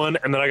 one real one,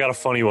 and then I got a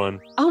funny one.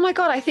 Oh my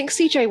God, I think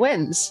CJ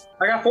wins.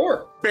 I got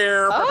four. Oh,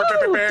 damn.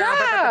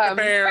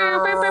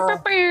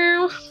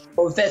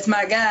 Oh, that's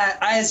my guy.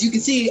 As you can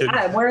see,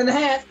 I'm wearing the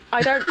hat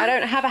I don't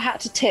have a hat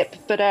to tip,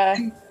 but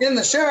in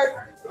the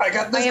shirt. I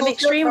got this. I am little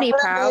extremely shirt.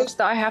 proud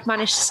that I have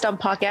managed to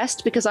stump our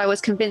guest because I was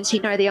convinced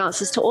he'd know the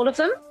answers to all of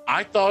them.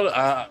 I thought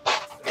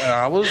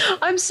I was.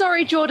 I'm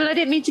sorry, Jordan. I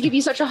didn't mean to give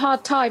you such a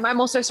hard time. I'm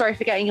also sorry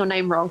for getting your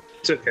name wrong.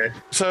 It's okay.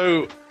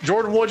 So,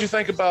 Jordan, what'd you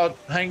think about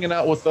hanging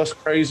out with us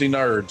crazy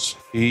nerds?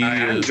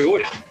 I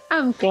enjoyed it.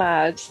 I'm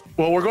glad.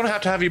 Well, we're going to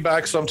have you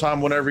back sometime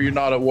whenever you're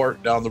not at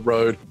work down the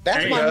road.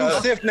 That's my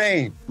new Sith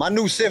name. My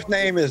new Sith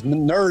name is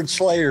Nerd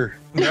Slayer.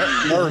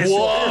 Nerd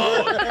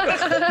Whoa!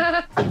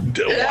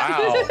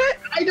 Wow.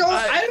 I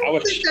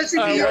don't think that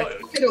should be your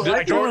title.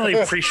 I don't really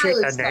appreciate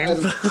that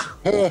name.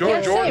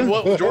 Jordan,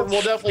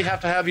 we'll definitely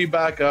have to have you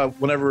back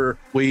whenever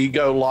we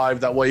go live.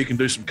 That way you can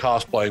do some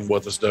cosplaying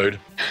with us, dude.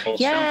 Well,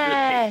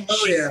 Yes.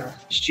 Oh yeah.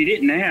 She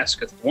didn't ask.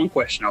 That's one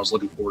question I was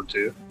looking forward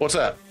to. What's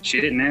that?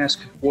 She didn't ask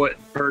what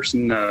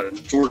person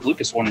George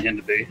Lucas wanted him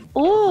to be.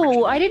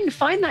 Oh, I didn't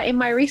find that in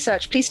my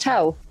research. Please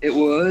tell. It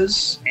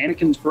was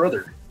Anakin's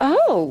brother.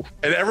 Oh,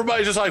 And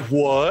everybody's just like,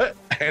 what?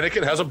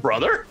 Anakin has a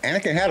brother?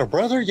 Anakin had a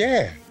brother?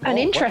 Yeah. an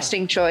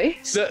interesting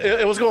choice.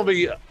 It was going to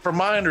be, from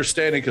my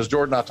understanding, because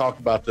Jordan and I talked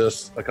about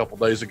this a couple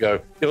days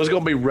ago, it was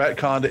going to be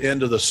retconned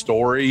into the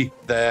story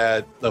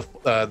that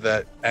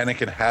that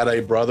Anakin had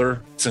a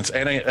brother. Since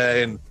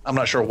and I'm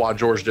not sure why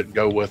George didn't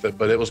go with it,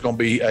 but it was going to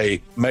be a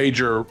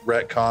major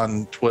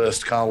retcon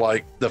twist, kind of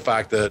like the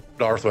fact that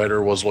Darth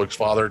Vader was Luke's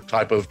father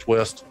type of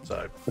twist.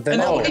 So, But then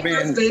And that the would way have been.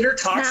 Darth Vader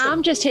talks. Nah,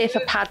 I'm just here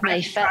for Padme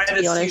Fett, to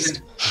be honest.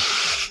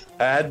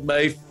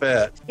 Padme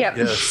Fett. Yep.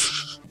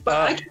 Yes.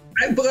 But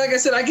like I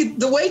said,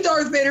 the way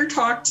Darth Vader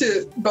talked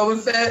to Boba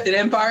Fett in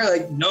Empire,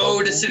 like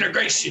no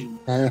disintegration.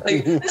 Like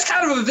it's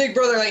kind of a big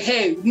brother. Like,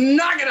 hey,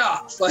 knock it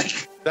off.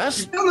 Like That's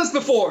you've done this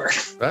before.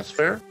 that's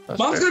fair. That's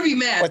Mom's fair. gonna be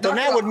mad. But then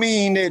Knock that it would off.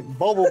 mean that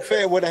Boba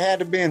Fett would have had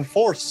to been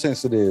force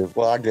sensitive.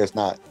 Well, I guess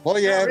not. Well,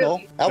 yeah, Not no.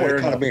 really. That would Fair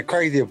have kind enough. of been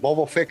crazy if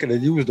Boba Fett could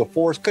have used the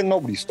force. Couldn't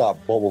nobody stop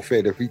Boba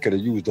Fett if he could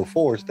have used the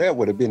force. That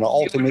would have been an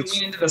He ultimate.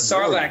 went into the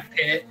Sarlacc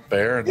pit.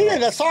 Fair enough. Yeah,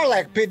 the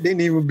Sarlacc pit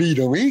didn't even beat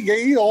him. He's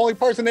the only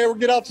person to ever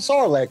get out the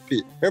Sarlacc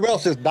pit. Everybody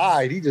else just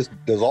died. He just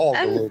dissolved.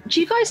 a little. And do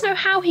you guys know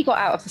how he got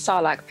out of the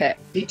Sarlacc pit?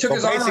 He took So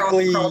his armor off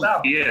basically- and crawled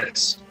out.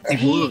 Yes. He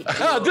blew.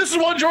 This is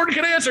one Jordan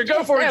can answer.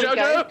 Go for it, There we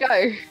JoJo.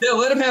 go. Yeah,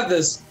 let him have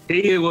this.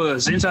 He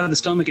was inside of the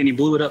stomach and he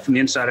blew it up from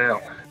the inside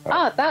out.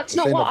 Ah, that's It's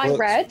not in the what I books.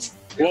 read.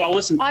 Well, I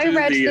listened I to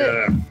read the.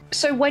 that-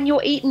 So when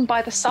you're eaten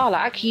by the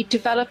Sarlacc, you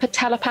develop a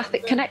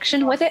telepathic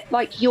connection with it.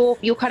 Like your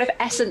kind of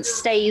essence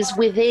stays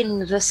within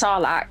the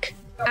Sarlacc.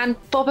 And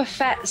Boba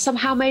Fett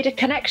somehow made a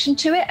connection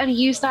to it and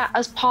used that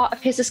as part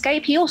of his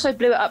escape. He also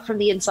blew it up from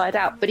the inside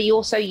out, but he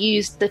also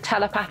used the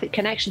telepathic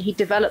connection he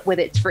developed with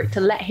it for it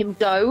to let him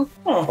go.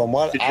 From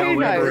what I Who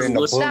remember knows? in the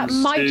books, That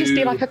might just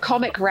be like a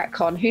comic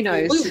retcon. Who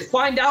knows? We'll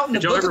find out in the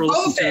Did y'all book ever of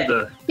Boba listen Fett.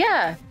 to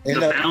Yeah. in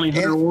the Bounty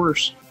Hunter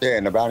Wars? Yeah,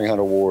 in the Bounty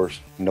Hunter Wars,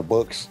 in the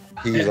books,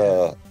 he's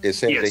it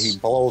says that Yes. he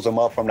blows him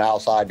up from the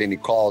outside, then he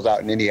crawls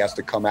out, and then he has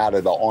to come out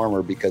of the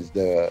armor because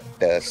the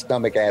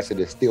stomach acid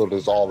is still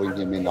dissolving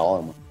him in the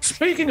armor.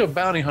 Speaking of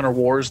Bounty Hunter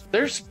Wars,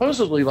 there's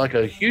supposedly like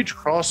a huge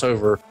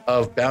crossover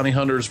of bounty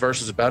hunters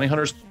versus bounty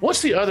hunters.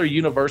 What's the other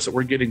universe that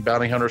we're getting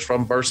bounty hunters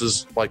from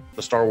versus like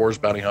the Star Wars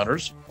bounty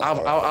hunters?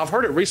 I've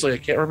heard it recently. I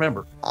can't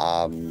remember.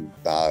 I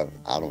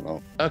don't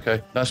know.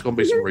 Okay, that's going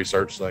to be some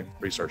research thing.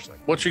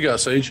 What you got,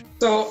 Sage?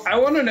 So I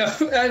want to know.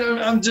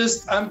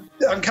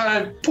 I'm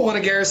kind of pulling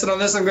a Garrison on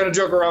this. I'm going to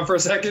joke around for a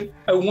second.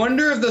 I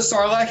wonder if the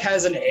Sarlacc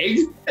has an egg,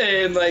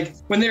 and like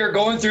when they were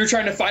going through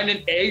trying to find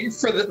an egg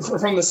from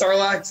the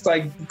Sarlacc's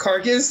like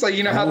carcass, like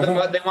you know how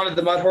they wanted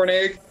the Mudhorn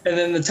egg, and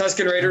then the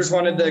Tusken Raiders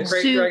wanted the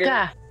Crate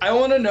Dragon. I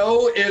want to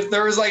know if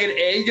there was like an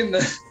egg in the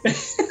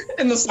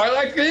in the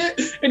Sarlacc pit,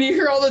 and you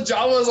hear all the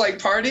Jawas like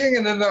partying,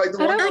 and then they're like,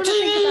 I don't want to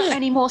think about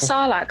any more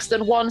Sarlaccs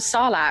than one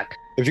Sarlacc.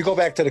 If you go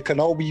back to the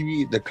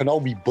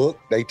Kenobi book,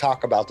 they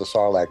talk about the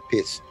Sarlacc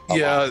pits.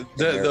 Yeah,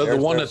 the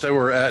one that they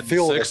were at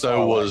in 6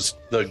 though was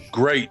the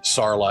Great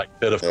Sarlacc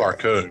Pit of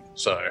Carkoon.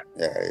 So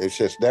yeah, it's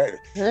just that.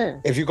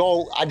 If you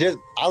go,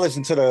 I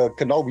listened to the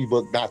Kenobi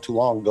book not too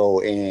long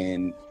ago,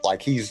 and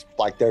like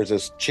there's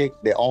this chick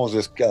that owns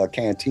this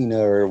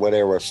cantina or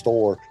whatever, a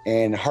store,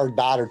 and her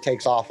daughter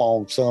takes off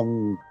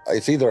on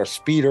it's either a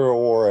speeder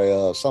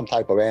or some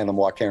type of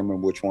animal, I can't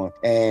remember which one,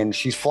 and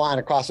she's flying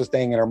across this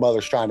thing, and her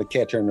mother's trying to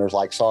catch her, and there's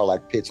like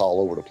Sarlacc pits all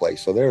over the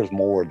place. So there's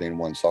more than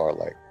one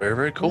Sarlacc. very,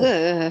 very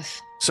cool.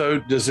 So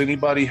does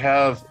anybody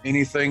have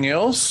anything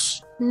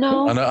else?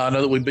 No. I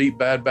know that we beat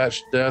Bad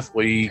Batch to death.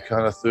 We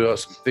kind of threw out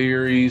some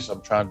theories.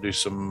 I'm trying to do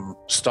some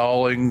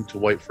stalling to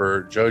wait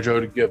for JoJo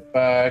to get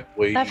back.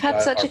 I've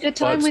had such a good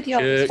time with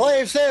you.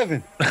 Slave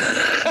 7.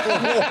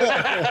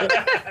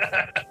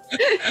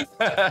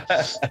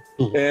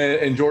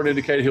 and Jordan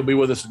indicated he'll be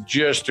with us in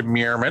just a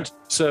moment.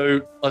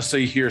 So let's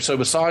see here. So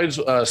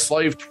besides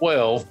Slave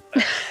 12,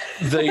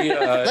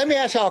 let me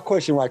ask y'all a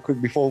question right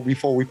quick before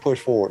we push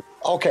forward.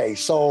 Okay,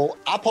 so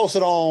I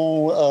posted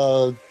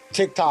on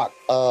TikTok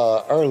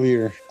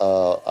earlier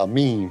a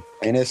meme,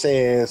 and it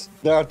says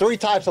there are 3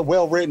 types of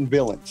well-written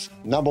villains.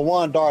 Number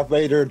 1, Darth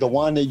Vader, the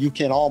one that you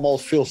can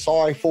almost feel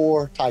sorry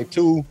for. Type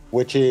 2,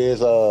 which is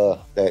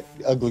that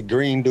ugly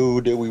green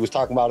dude that we was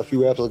talking about a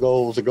few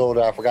episodes ago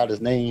that I forgot his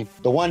name.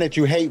 The one that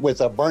you hate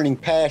with a burning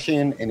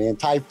passion. And then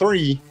type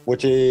 3,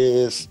 which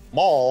is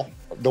Maul,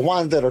 the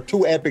ones that are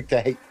too epic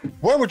to hate.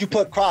 Where would you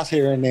put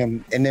Crosshair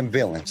in them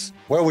villains?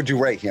 Where would you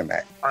rate him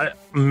at?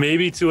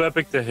 Maybe too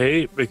epic to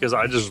hate because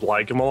I just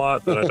like him a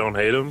lot, but I don't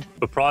hate him.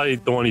 But probably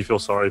the one you feel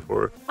sorry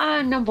for.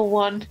 Number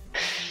 1.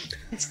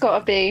 It's got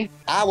to be.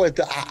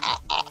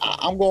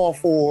 I'm going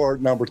for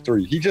number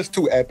 3. He's just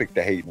too epic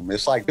to hate him.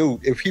 It's like,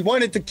 dude, if he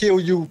wanted to kill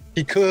you,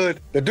 he could.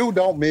 The dude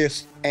don't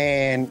miss.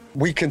 And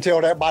we can tell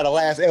that by the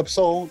last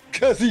episode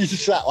because he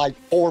shot like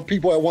 4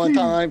 people at one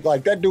time.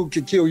 Like that dude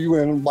can kill you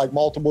in like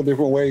multiple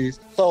different ways.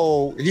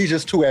 So he's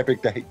just too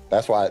epic to hate.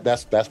 That's why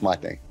that's my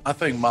thing. I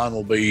think mine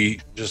will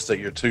be just that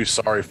you're too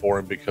sorry for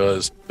him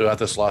because throughout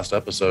this last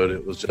episode,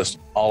 it was just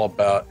all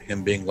about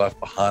him being left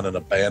behind and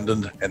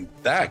abandoned. And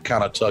that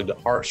kind of tugged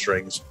at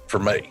heartstrings for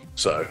me.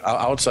 So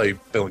I would say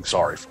feeling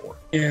sorry for him.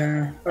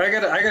 Yeah, I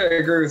gotta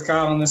agree with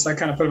Kyle on this. I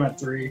kind of put him at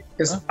 3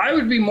 because I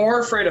would be more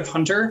afraid of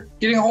Hunter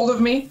getting a hold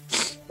of me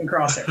than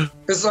Crosshair.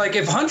 Because like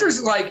if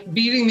Hunter's like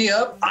beating me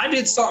up, I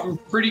did something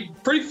pretty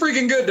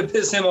freaking good to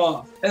piss him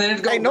off, and then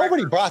it'd go. Hey,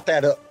 nobody brought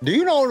that up. Do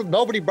you know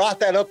nobody brought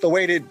that up the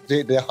way that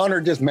the Hunter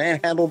just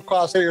manhandled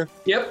Crosshair?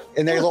 Yep.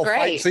 In their little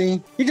fight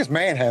scene, he just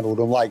manhandled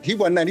him. Like he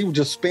wasn't that. He was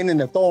just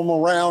spinning and throwing him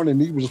around, and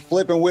he was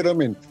flipping with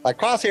him, and like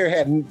Crosshair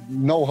had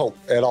no hope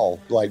at all.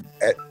 Like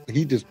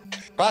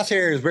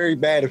Crosshair is very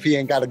bad if he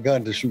ain't got a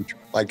gun to shoot you.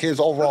 Like his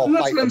overall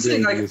that's fight. What I'm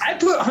saying. Like I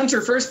put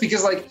Hunter first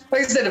because like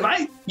I said,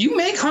 you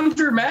make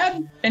Hunter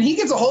mad and he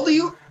gets a hold of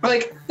you,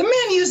 like the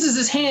man uses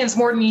his hands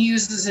more than he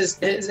uses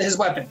his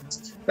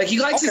weapons. Like he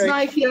likes his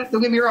knife, yeah,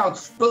 don't get me wrong.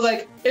 But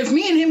like if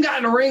me and him got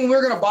in a ring,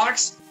 we're gonna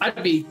box,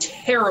 I'd be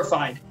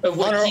terrified of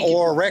what Hunter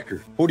or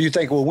Wrecker. Who do you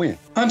think will win?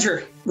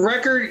 Hunter.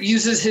 Wrecker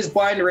uses his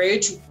blind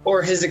rage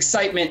or his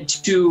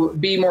excitement to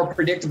be more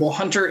predictable.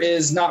 Hunter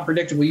is not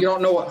predictable. You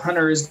don't know what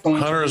Hunter is going to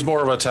do. Hunter is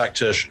more of a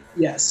tactician.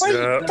 Yes. What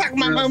are you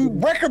talking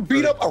about? Wrecker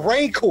beat up a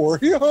Rancor.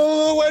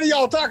 What are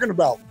y'all talking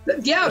about?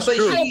 Yeah, That's but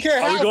true. I don't care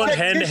Are how we going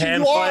tactician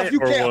hand-to-hand you are fight if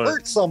you or can't what?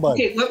 hurt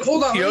somebody. Okay, look,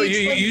 hold on.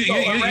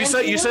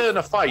 You said in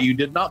a fight you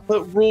did not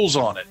put rules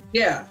on it.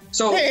 Yeah.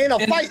 So in a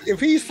fight, if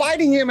he's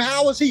fighting him,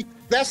 how is he?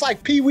 That's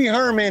like Pee Wee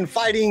Herman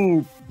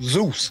fighting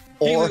Zeus.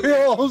 Or, you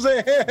know what I'm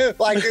saying?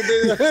 Like, you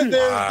can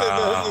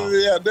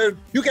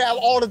have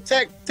all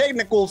the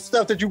technical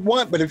stuff that you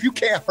want, but if you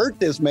can't hurt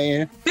this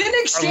man.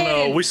 Phoenix I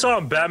don't know. We saw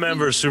him Batman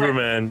vs.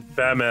 Superman.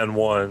 Batman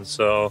won,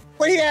 so.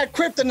 But he had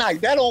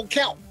kryptonite. That don't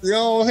count. You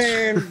know what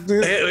I'm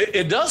saying?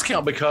 It does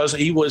count because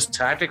he was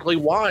tactically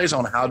wise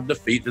on how to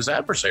defeat his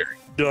adversary.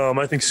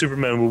 I think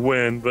Superman would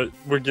win, but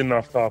we're getting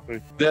off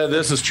topic. Yeah,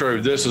 this is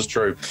true.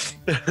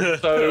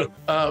 So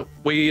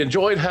we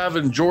enjoyed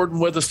having Jordan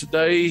with us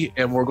today,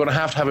 and we're going to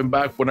have him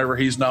back whenever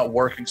he's not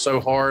working so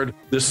hard.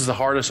 This is the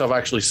hardest I've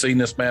actually seen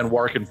this man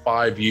work in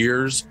 5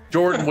 years.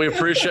 Jordan, we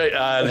appreciate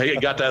he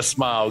got that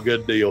smile.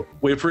 Good deal.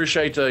 We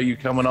appreciate you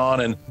coming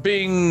on and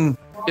being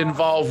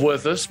involved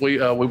with us. We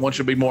want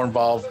you to be more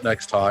involved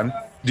next time.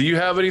 Do you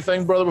have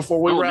anything, brother,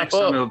 before we wrap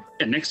up?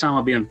 Next time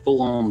I'll be in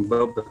full-on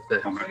Boba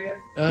Fett helmet.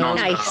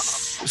 Nice.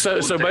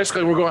 So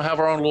basically, we're going to have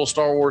our own little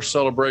Star Wars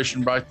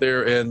celebration right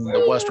there in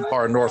the western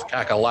part of North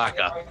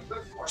Kakalaka.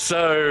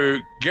 So,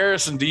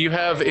 Garrison, do you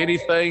have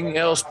anything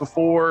else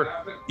before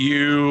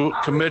you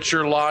commit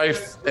your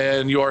life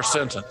and you are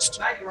sentenced?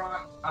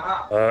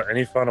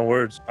 Any final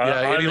words?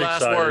 Any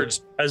last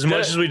words? As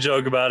much as we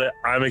joke about it,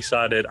 I'm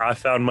excited. I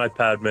found my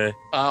Padme.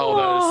 Oh,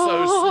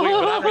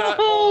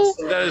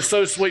 that is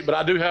so sweet. But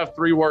I do have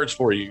 3 words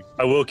for you.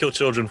 I will kill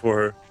children for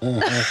her. Dead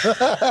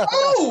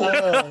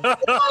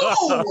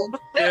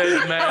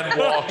man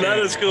walking. That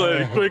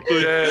escalated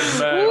quickly. Dead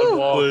man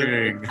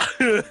walking.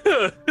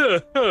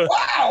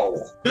 Wow.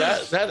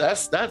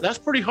 That's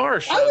pretty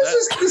harsh. I was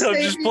just gonna I'm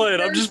say just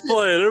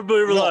playing.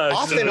 Everybody relax.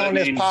 Often on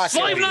this podcast,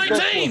 Slave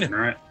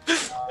 19.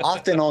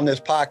 often on this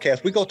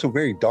podcast, we go to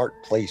very dark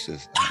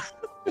places.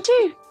 I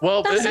do.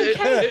 Well, That's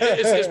okay.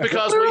 it's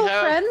because We're we all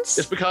have friends.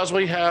 it's because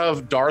we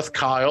have Darth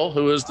Kyle,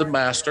 who is the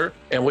master,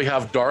 and we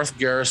have Darth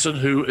Garrison,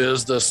 who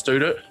is the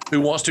student who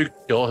wants to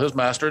kill his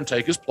master and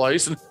take his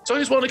place. And so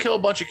he's wanting to kill a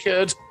bunch of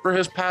kids for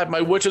his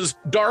Padme, which is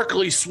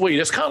darkly sweet.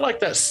 It's kind of like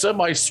that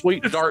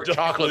semi-sweet dark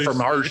chocolate from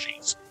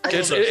Hershey's.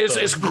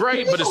 It's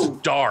great, but it's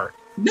dark.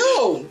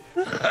 no.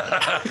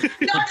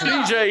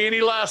 DJ,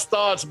 any last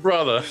thoughts,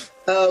 brother?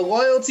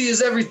 Loyalty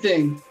is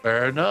everything.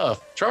 Fair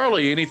enough.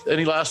 Charlie,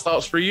 any last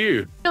thoughts for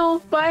you?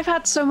 No, but I've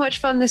had so much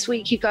fun this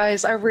week, you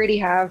guys. I really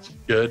have.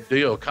 Good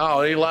deal.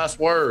 Kyle, any last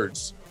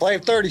words?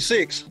 Slave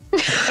 36.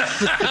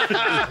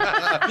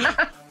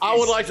 I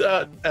would like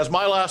to, as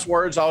my last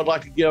words, I would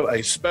like to give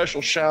a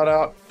special shout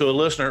out to a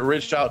listener that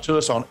reached out to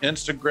us on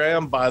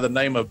Instagram by the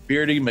name of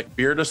Beardy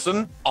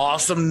McBeardison.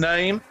 Awesome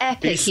name.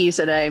 Epic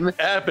username.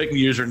 Epic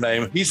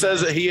username. He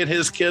says that he and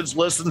his kids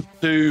listen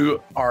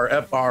to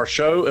our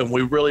show, and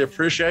we really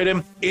appreciate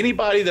him.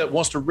 Anybody that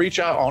wants to reach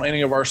out on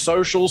any of our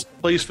socials,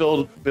 please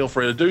feel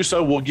free to do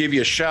so. We'll give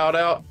you a shout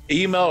out.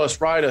 Email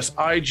us, write us,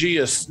 IG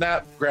us,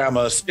 Snapgram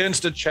us,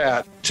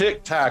 InstaChat,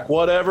 TikTok,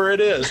 whatever it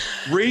is.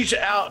 Reach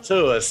out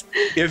to us.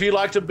 If you'd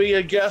like to be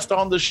a guest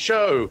on the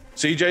show,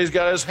 CJ's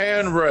got his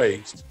hand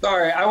raised. All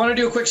right, I want to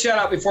do a quick shout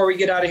out before we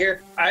get out of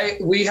here.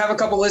 We have a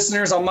couple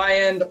listeners on my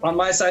end, on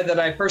my side, that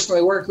I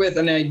personally worked with,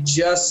 and I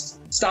just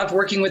stopped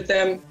working with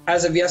them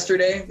as of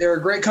yesterday. They're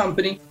a great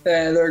company.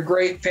 They're a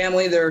great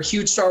family. They're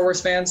huge Star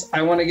Wars fans.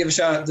 I want to give a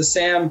shout out to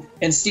Sam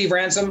and Steve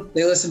Ransom.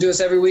 They listen to us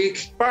every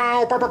week.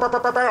 I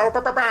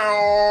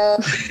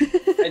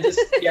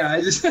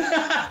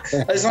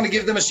just want to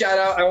give them a shout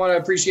out. I want to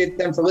appreciate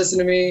them for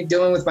listening to me,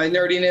 dealing with my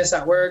nerdiness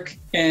at work,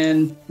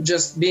 and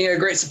just being a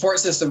great support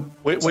system.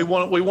 We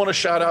want to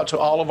shout out to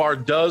all of our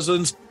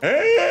dozens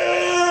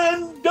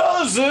and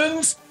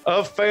dozens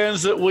of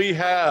fans that we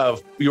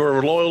have.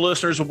 You're loyal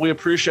listeners, and we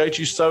appreciate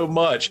you so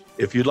much.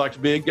 If you'd like to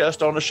be a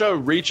guest on the show,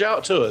 reach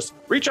out to us.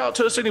 Reach out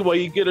to us anyway.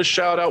 You get a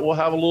shout out. We'll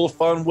have a little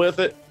fun with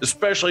it,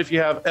 especially if you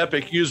have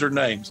epic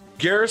usernames.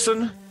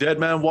 Garrison, Dead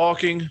Man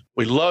Walking,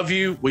 we love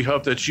you. We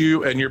hope that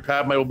you and your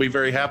Padme will be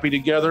very happy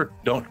together.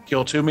 Don't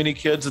kill too many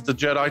kids at the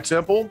Jedi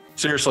Temple.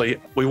 Seriously,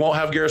 we won't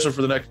have Garrison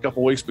for the next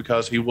couple weeks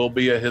because he will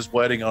be at his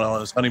wedding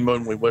on his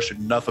honeymoon. We wish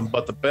him nothing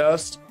but the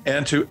best.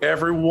 And to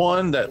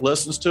everyone that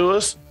listens to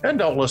us and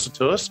don't listen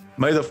to us,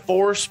 may the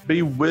Force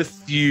be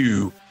with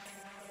you.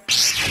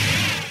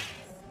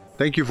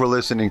 Thank you for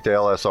listening to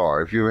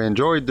LSR. If you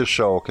enjoyed the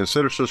show,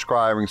 consider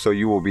subscribing so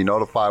you will be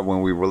notified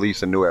when we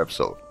release a new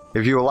episode.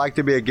 If you would like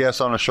to be a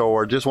guest on the show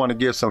or just want to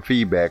give some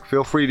feedback,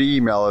 feel free to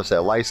email us at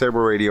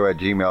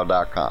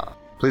lightsaberradio@gmail.com.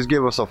 Please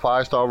give us a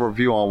 5-star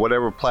review on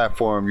whatever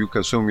platform you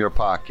consume your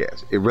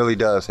podcast. It really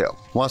does help.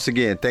 Once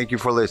again, thank you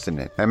for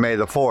listening, and may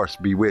the Force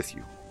be with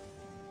you.